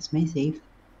 Where's my save?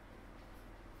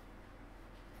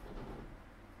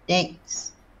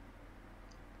 Dex.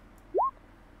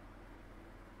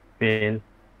 Fail.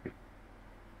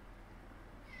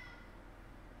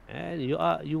 And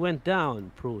you went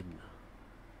down, prone.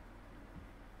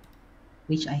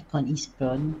 Which icon is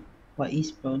prone? What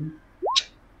is prone?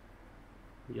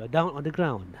 You're down on the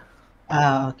ground.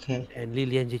 Okay. And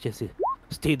Lilian just says,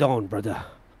 "Stay down, brother.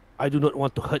 I do not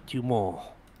want to hurt you more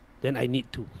than I need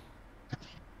to."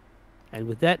 And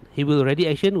with that, he will ready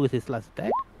action with his last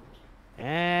attack.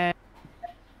 And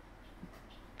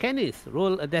Canis,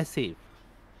 roll a death save.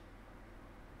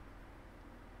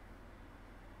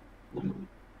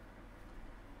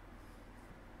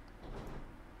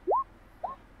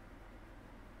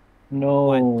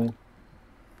 No.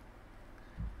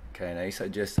 Can I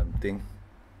suggest something?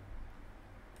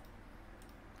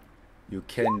 You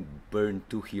can burn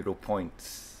 2 hero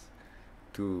points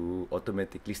to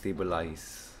automatically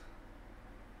stabilize.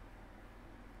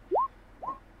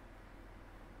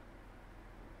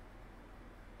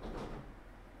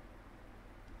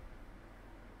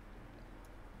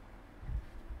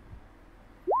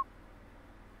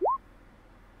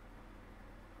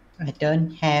 I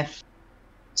don't have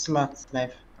slots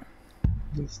left.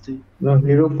 These two. No,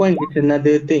 hero point is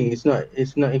another thing. It's not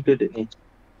included ni.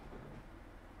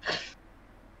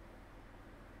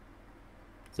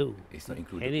 So It's not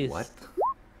included. Canis, What?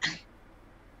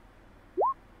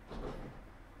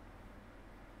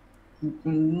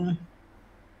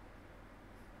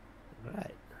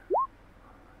 right.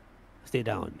 Stay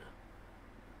down.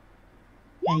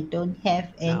 I don't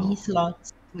have any Now.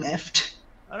 slots left.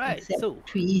 Alright, Except so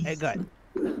trees. Edgard,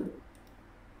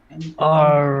 And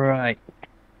Alright.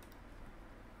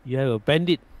 you have a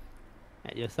bandit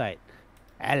at your side.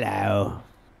 Hello.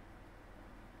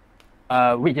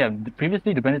 Wait, yeah.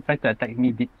 Previously, the bandit tried to attack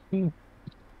me. Did he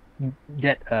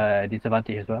get a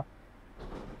disadvantage as well?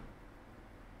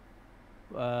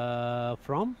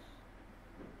 From?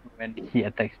 When he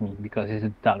attacks me, because it's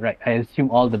dark, right? I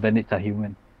assume all the bandits are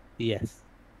human. Yes.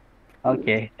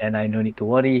 Okay, and I no need to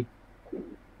worry.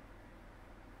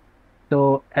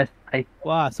 So as I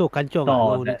Wow, so kanchong.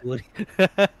 saw No need that, to worry.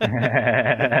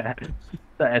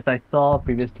 so as I saw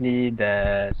previously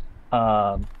that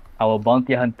our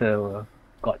bounty hunter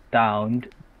got downed,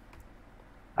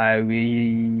 I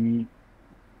will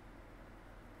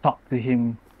talk to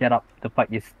him. Get up, the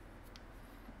fight is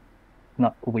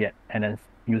not over yet, and then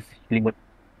use healing word.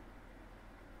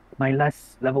 My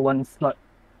last level 1 slot.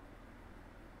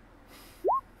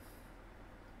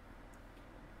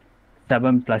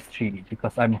 7 plus 3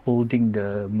 because I'm holding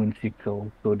the moon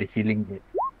sickle, so the healing it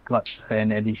got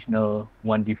an additional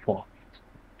 1d4.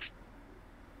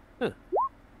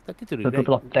 Starting to So regret.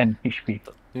 total of 10 HP.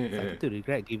 Starting to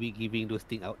regret giving those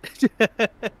things out.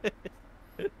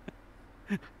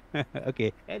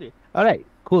 Okay. Anyway. All right.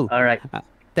 Cool. All right.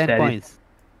 10 That is points.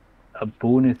 a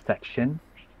bonus section,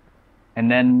 and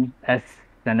then as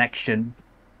an action,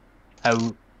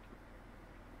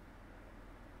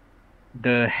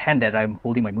 the hand that I'm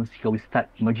holding my moonsicle will start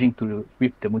merging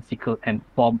with the moonsicle and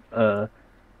form a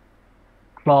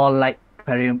claw-like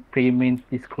praying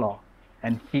claw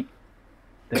and hit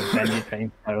the bandit right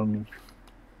in front of me.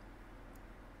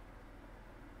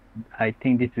 I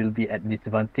think this will be at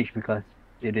disadvantage because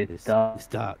it is dark. It's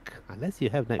dark. Unless you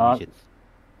have night Dark. vision.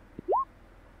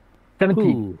 17.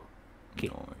 Ooh. Okay.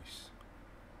 Nice.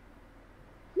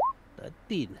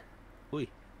 13. Oi.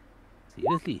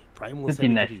 Seriously. Primal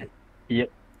 13 savagery. action.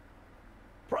 Yep.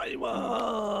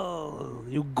 Primal.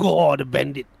 You gore the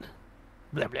bandit.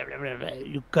 Blah, blah, blah, blah, blah.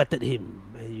 You gutted him.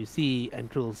 And you see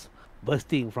entrails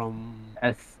bursting from...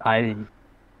 As I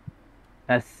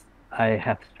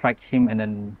have struck him, and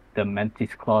then the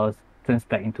mantis claws turns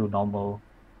back into normal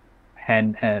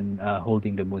hand and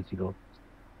holding the moonsicle.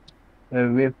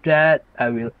 With that, I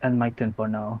will end my turn for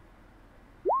now.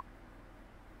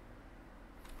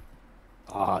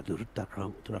 Turut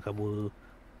kamu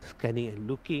scanning and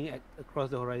looking across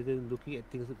the horizon, looking at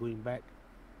things going back.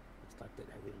 Started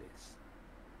having this.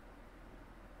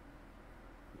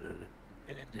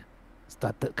 And then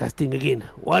started casting again.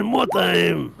 One more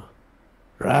time.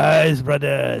 Rise,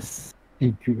 brothers.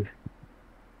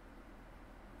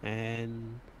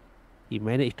 And he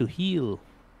managed to heal.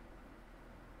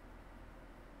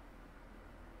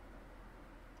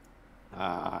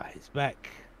 He's back.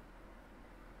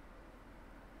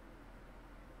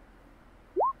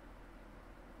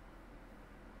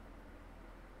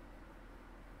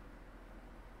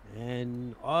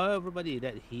 And everybody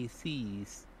that he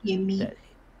sees, Gimme.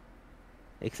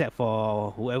 except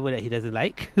for whoever that he doesn't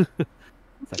like,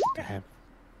 started to have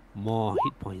more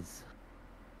hit points.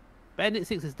 Bandit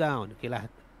 6 is down. Okay lah,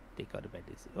 take out the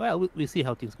bandit 6. Well, we'll see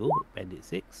how things go. Bandit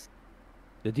 6.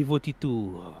 The devotee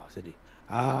 2. Oh, sorry.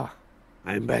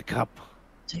 I'm back up.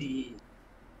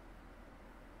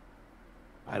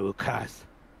 I will cast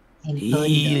And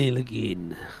heal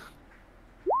again.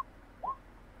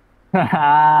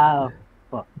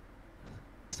 Fuck.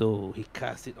 So he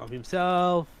cast it on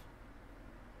himself.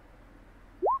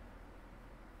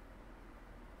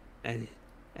 And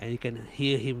you can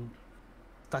hear him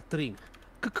stuttering.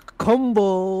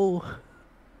 Combo!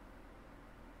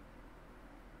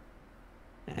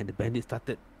 And the bandit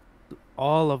started.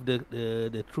 All of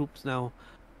the troops now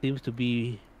seems to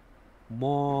be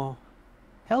more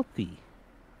healthy.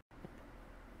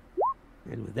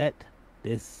 And with that,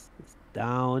 this is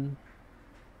down.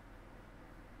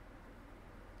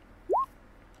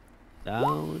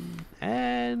 Down.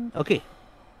 And okay.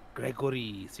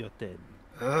 Gregory, it's your turn.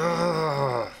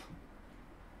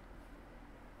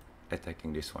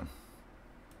 Attacking this one.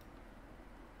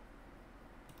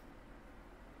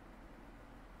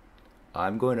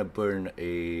 I'm going to burn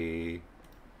a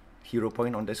hero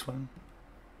point on this one.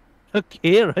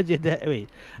 Okay, Roger that. Wait,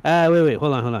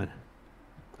 hold on.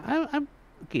 I'm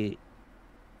okay.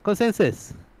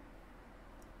 Consensus.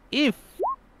 If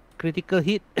critical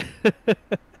hit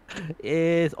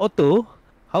is auto,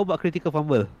 how about critical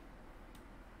fumble?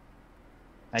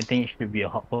 I think it should be a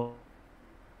hot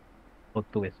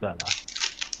auto as well.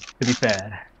 To be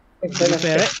fair.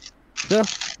 Fair, right? So,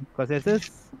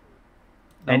 consensus.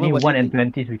 Any Normal, 1 and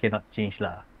 20s we cannot change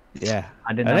lah. Yeah.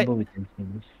 Other Alright. number we can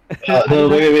change. No,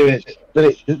 wait.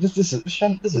 This is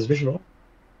Shen, this is visual.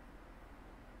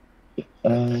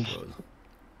 No,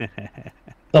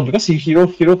 because hero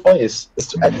point is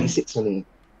to add d6 only.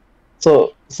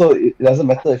 So it doesn't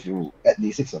matter if you add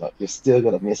d6 or not. You're still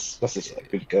gonna miss because it's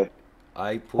critical.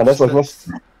 I Unless, of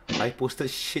course, posted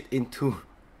shit into.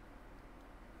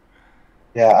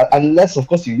 yeah, unless of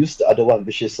course you use the other one,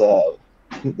 which is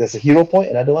there's a hero point.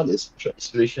 Another one is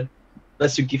inspiration.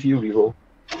 Unless you give you reroll.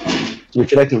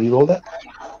 Would you like to reroll that?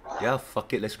 Yeah,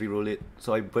 fuck it. Let's reroll it.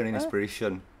 So I burn an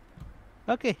inspiration.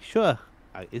 Okay, sure.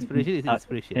 Inspiration is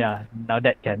inspiration. Yeah, now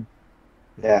that can.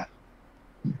 Yeah.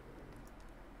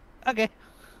 Okay.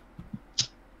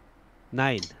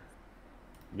 9.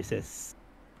 Misses.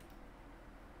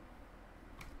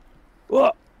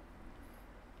 Whoa!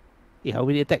 Yeah, how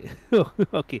many attack?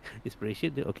 Okay,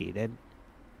 inspiration. Okay, then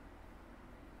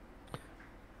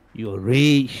your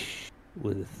rage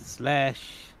will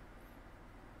slash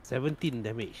 17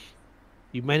 damage.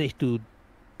 You manage to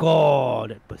gore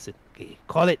that person. Okay,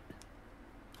 call it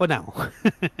for now.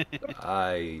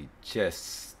 I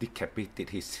just decapitated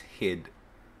his head.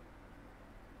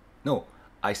 No,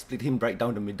 I split him right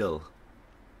down the middle.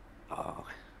 Oh.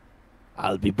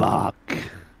 I'll be back.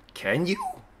 Can you?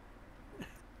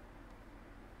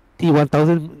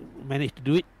 T1000 managed to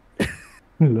do it.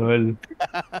 Lol.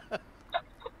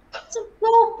 It's a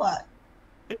robot.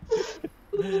 It's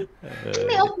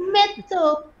made of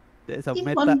metal. That's a It's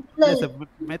meta. one That's a blade.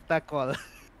 meta call.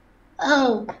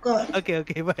 Oh god. Okay,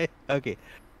 bye. Okay.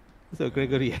 So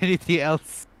Gregory, anything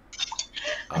else?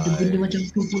 Ada benda macam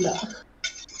tu pula.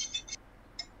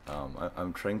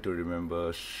 I'm trying to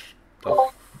remember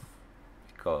stuff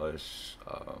because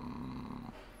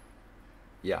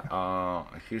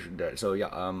here's that. So yeah,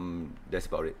 that's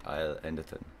about it. I'll end the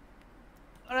turn.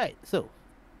 All right. So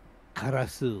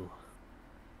Karasu.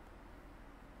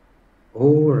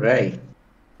 Alright.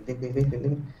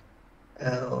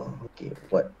 Oh, okay.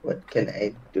 What can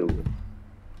I do?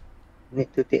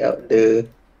 Need to take out the.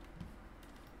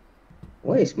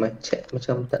 Why is my chat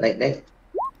macam tak naik-naik?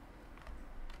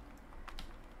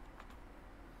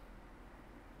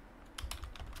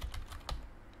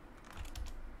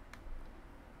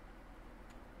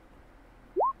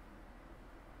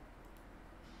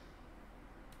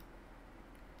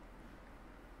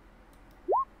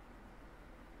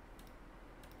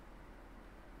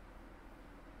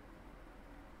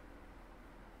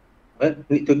 What?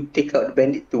 Need to take out the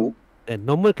bandit too? And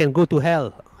normal can go to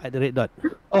hell at the red dot.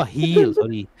 Oh, heal.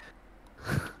 Sorry.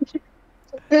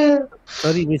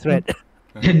 Sorry, misread.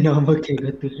 The normal can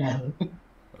go to hell.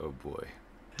 Oh boy.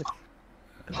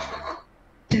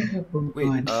 Oh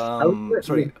Wait. god.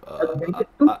 Sorry. Bandit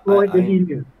tu or the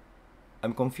healer?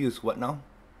 I'm confused. What now?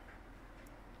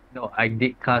 No, I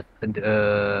did cast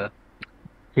the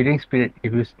healing spirit.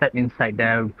 If you step inside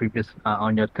there previous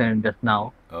on your turn just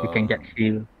now, you can get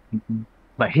healed.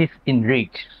 But he's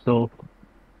enraged, so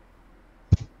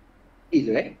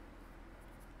Heal, right?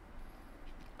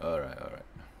 Alright.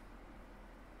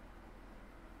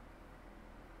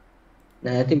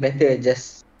 Nah, I think better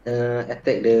just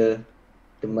attack the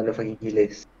motherfucking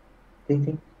healers.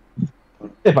 Think.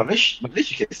 Yeah, but Rich, you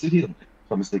can still heal, if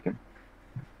I'm mistaken.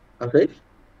 Okay.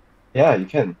 Yeah, you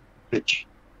can. Rich.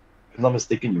 If I'm not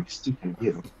mistaken, you still can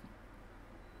heal.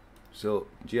 So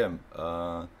GM,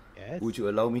 Yes. would you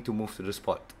allow me to move to the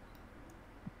spot?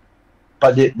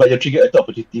 But you trigger attack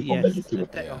opportunity from Yes. bandit too.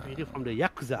 Attack opportunity from the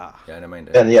Yakuza. Yeah, never mind.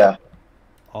 And yeah,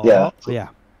 Oh, Yeah. yeah.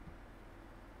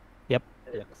 Yep.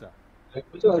 Yakuza.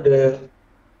 So the.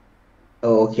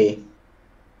 Oh, okay.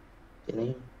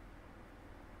 Sini.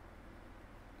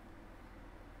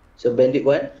 So bandit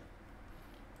what?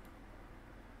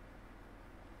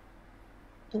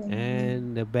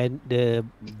 And the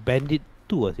bandit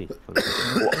 2, I think.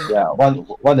 yeah, one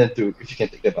and two. If you can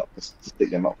take them out, just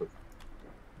take them out first.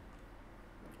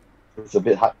 It's a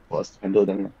bit hard for us to handle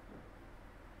them.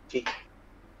 Okay.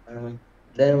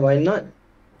 Then why not?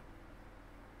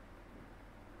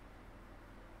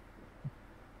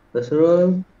 First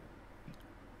roll.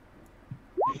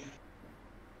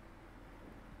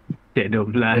 Shadow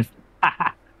Blast.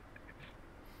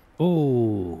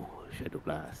 Oh, Shadow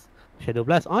Blast. Shadow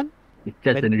Blast on? It's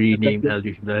just a renamed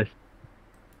Eldritch Blast.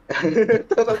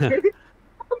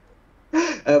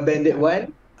 Bandit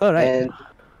 1 All right.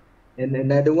 and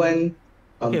another one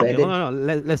on Okay, bandit. hold on.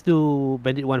 Let's do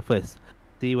bandit 1 first.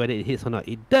 See whether it hits or not.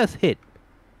 It does hit.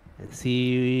 And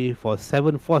see for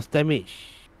 7 force damage.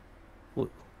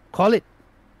 Call it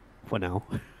for now.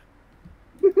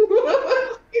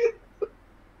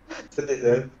 So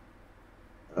there's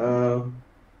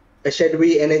a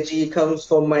shadowy energy comes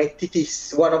from my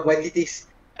titties, one of my titties.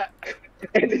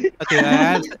 Okay,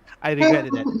 I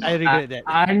regretted that. I regret that.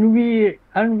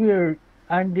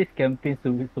 Aren't this campaign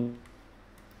supposed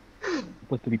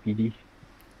to be PD?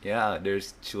 Yeah,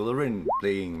 there's children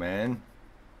playing, man.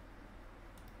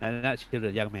 Not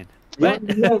children, young man. Ya,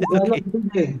 But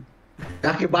okay.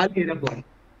 Kaki balik dah pun.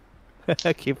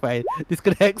 okay, fine.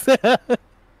 Disconnects.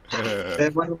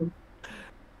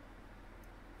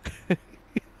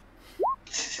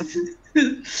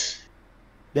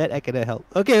 That I cannot help.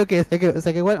 Okay.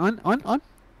 Second one on.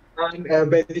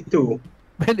 Bandit 2.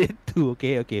 Bandit 2.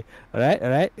 Okay.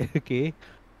 Alright. Okay.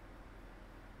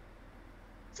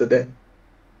 So that.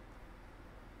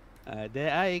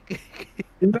 There I.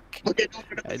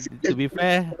 To be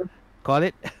fair, call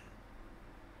it.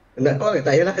 Nak call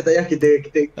tak payah kita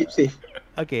keep safe.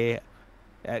 Okay.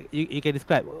 You can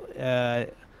describe.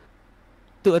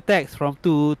 Two attacks from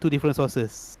two different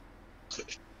sources.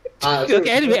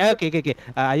 Okay. Anyway. Okay.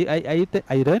 Are you done?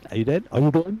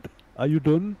 Are you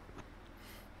done?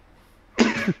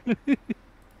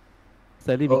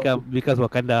 Suddenly becomes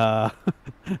Wakanda.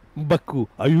 Baku.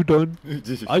 Are you done?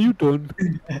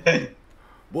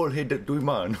 Ball-headed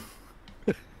Duiman.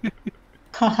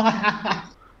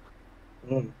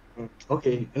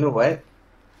 Okay, you know what?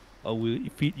 I will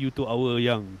feed you to our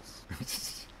youngs.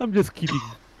 I'm just kidding.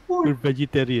 We're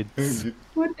vegetarians.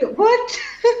 What?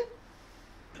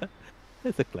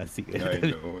 That's a classic. I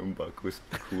know, Mbaku's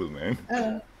cool, man.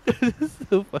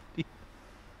 So funny.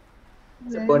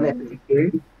 So for next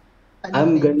turn,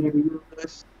 I'm gonna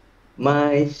use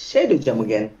my Shadow Jump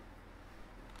again.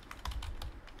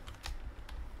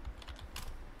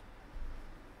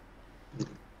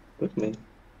 Wait a minute.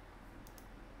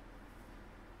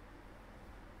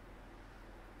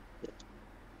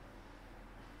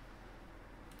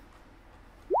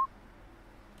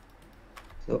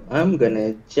 So I'm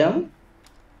gonna jump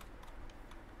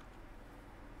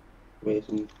with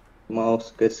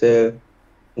mouse cursor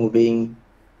moving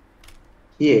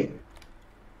here.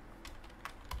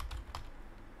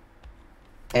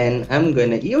 And I'm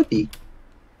gonna EOT.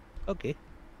 Okay.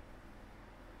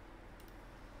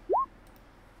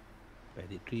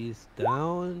 Predatory is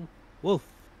down. Wolf,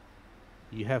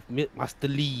 you have Master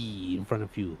Lee in front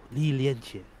of you. Li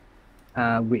Lianxie.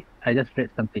 Wait, I just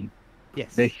read something.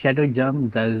 Yes. The shadow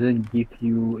jump doesn't give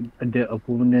you the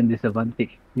opponent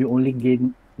disadvantage. You only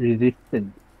gain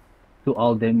resistance to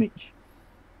all damage.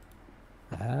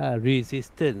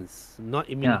 Resistance,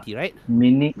 not immunity, right?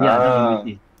 Meaning, not Ah.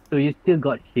 immunity. So you still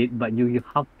got hit, but you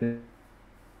half the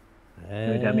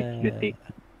damage you take.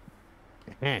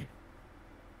 Eh.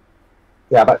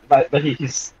 Yeah, but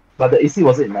the AC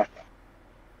wasn't enough.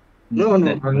 No,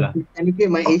 That's true lah. technically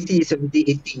my AC is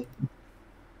 18.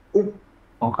 Oh,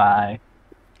 Okay.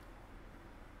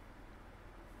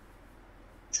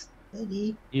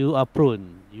 Ready? You are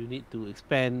prone. You need to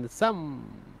expend some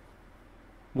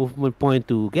movement point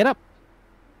to get up.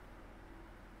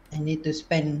 I need to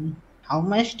spend how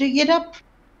much to get up?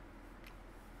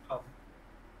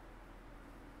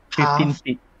 15 Half.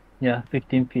 feet. Yeah,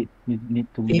 15 feet. You need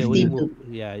to You can only 15 move.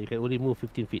 Yeah, you can only move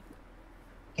 15 feet.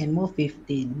 Can move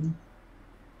 15.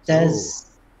 So,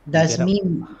 Does get up. me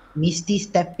Misty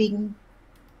stepping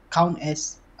count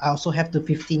as I also have to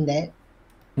 15 that?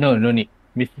 No need.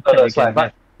 Mr. No, you it's fine, can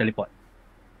just teleport.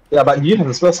 Yeah, but you have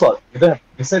a spell slot. You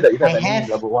said that you I have any have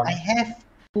level 1. I have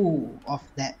 2 of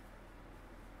that.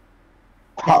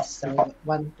 How, That's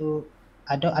 1, 2.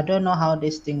 I don't know how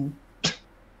this thing.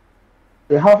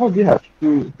 how do you have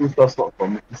two spell slots for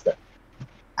Misty Step?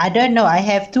 I don't know. I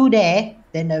have 2 there.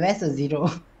 Then the rest is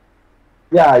 0.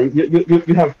 Yeah,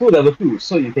 you have 2 level 2,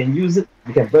 so you can use it.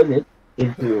 You can burn it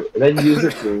into, then use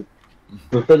it to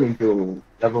turn into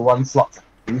level 1 slots.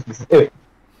 Wait,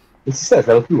 Misty Step is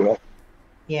level 2, right?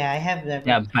 Yeah, I have level.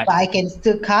 Yeah, but I can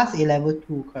still cast a level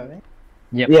 2, correct?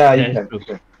 Yep, Yeah, that you is can. true. You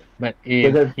can. But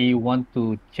if then- he want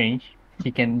to change,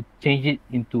 he can change it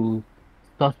into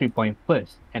sorcery point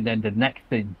first, and then the next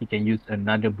turn he can use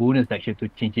another bonus action to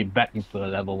change it back into a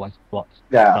level 1 slot.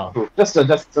 Yeah, So, cool. Just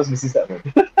Misty Step. Man.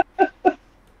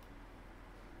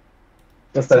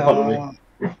 Just teleport away.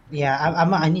 Yeah,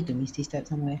 I need to Misty Step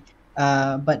somewhere.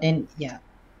 But then yeah,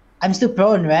 I'm still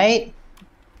prone, right?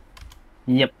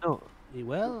 yep. No.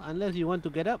 Well, unless you want to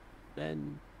get up,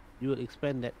 then you will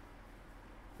expend that.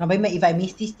 No, but if I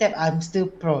Misty Step, I'm still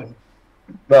prone.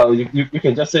 Well, you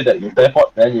can just say that you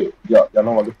teleport, then you're not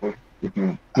wonderful. If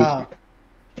you Oh.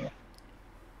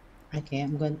 Okay,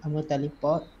 I'm going to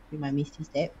teleport with my Misty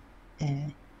Step.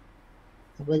 I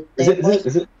will teleport.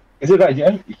 Is it right,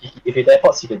 Jen? If he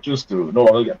teleports, he can choose to no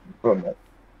longer get prone, right?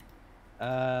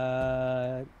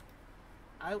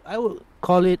 I would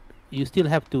call it. You still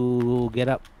have to get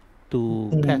up to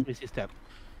cast Misty Step.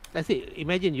 Let's say,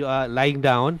 imagine you are lying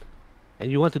down,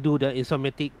 and you want to do the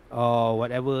Insomatic or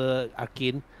whatever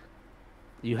arcane.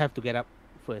 You have to get up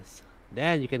first.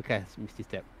 Then you can cast Misty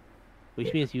Step,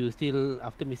 which means you still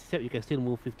after Misty Step you can still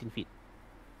move 15 feet.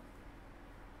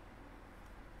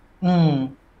 Okay.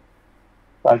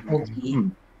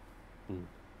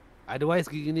 Otherwise,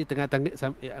 ini tengah-tengah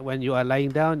when you are lying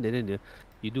down, then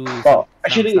you do. Oh,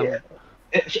 actually,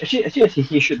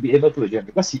 he should be able to, Jen,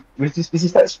 because with this Misty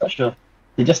Step is special.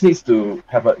 He just needs to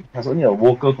has only a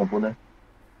vocal component.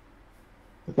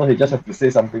 So he just have to say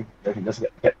something, then he just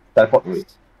get teleport away.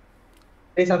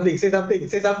 Say something. Say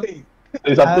something.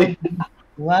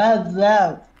 What's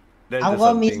up? That's I'm the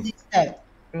going something. Misty Step.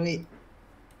 Wait.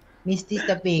 Misty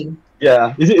Stepping.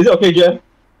 Yeah. Is it okay, Jeff?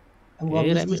 I'm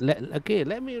going Okay, Misty Step.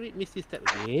 let me read Misty Step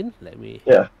again. Let me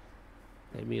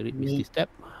read Misty Step.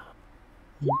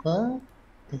 People.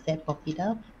 Does that pop it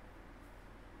up?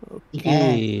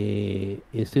 Okay.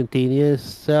 Instantaneous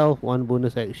self, 1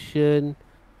 bonus action.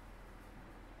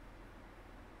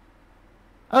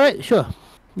 Alright, sure.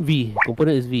 V.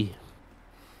 Component is V.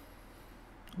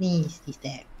 Misty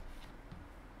Step.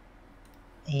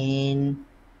 And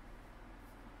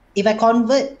if I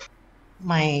convert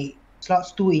my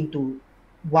slots 2 into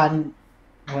 1.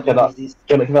 What Cannot. is this?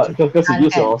 Cannot. Because you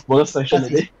use Can. your bonus section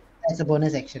Because already. that's a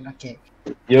bonus action. Okay.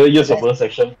 You use your That's- bonus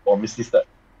section for Misty Step.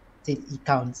 It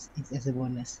counts. It's as a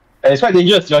bonus. And it's quite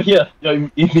dangerous. You're here. You're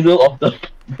in middle of the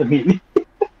melee.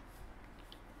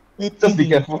 Just be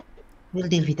careful. We'll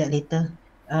deal with that later.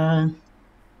 Can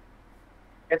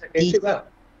shoot lah.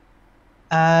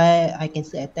 I can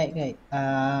still attack, right?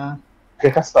 Okay,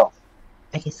 cast spell.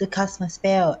 I can still cast my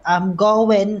spell. I'm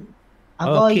going to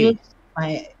Okay. use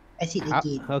my acid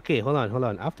again. Okay, hold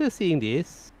on. After seeing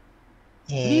this,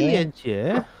 Yeah. Lilian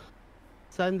here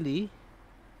suddenly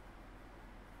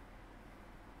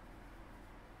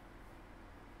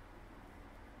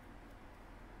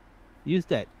use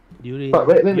that during But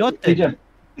wait, your turn. Jam.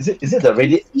 Is it the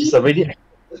radiant? It's a radiant.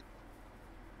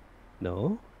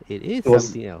 No, it is It was-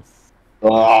 something else.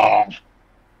 Ah,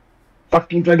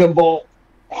 fucking Dragon Ball.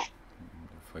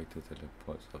 The fighter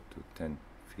teleports up to 10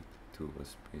 feet to a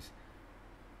space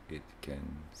it can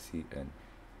see and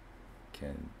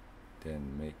can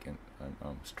then make an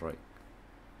unarmed strike.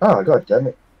 Oh god damn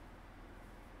it.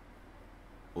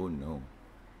 Oh no.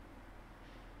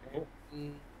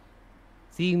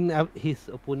 Seeing his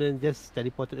opponent just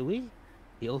teleported away,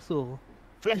 he also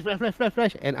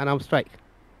flash, and unarmed strike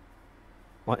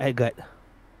on Edgard.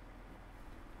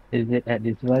 Is it at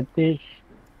disadvantage?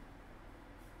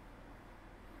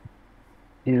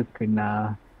 Still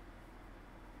kena.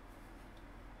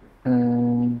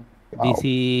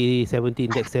 DC 17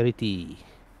 dexterity.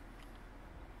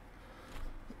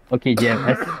 Okay,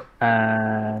 GMS.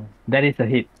 That is a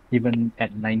hit, even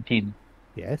at 19.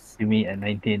 Yes. To me at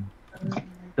 19.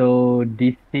 So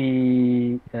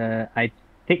DC, I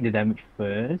take the damage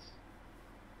first.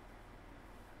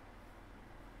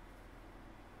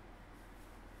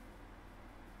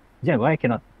 Yeah, why I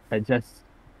cannot adjust?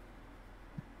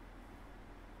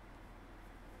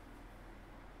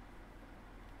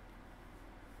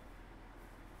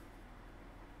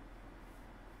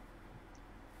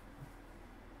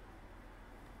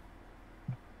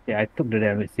 Yeah, I took the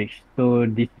damage 6. So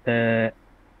this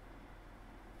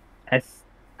as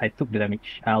I took the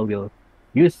damage, I will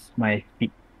use my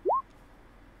feet.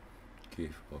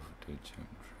 Give of the gem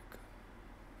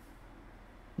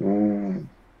dragon.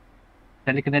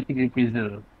 Telekinetic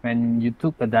reprisal. When you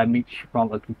took a damage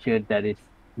from a creature that is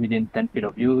within 10 feet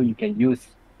of you, you can use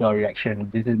your reaction.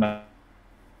 This is my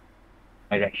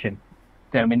reaction.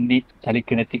 Terminate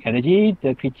telekinetic energy.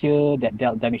 The creature that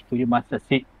dealt damage to you must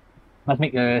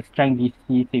make a strength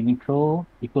DC saving throw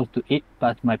equals to 8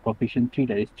 plus my proficiency,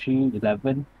 that is 3,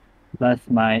 11, plus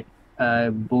my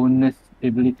bonus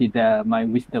ability, my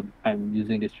wisdom. I'm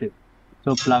using this trip.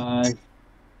 So plus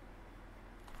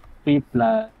 3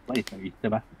 plus, what is my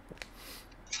wisdom?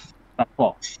 Plus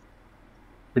 4.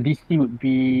 The DC would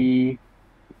be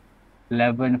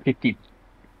 11, 15.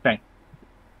 Strength.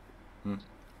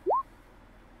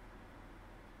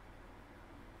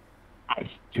 Ay,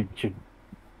 chun.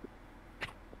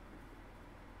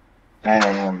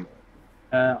 Damn.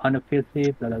 On a field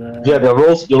save, blah, blah, blah. Yeah, the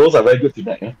rolls are very good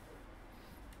tonight. Yeah?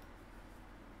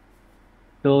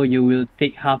 So you will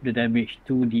take half the damage,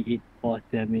 2d8 force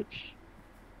damage.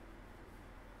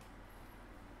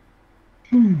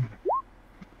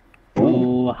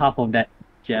 So half of that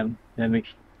gem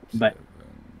damage, but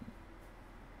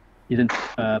isn't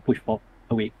pushed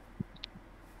away.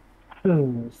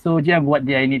 So gem, what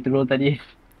did I need to roll tadi?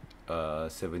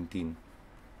 17.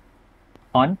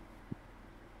 On?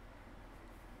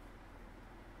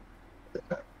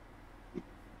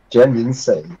 Gem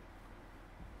insane.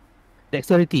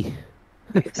 Dexterity.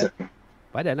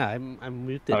 Padan lah, I'm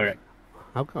muted. Alright.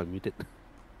 How come I'm muted?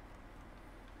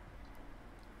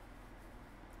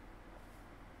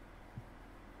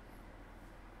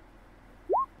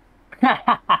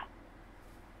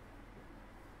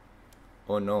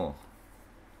 Oh no.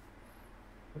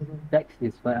 Dex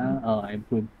is what? Oh, I'm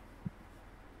prone.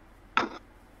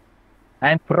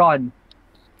 I'm prawn.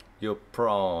 You're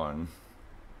prawn.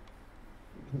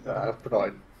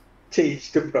 Prawn.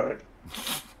 Change to prawn.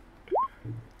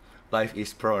 Life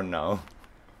is prawn now.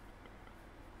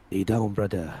 Lay down,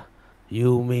 brother.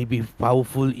 You may be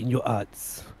powerful in your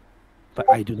arts, but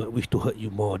I do not wish to hurt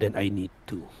you more than I need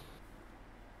to.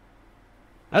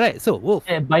 Alright, so Wolf.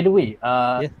 By the way,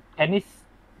 Yes. Canis.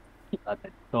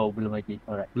 So belum lagi.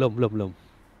 Alright. Belum.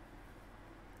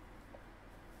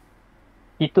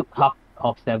 He took half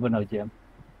of 7 of gem.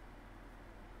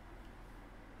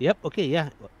 Yep, okay, yeah.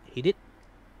 He did.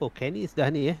 Oh, Canis dah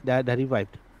ni dah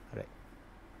revived. Alright.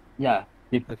 Yeah.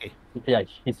 Okay. Yeah,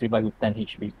 he's revived with 10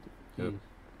 HP. Yep.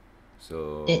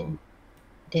 So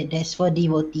That's for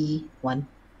devotee 1.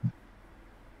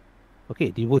 Okay,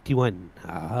 devotee 1.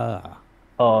 Ah.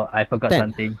 Oh, I forgot 10.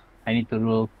 something. I need to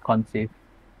roll con save.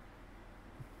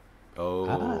 Oh,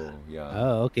 yeah.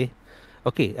 Oh, okay.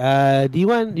 Okay,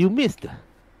 D1, you missed.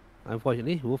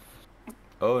 Unfortunately, Wolf.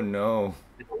 Oh no.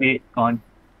 Wait, on.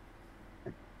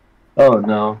 Oh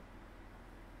no.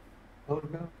 Oh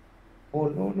no. Oh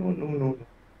no no no no no.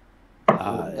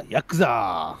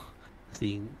 Yakuza!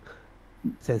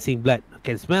 Sensing blood,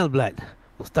 can smell blood,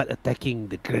 will start attacking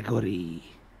the Gregory.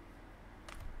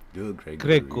 The Gregory.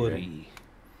 Gregory.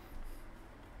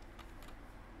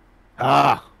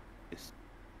 Ah! Yes.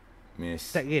 Miss.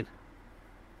 Attack again.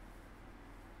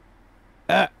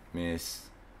 Miss.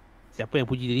 Siapa yang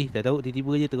puji tadi? Dah tahu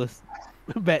tiba-tiba je terus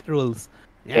bad rolls.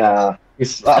 Yeah.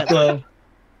 It's after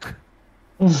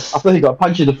he got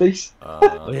punched in the face.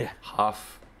 Oh yeah.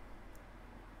 Half.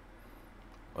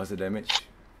 What's the damage?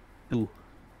 2.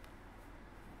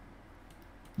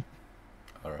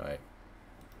 Alright.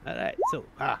 Alright, so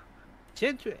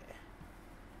Shen Xue.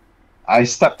 I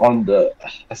step on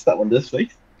this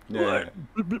face. Yeah.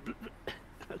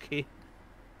 Okay.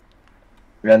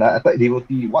 And I attack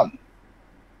devotee 1.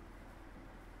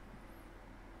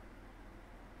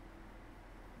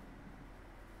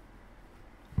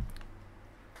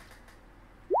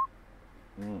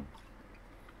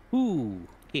 Ooh,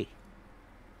 okay.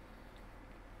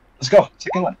 Let's go.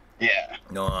 Second one. Yeah.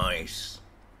 Nice.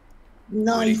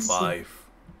 Nice. 25.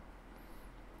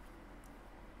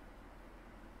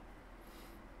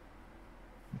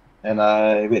 And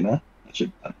I wait, I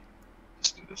should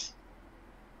just do this.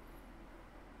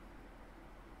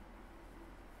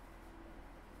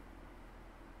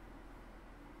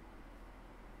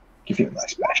 Give you a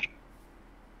nice splash.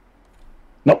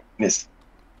 Nope, miss.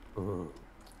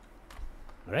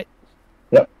 Alright.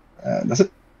 Yep. That's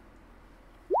it.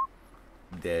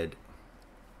 Dead.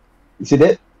 Is he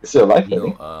dead? Is he alive? I No,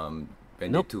 think?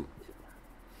 Bandit Nope. 2.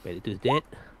 Bandit is dead.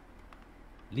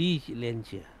 Li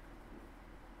Lenjia.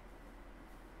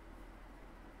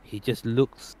 He just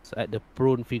looks at the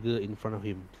prone figure in front of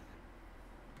him.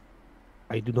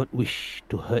 I do not wish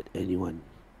to hurt anyone.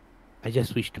 I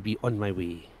just wish to be on my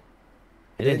way.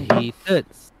 And then he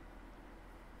turns.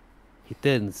 He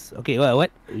turns. Okay,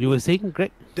 what? You were saying,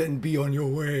 Greg? Then be on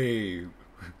your way.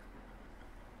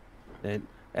 And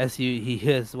as he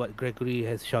hears what Gregory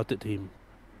has shouted to him,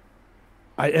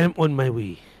 I am on my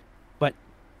way, but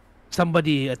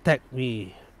somebody attacked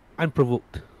me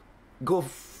unprovoked. Go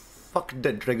fuck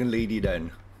that dragon lady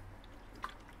then.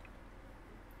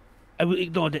 I will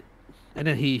ignore that. And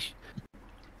then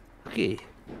okay,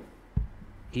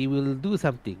 he will do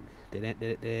something.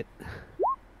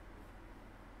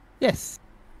 Yes.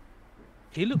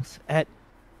 He looks at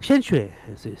Shen Xue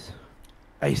and says,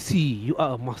 I see you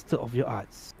are a master of your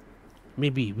arts.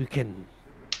 Maybe we can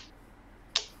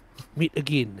meet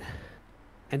again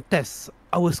and test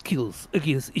our skills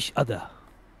against each other.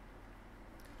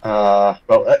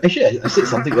 Well, actually, I said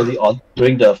something early on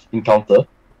during the encounter,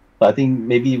 but I think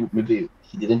maybe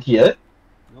he didn't hear it.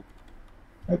 Nope.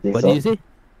 I think What so. did you say?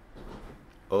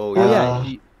 Oh, Oh yeah.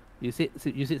 yeah, you said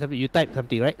something. You typed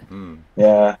something, right?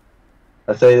 Yeah,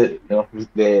 I say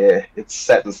it's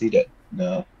sad to see that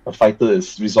a fighter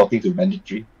is resorting to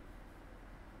banditry.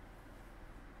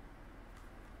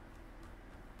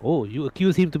 Oh, you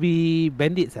accuse him to be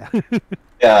bandits, ah?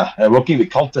 Yeah, and working with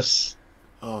counters.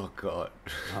 Oh, God.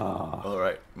 Ah.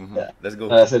 Alright. Yeah. Let's go.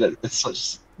 I said that it's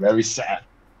such very sad.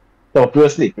 No,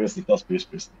 previously.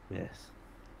 Yes.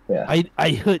 Yeah.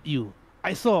 I heard you.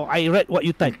 I read what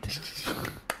you typed.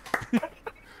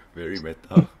 Very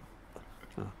meta.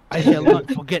 I shall not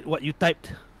forget what you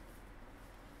typed.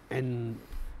 And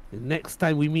the next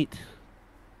time we meet,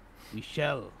 we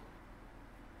shall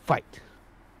fight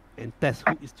and test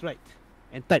who is right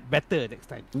and type better next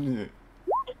time.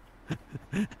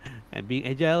 And being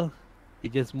agile, he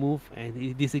just move and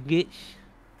he disengage.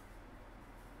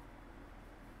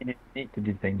 You need to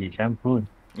disengage. I'm prone.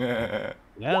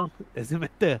 Well, doesn't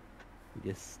matter.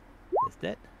 Just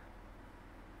that.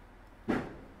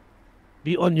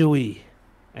 Be on your way,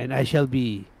 and I shall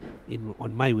be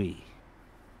on my way.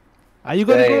 Are you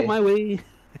gonna go Hey. my way?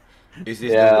 Is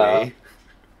this Yeah. the way?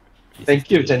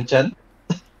 Thank you, Chen Chen.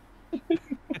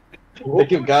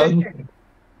 Thank you, Ghaz.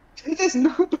 There's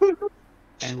no.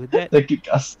 And with that, Thank you,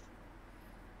 Ghaz.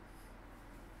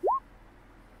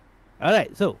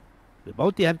 alright, so the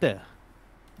bounty hunter,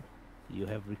 you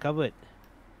have recovered.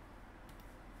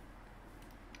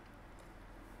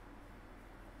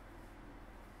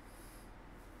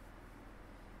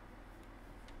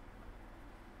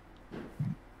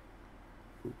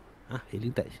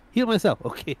 Healing touch. Heal myself.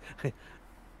 Okay.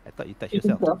 I thought you touched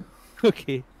yourself.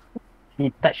 Okay.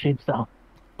 He touched himself.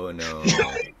 Oh no.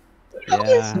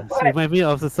 Yeah, it reminds me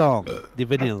of the song, The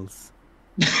Vanills.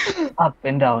 Up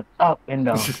and down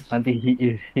until he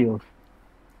is healed.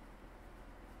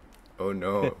 Oh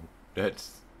no. That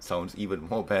sounds even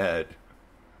more bad.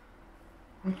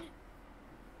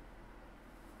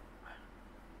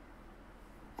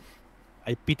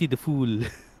 I pity the fool.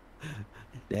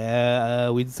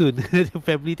 Winston,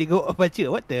 family tengok baca,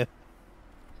 what the?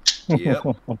 Yep.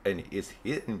 And it's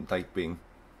him typing.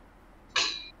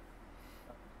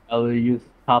 I will use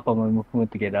half of my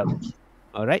movement to get up.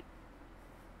 Alright.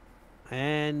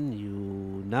 And you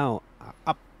now are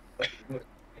up.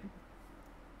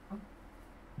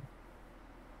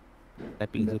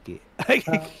 Typing is okay.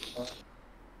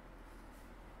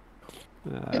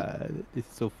 This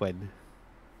is so fun.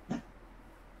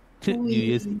 New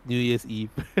Year's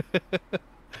Eve.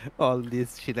 All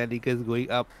these shenanigans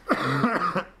going up.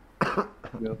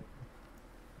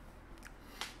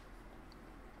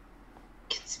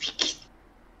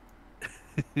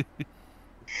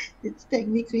 It's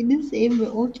technically the same,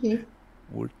 but okay.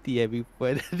 Murti having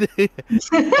fun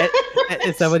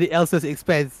at somebody else's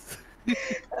expense.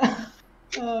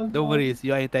 Don't worry,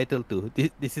 you are entitled to.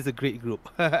 This is a great group.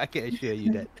 I can assure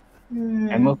you that.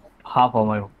 I move half of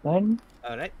my movement,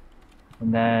 Alright.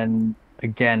 and then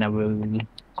again I will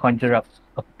conjure up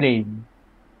a flame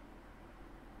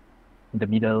in the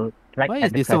middle, right Why at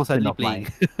is the this song crescent suddenly of playing?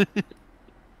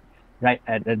 right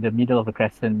at the middle of the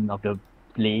crescent of the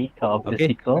blade of the Okay.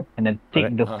 sickle, and then take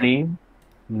Alright. the flame,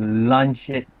 launch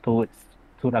it towards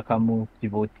Surakamu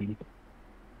devotee.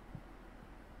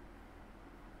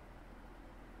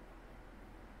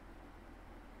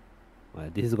 Well,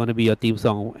 this is gonna be your theme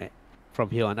song from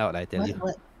here on out, I tell you.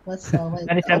 What's song?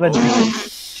 97.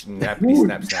 Snappy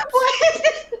snap snaps.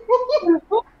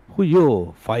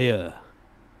 Huyo, fire.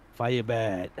 Fire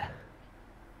bad.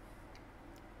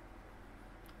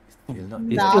 Still not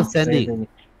It's dead. still standing.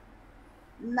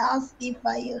 Nasty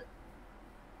fire.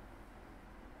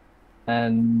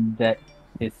 And that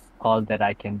is all that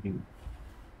I can do.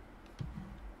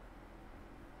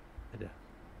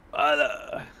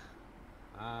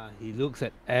 He looks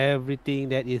at everything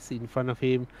that is in front of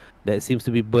him that seems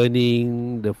to be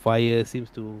burning. The fire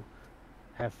seems to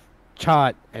have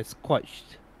charred and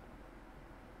scorched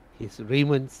his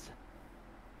raiments.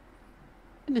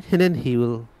 And then he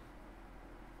will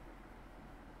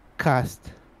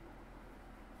cast,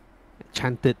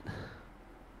 chanted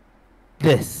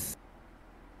this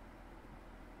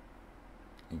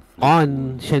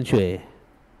on Shen Xue.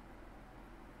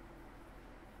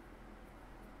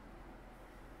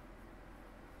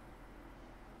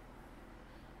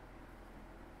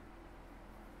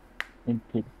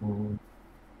 Inflict wound.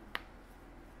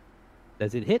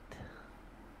 Does it hit?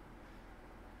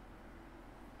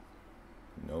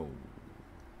 No.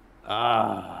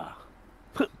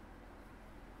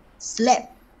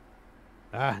 Slap.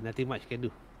 Nothing much can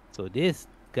do. So this,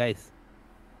 guys,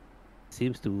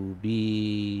 seems to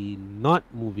be not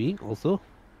moving also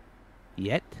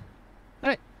yet.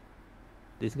 Alright.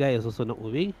 This guy is also not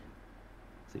moving.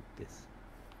 Save this.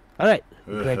 Alright,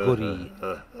 Gregory.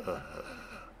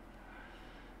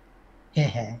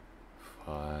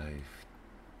 5,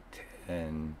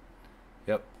 10.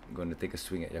 Yep, gonna take a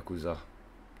swing at Yakuza.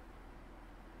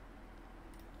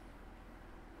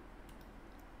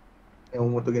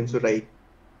 Yang motor Gensurai.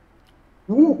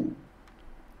 Woo!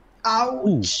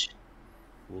 Ouch.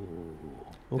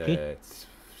 Ooh. Okay. That's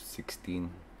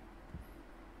 16.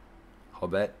 How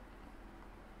bad?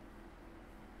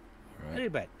 Very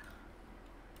Alright. bad.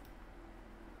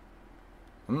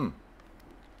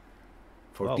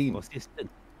 14. Wow, consistent.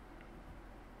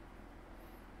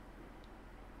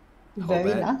 How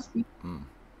Very bad? nasty. Mm.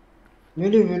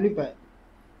 Really, really bad.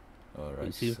 Alright,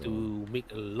 You seem so, to make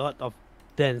a lot of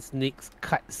dense nicks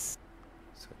cuts.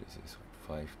 so this is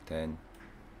 5, 10.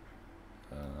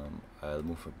 I'll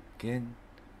move again.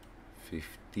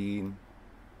 15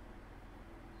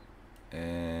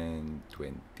 and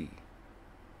 20.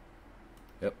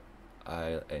 Yep,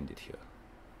 I'll end it here.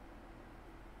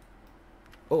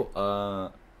 Oh,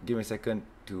 give me a second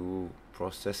to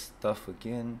process stuff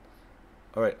again.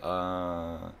 Alright,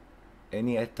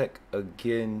 any attack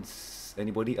against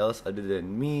anybody else other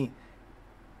than me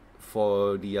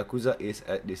for the Yakuza is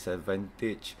at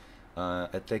disadvantage.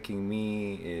 Attacking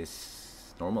me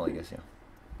is normal, I guess, yeah.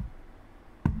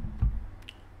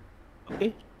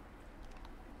 Okay.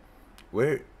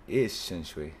 Where is Shen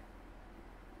Xue?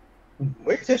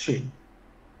 Where's Ashley?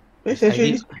 Where's He's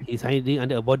Ashley? hiding, he's hiding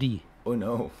under a body. Oh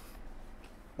no.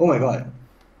 Oh my god.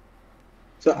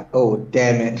 So, oh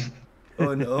damn it.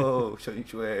 Oh no, Shen The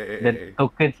Xue.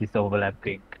 tokens is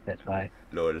overlapping, that's why.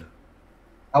 Lol.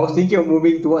 I was thinking of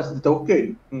moving towards the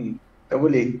token. Tak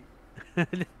boleh.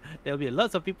 There'll be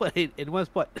lots of people in one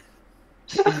spot.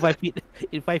 In 5 feet.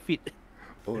 In 5 feet.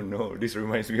 Oh no, this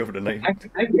reminds me of the night. I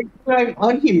can climb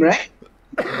on him, right?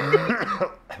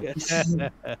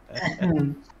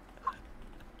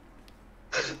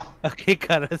 Okay,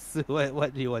 Karasu,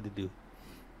 what do you want to do?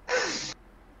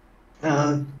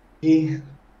 Okay.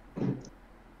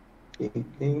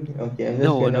 Okay, I'm just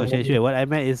No, gonna Shen Xue. What I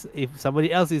meant is if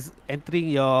somebody else is entering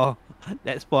your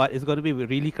that spot, it's going to be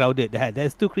really crowded.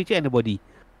 There's 2 creatures and a body.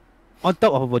 On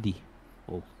top of a body.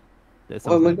 Oh, that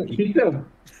Oh sounds my like god, me. Peter.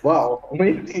 Wow,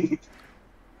 amazing.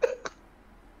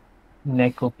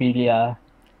 Necrophilia.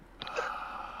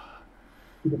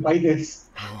 The spiders.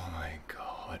 Oh my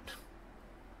god.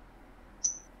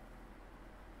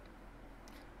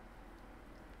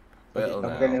 Well,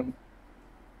 Okay, now.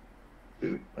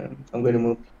 I'm gonna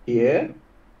move here.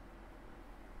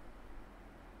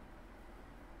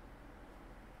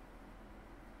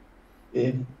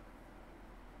 If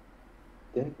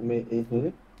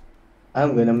that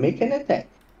I'm gonna make an attack.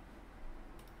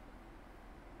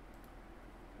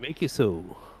 Make it so.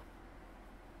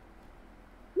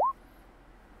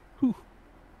 Whew.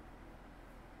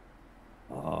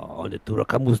 Oh, on the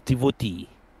Turakamu's devotee.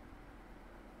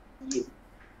 Yeah.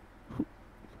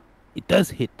 It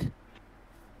does hit.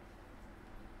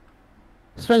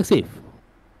 Strength save.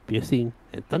 Piercing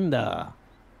and thunder.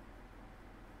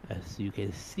 As you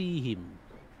can see him,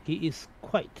 he is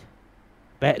quite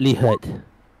badly hurt.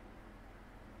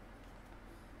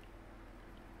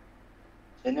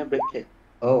 China break it.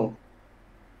 Oh,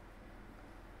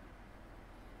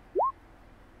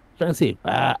 Strength save.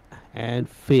 And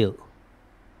fail.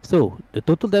 So, the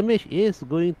total damage is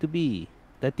going to be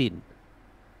 13.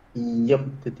 yup,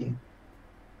 13.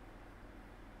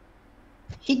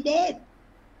 He dead.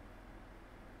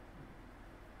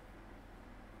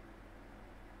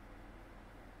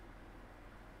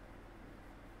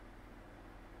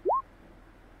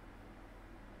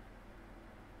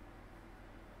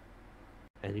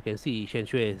 And you can see Shen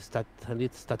Xue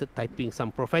started typing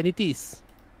some profanities.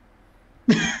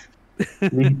 No,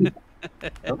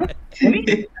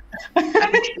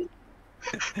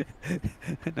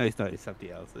 it's not. It's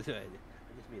something else. I just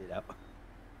made it up.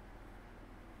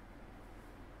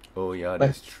 Oh yeah,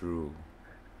 that's true.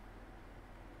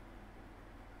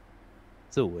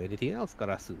 So, anything else,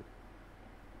 Karasu?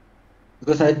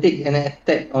 Because I take an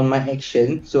attack on my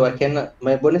action, so I cannot.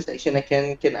 My bonus action,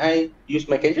 can I use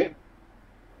my cantrip?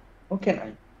 Or can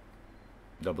I?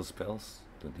 Double spells?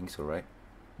 Don't think so, right?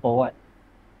 For what?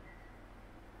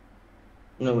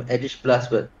 No, Edgard plus,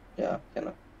 but yeah,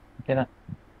 cannot. Cannot.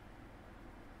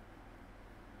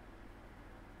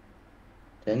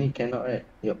 Then he cannot, right?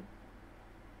 Yup.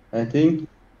 I think.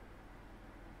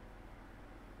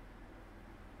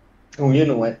 Oh, you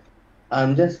know what?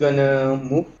 I'm just gonna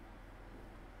move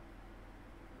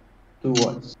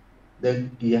towards the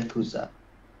Yakuza.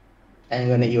 I'm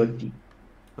gonna EOT.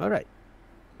 Alright.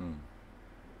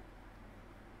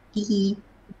 Hee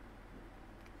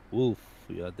Wolf,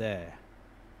 you're there.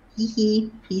 hee.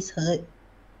 He's hurt.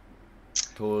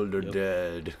 Told her Yup.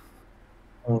 dead.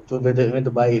 Oh, tu betul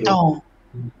baik tu. Oh,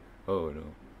 Oh no.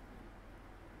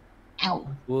 ow.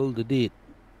 Roll the deed.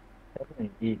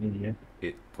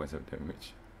 8 points of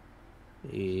damage.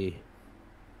 Eh,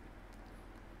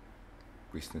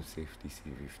 Wisdom save DC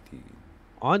 15.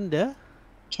 on the.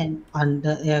 Can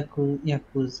under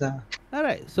Yakuza.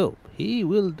 Alright, so he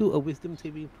will do a wisdom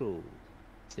saving throw.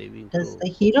 Does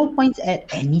the hero points add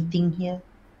anything here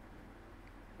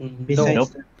No.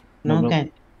 besides? No, Nope. can.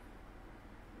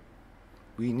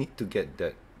 We need to get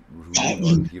that ruling Daddy.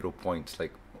 on hero points.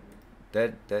 Like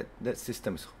that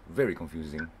system is very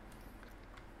confusing.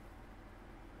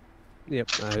 Yep,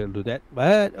 I will do that.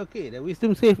 But okay, the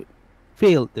wisdom save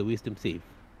failed. The wisdom save.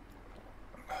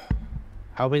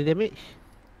 How many damage?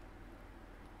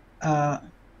 How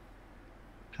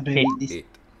do I Eight. read this? 8.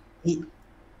 8.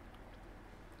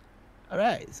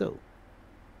 Alright, so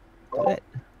do that.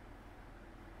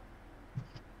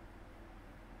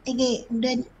 Okay, I'm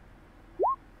done.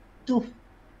 2.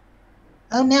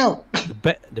 Oh no!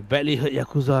 The badly hurt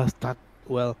Yakuza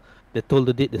they told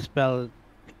the did the spell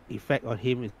effect on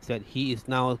him is that he is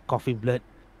now coughing blood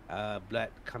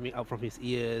coming out from his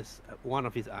ears, one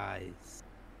of his eyes.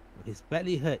 He's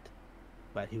badly hurt,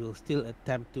 but he will still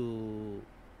attempt to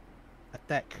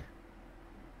attack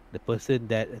the person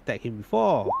that attacked him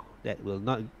before. That will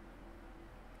not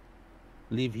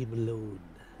leave him alone.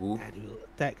 Who? And he will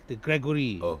attack the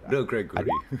Gregory. Oh, the Gregory.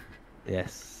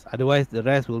 Yes. Otherwise, the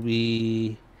rest will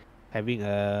be having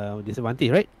a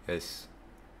disadvantage, right? Yes.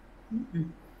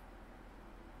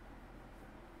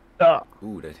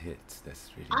 Ooh, that hits. That's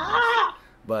really nice.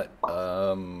 But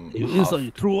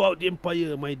You throughout the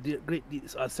empire, my great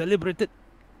deeds are celebrated.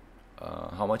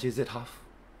 how much is it? Half?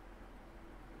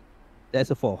 That's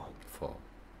a 4. 4.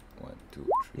 1, 2,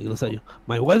 He 3. looks at you.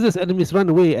 My wisest enemies run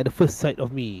away at the first sight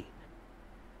of me.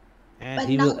 And But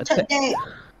he will now today,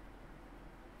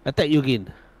 attack you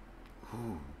again.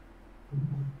 Ooh,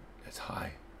 that's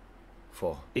high.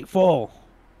 4. Take 4.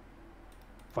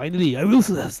 Finally, I will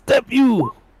stab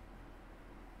you.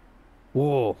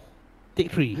 Whoa.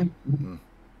 Take 3.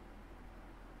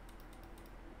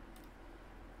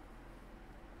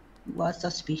 you are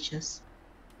suspicious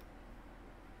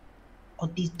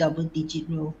of this double-digit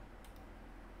roll.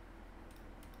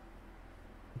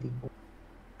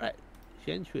 Right.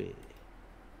 Shen Xue.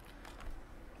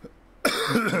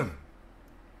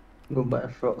 Go buy a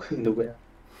frog in the well.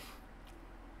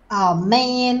 Ah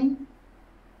man,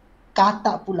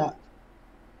 katak pula.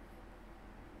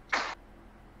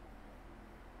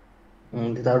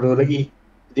 Dia taruh lagi.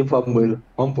 Dia fumble.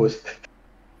 Mampus.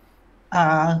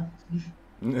 Ah,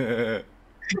 Type.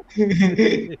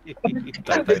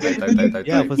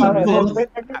 Yeah, for some reason,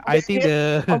 I think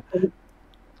the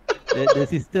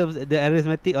systems, the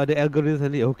arithmetic or the algorithm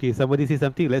suddenly, okay, somebody say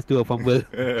something, let's do a fumble.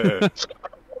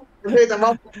 Dia tak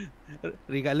mampus.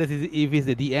 Regardless if it's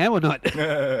the DM or not.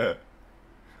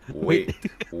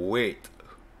 Wait.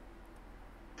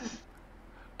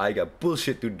 I got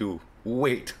bullshit to do.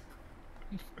 Wait.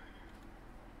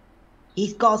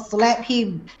 he's got slap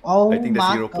him. Oh I think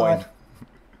that's my 0 god. point.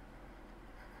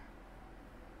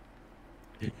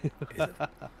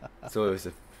 So it's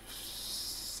a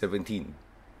 17.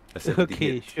 A 17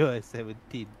 Okay, hit. sure,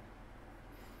 17.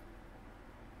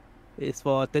 It's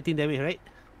for 13 damage, right?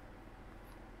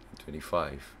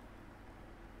 25.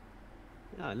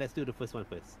 Yeah, let's do the first one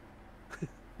first.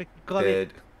 Call it.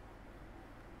 Dead.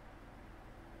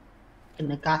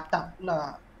 Kena katak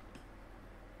pula.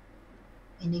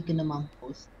 Ini kena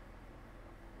mampus.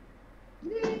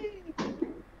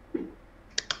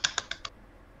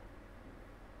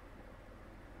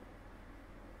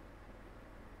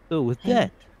 So with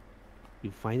that,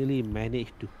 you finally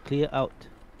managed to clear out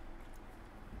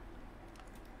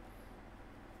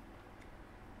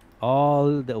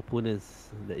all the opponents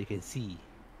that you can see.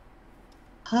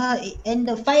 And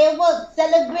the fireworks,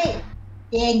 celebrate.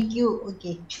 Thank you.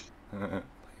 Okay.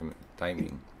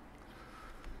 Timing.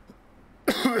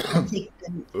 1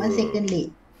 second. 1 second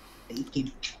late.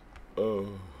 Okay.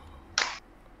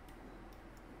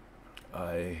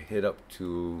 I head up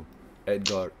to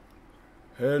Edgard.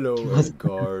 Hello,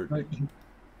 Edgard.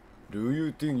 Do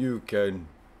you think you can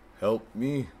help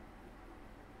me?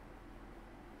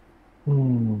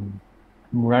 I'm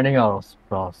running out of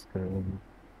spells currently,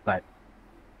 but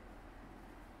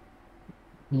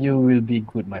you will be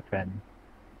good, my friend.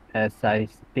 As I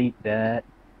state that,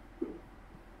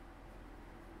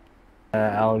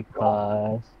 I'll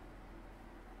cast.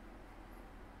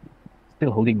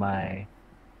 Still holding my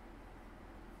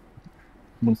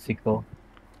Moonsicle.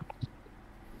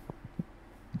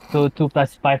 So 2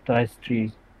 plus 5 plus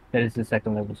 3. That is the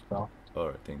second level spell.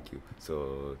 Alright, thank you.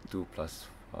 So 2 plus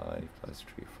 5 plus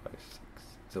 3, 5, 6.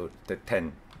 So the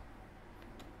 10.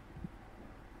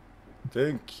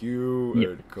 Thank you, Yep.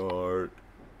 Edgard.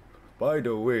 By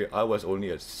the way, I was only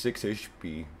at 6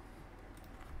 HP.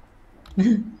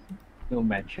 Don't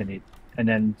mention it. And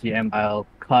then GM, I'll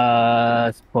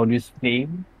cast Produce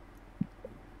Flame.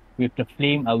 With the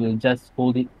flame, I will just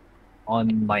hold it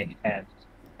on my hand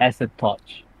as a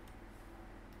torch.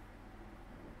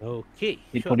 Okay,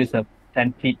 It sure. produces a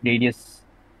 10 feet radius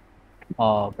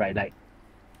of bright light.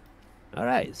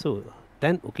 Alright, so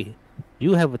 10, okay.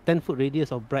 You have a 10-foot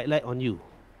radius of bright light on you.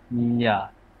 Yeah.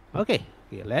 Okay,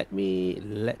 let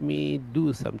me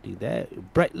do something there.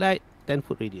 Bright light,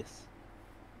 10-foot radius.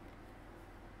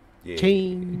 Yeah.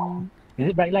 Chain. Is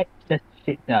it bright light? Just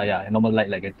shade. Yeah, normal light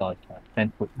like a torch.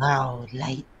 10 foot. Wow,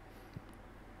 light.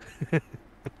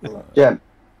 Jen,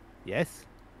 Yes.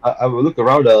 I will look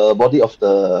around the body of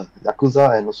the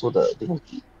Yakuza and also the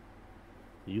devotee.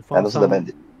 You And found also the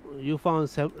bandit. You found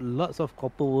lots of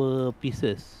copper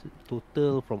pieces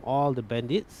total from all the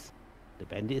bandits. The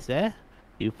bandits there.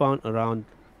 You found around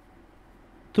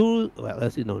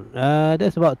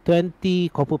there's about 20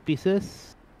 copper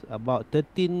pieces, about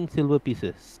 13 silver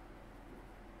pieces.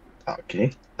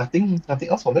 Okay. Nothing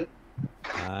else on it.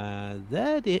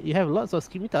 There you have lots of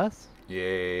scimitars.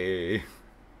 Yay.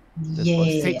 There's about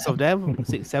Yeah. 6 of them,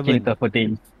 7. Kilter for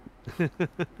days.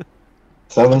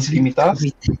 7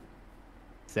 scimitas.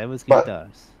 7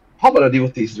 scimitars. How about the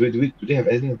devotees? Do they have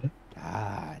anything of them?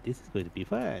 This is going to be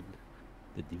fun.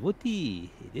 The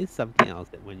devotee, it is something else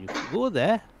that when you go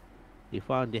there, You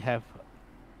found they have.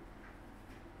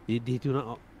 They do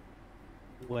not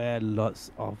wear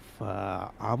lots of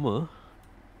armor,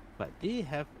 but they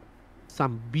have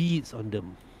some beads on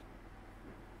them.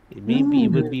 It may be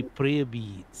even be prayer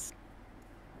beads.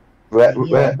 Where's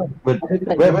the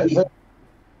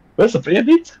prayer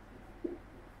beads?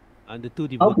 And the two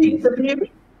How big is devotees. the prayer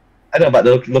bead? I don't know about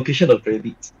the location of prayer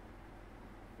beads.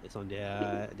 It's on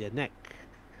their neck.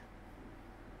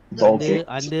 Okay.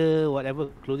 Under whatever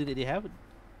clothing that they have.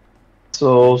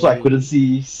 So I couldn't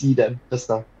see them just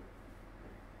now.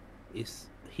 It's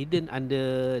hidden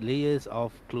under layers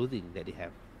of clothing that they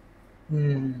have.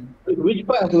 Which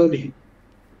part of clothing?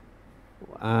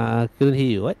 Couldn't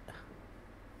hear you. What?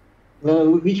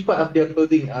 Which part of their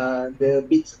clothing? The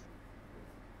beads.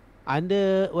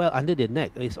 Under their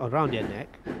neck. It's around their neck.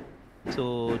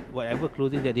 So whatever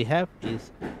clothing that they have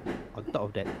is on top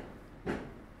of that.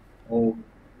 Oh.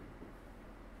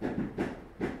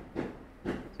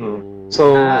 So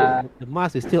So the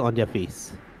mask is still on their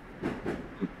face.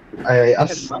 I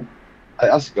asked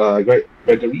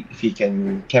Gregory if he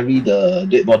can carry the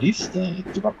dead bodies, the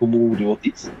Tumakumu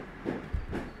devotees.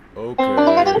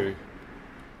 Okay.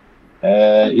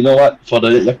 You know what? For the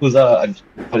Yakuza, I'm just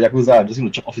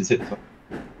going to chop off his head. So.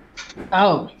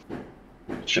 Oh.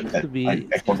 Shit, Seems to be I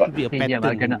forgot. a Okay, yeah,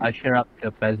 I'm gonna pattern. usher up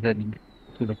the present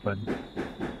to the front.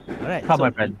 Alright. Come, So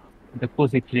my friend. The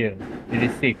coast is clear. It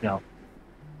is safe now.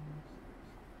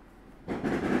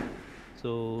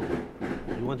 So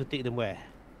you want to take them where?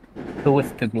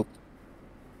 Towards the group.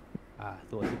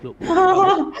 Towards the globe.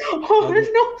 Oh,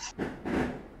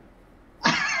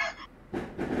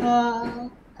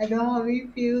 no. I know how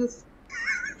it feels.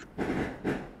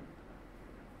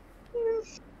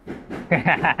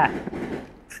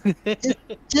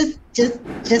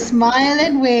 Just smile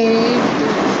and wave.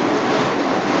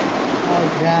 Oh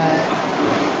God.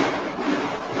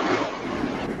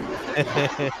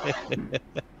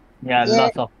 Yeah, Yeah.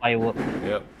 lots of fireworks.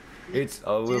 Yep. It's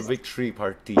our victory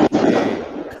party. Yay.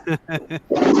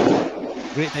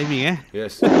 Great timing, eh?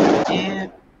 Yes. Yeah.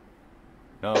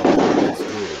 Now let's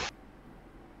go.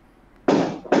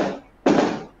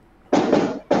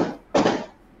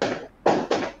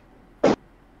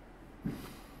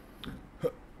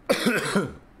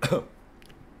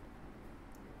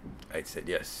 I said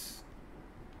yes.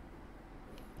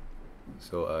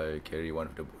 So I carry one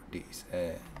of the bodies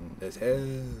and that's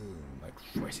my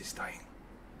voice is dying.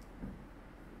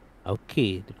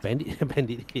 Okay, the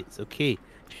bandit hits. Okay,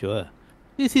 sure.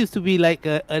 This seems to be like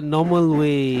a normal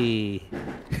way.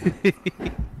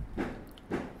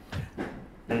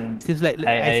 Seems like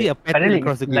I see a pattern Finally,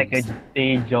 across the it's like a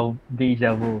glimpse.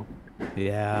 deja vu.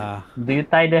 Yeah. Do you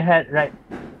tie the hat right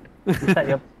beside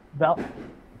your belt?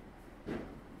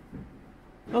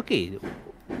 Okay.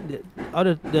 Out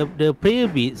of the prayer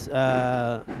beads,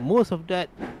 most of that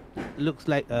looks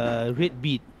like a red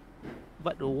bead,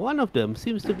 but one of them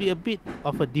seems to be a bit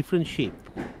of a different shape.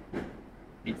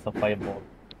 It's a fireball.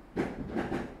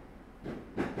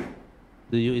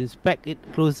 Do you inspect it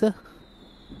closer?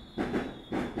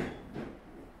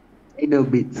 Idle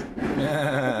beads.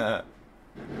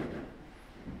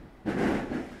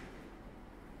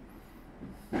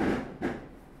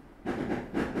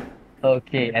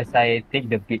 Okay, as I take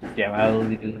the beats, yeah, I'll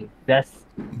just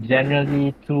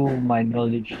generally, through my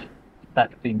knowledge,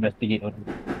 start to investigate on it.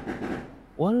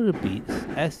 One of the beads,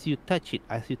 as you touch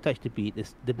the bead,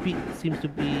 the bead seems to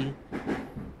be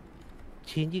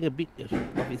changing a bit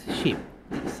of its shape.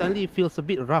 It suddenly feels a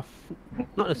bit rough.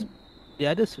 Not as the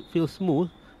others feel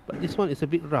smooth, but this one is a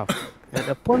bit rough. And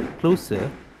upon closer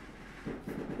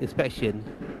inspection,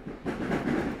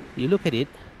 you look at it,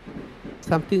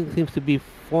 something seems to be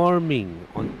forming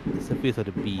on the surface of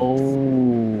the bead.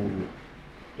 Oh,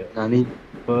 Nani?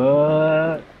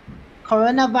 but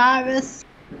Coronavirus.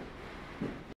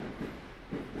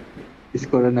 It's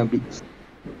Corona beads.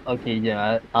 okay,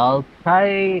 yeah, I'll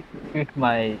try with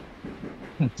my.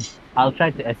 I'll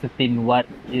try to ascertain what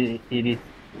it is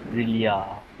really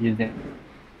using.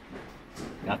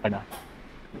 Arcana.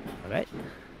 Alright?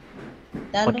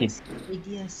 That Okay. looks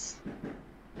hideous.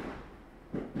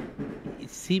 It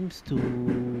seems to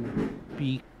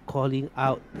be calling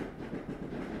out.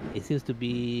 It seems to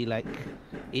be like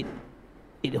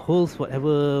it holds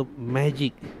whatever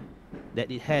magic that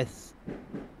it has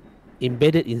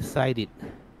embedded inside it,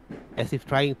 as if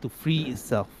trying to free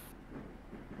itself.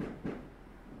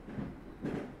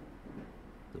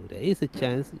 So there is a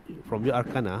chance from your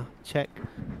Arcana check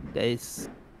that is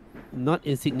not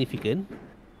insignificant.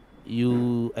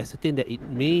 You ascertain that it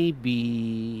may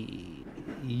be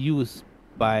used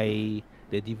by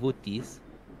the devotees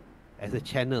as a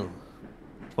channel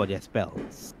for their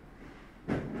spells.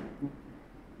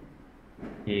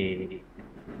 Okay.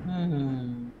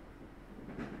 Hmm.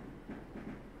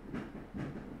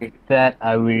 With that,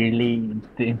 I will relay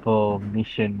the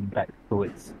information back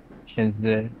towards Shen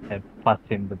Xue and pass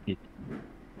him the bit.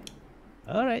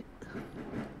 All right.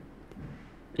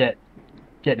 Jet,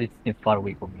 Jet is still far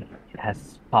away from me. It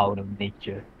has power of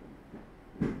nature.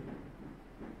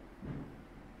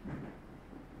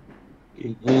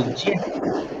 Jet.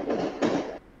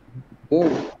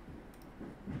 Oh.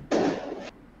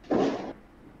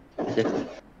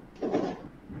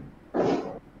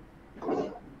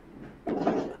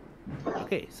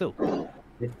 Okay, so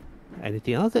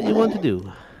anything else that you want to do?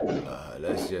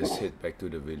 Let's just head back to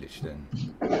the village then.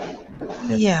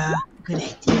 Yeah, good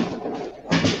idea.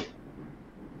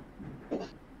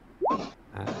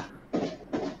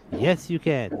 Yes, you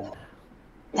can.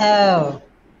 Oh.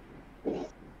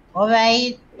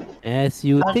 Alright. As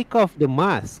you take off the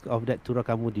mask of that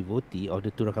Turakamu devotee or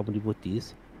the Turakamu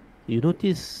devotees, you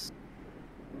notice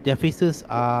their faces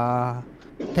are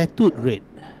tattooed red,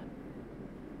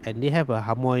 and they have a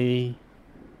Hamoy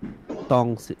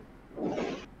tongs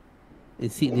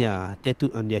insignia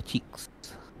tattooed on their cheeks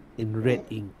in red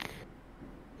ink.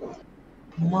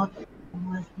 More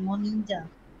ninja.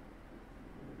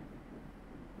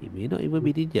 It may not even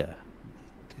be ninja.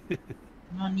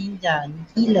 No ninja.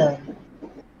 Healer.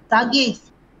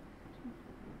 Sagis.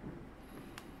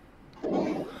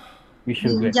 We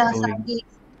should get Ninja going. Sagis.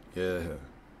 Yeah,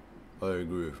 I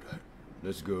agree with that.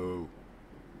 Let's go.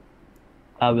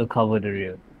 I will cover the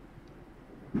rear.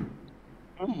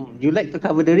 You like to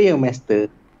cover the rear, Master.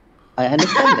 I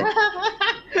understand that.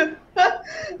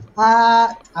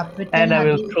 I And pretend I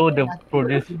will Hadid throw the nothing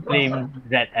produce to do. flame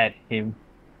rat at him.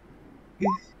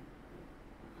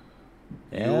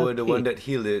 You were the one Okay. that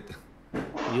healed it.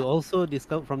 You also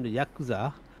discount from the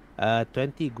Yakuza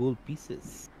 20 gold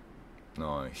pieces.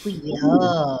 Nice.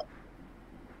 Yeah.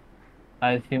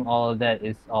 I assume all of that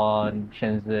is on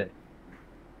Shen Xue.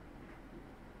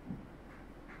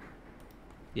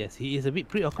 Yes, he is a bit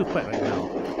preoccupied right now.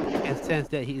 You can sense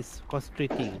that he is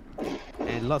concentrating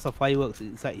and lots of fireworks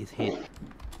inside his head.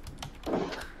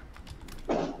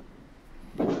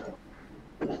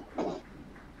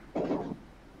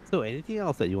 So, anything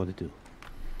else that you want to do?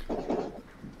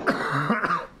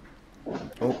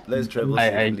 Oh, let's travel I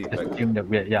safely back. assume that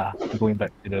we're going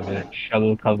back to the village. I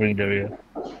will covering the rear.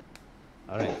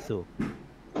 Alright, so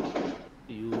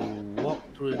you walk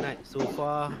through the night so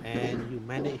far and you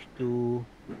manage to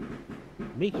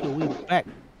make your way back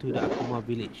to the Akuma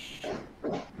village.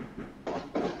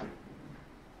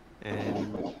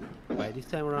 And by this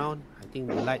time around, I think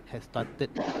the light has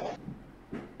started.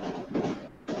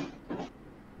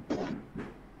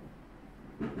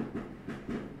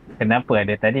 Kenapa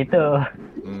ada tadi tu?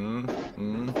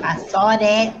 I saw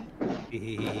that.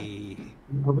 Hehehe.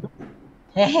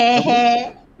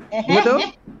 Apa tu?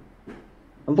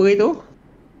 Apa itu?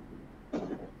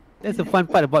 That's the fun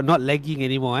part about not lagging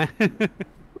anymore.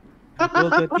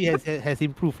 Roll 20 has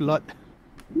improved a lot.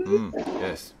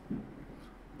 Yes.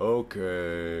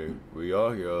 Okay, we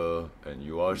are here and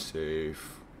you are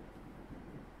safe.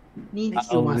 Needs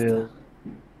I you, Master. will.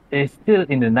 It's still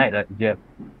in the night, right, Jeff?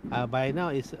 By now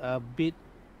it's a bit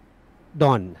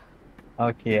dawn.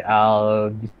 Okay,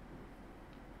 I'll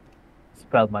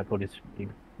dispel my produce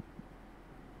flame.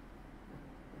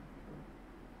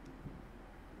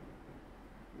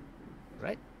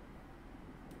 Right?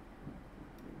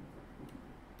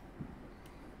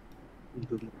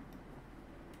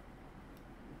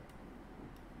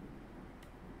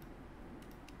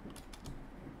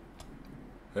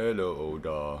 Hello,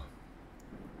 Oda.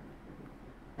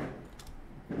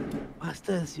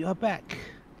 Masters, you are back.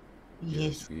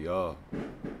 Yes. We are.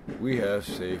 We have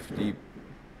saved the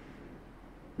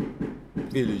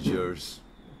villagers.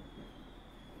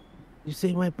 You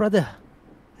say my brother.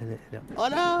 And then, oh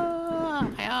no!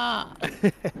 Hiya!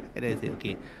 And then I say,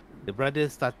 okay. The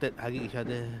brothers started hugging each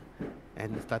other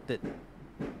and started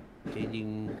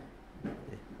changing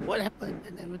what happened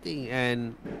and everything.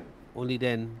 And only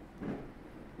then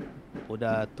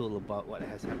Oda told about what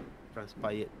has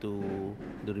transpired to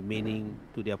the remaining,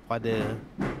 to their father.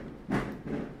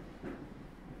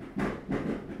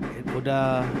 And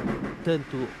Oda turned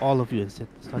to all of you and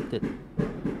started,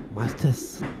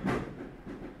 Masters,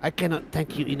 I cannot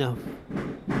thank you enough.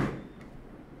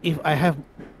 If I have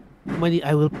money,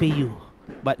 I will pay you.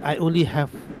 But I only have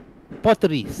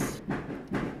potteries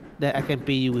that I can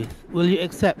pay you with. Will you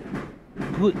accept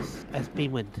goods as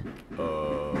payment?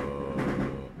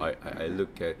 I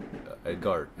look at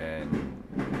Edgard and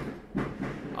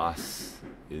ask,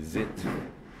 is it?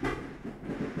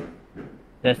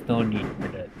 There's no need for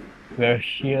that. we're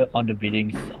here on the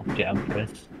biddings of the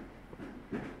Empress,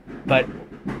 but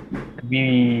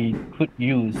we could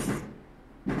use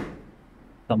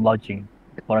some lodging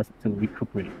for us to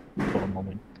recuperate for a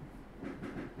moment.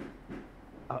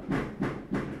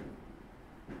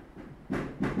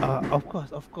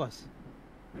 Of course.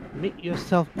 Make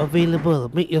yourself available.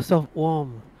 Make yourself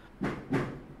warm.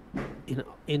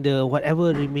 In the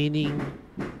whatever remaining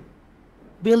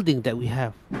building that we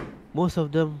have, most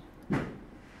of them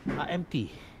are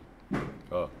empty.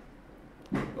 Oh,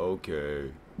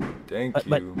 okay. Thank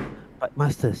But- you. But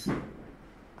masters,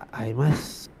 I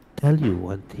must tell you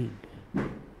one thing.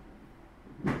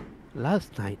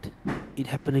 Last night, it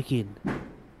happened again.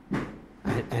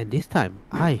 And this time,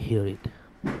 I hear it.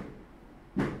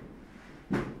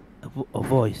 A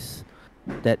voice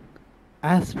that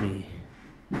asked me,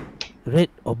 red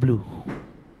or blue?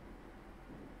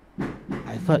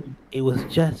 I thought it was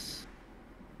just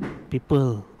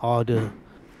people or the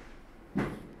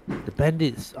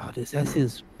bandits or the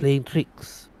assassins playing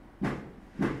tricks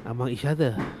among each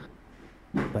other.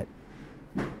 But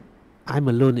I'm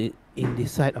alone in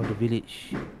this side of the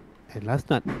village. And last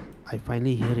night, I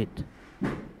finally hear it.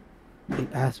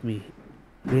 It asked me,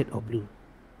 red or blue?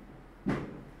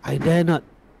 I dare not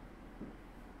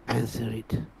answer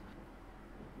it.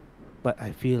 But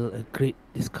I feel a great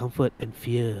discomfort and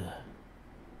fear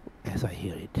as I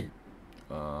hear it.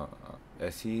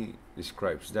 As he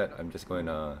describes that, I'm just going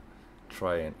to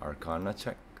try an Arcana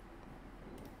check.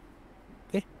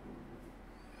 Okay.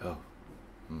 Oh,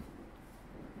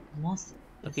 Most.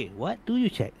 Okay, what do you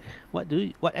check? What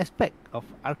aspect of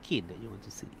arcane that you want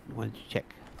to see? You want to check?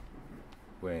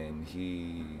 when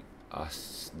he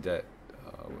asks that,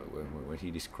 when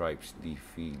he describes the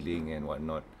feeling and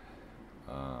whatnot,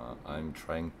 I'm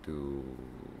trying to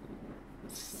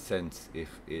sense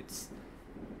if it's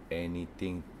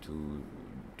anything to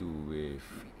do with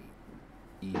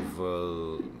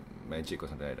evil magic or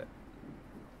something like that.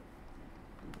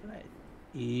 Right.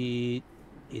 It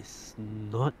is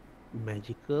not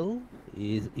magical.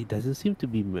 It doesn't seem to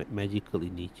be magical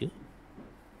in nature.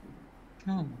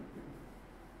 Oh.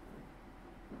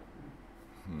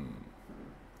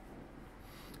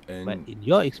 And But in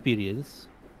your experience,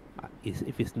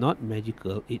 if it's not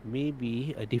magical, it may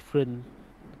be a different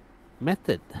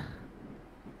method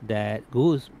that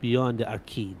goes beyond the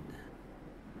arcane.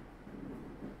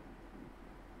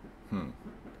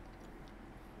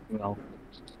 Well,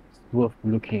 it's worth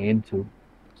looking into.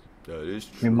 that is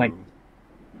We true.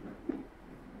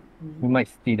 We might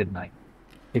see the night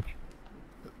if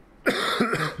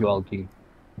you all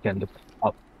can look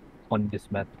up on this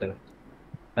matter,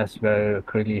 as we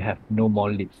currently have no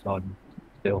more leads on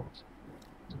the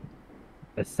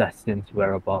assassin's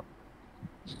whereabouts.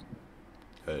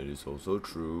 That is also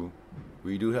true.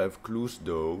 We do have clues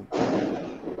though.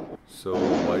 So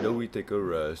why don't we take a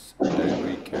rest and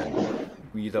we can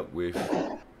meet up with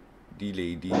the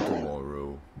lady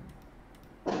tomorrow.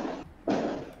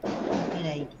 Good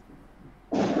idea.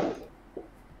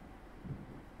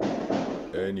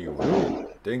 Anyway,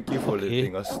 thank you for Okay.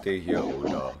 letting us stay here,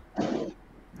 Oda.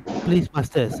 Please,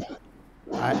 masters,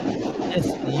 I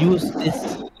just use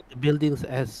these buildings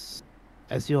as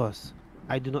yours.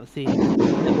 I do not think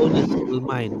the owners will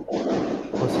mind,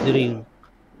 considering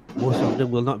most of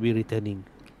them will not be returning.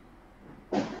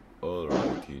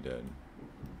 Alrighty then.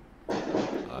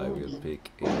 I will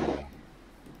pick a...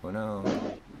 Oh no.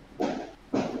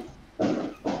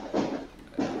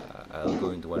 I'll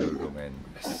go into one room and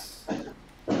rest.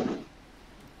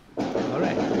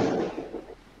 Alright.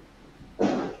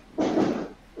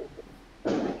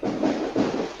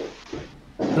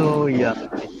 So yeah,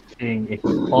 I think if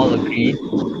we all agree,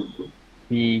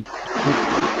 we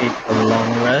could take a long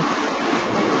rest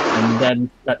and then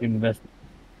start investigate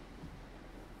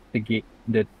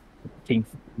the things,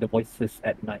 the voices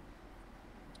at night.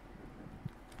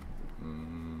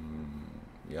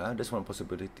 Yeah, that's one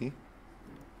possibility.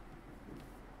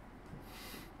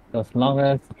 So as long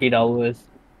as 8 hours,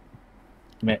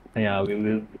 yeah, we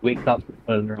will wake up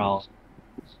around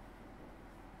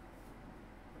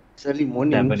It's early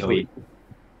morning. 7 so or 8.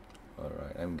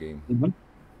 Alright, I'm game.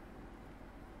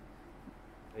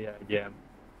 Yeah, I think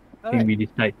Alright. we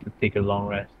decide to take a long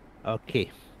rest. Okay.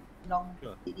 Long.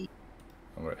 Sure.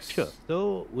 Long rest. Sure.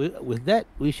 So with that,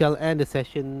 we shall end the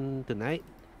session tonight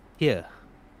here.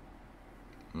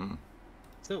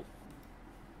 So,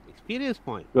 experience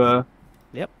point.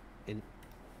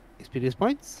 Experience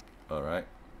points. Alright.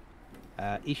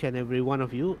 Each and every one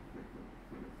of you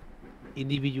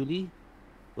individually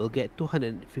will get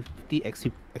 250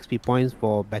 XP points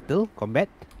for battle combat.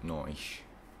 Nice.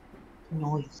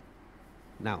 Noise.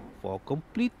 Now, for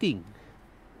completing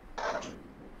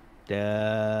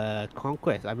the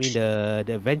conquest, I mean the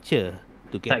adventure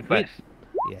to get Side rid. quest.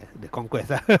 Yeah, the conquest.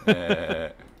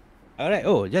 Eh, Alright.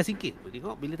 Oh, just in case.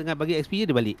 Tengok bila tengah bagi XP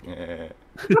dia balik. eh.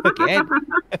 Okay.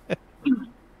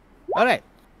 Alright.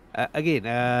 Again,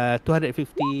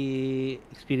 250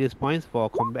 experience points for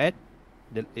combat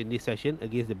in this session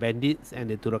against the bandits and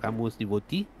the Turakamu's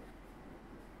devotee.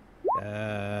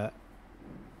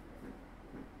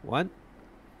 One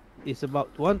is about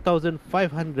 1,500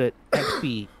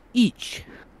 XP each.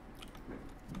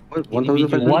 What,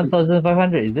 Individual. 1,500?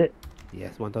 1,500, is it?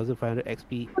 Yes, 1,500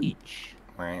 XP each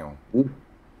Wow.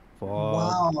 for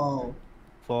Wow.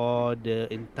 for the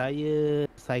entire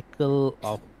cycle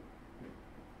of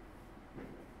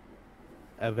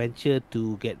adventure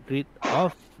to get rid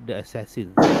of the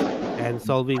assassins and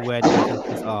solving where the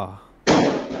assassins are.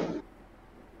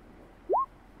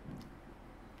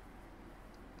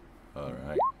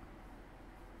 Alright.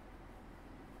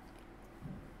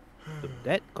 So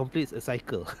that completes a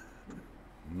cycle.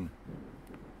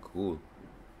 Cool.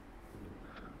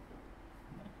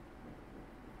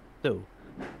 So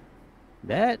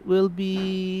that will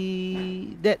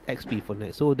be that XP for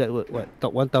tonight. So that will what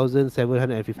top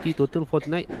 1,750 total for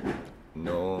tonight.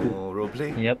 No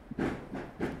roleplay? Yep.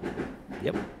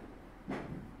 Yep.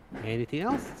 Anything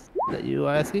else that you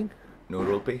are asking? No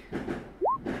roleplay?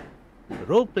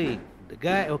 Role playing. The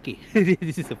guy. Okay,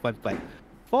 this is a fun part.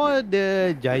 For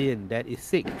the giant that is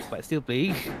sick but still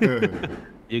playing,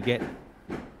 you get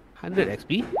 100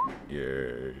 XP.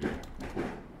 Yeah.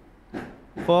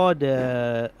 For the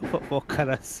for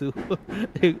Karasu,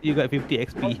 you got 50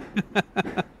 XP.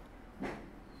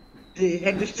 The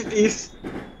ethnicities.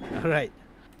 All right.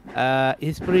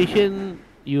 Inspiration.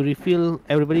 You refill.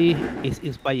 Everybody is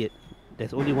inspired.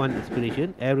 There's only one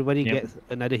inspiration. Everybody Yep. gets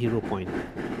another hero point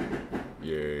at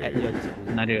Yeah. your disposal.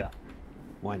 Another.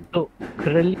 One. So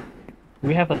currently,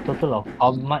 we have a total of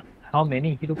how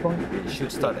many hero points? It should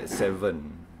start at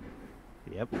 7.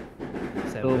 Yep.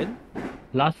 7.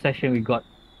 Last session we got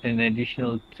an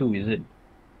additional 2, is it?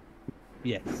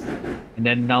 Yes. And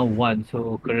then now 1,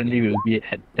 so currently we'll be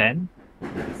at 10.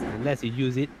 Unless you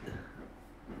use it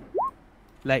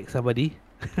like somebody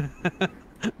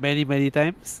many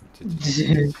times.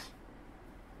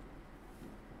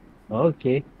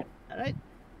 Okay. Alright.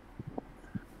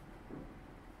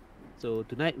 So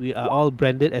tonight we are all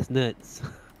branded as nerds.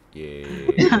 Yeah.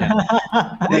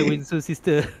 Like Winsu's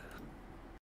sister.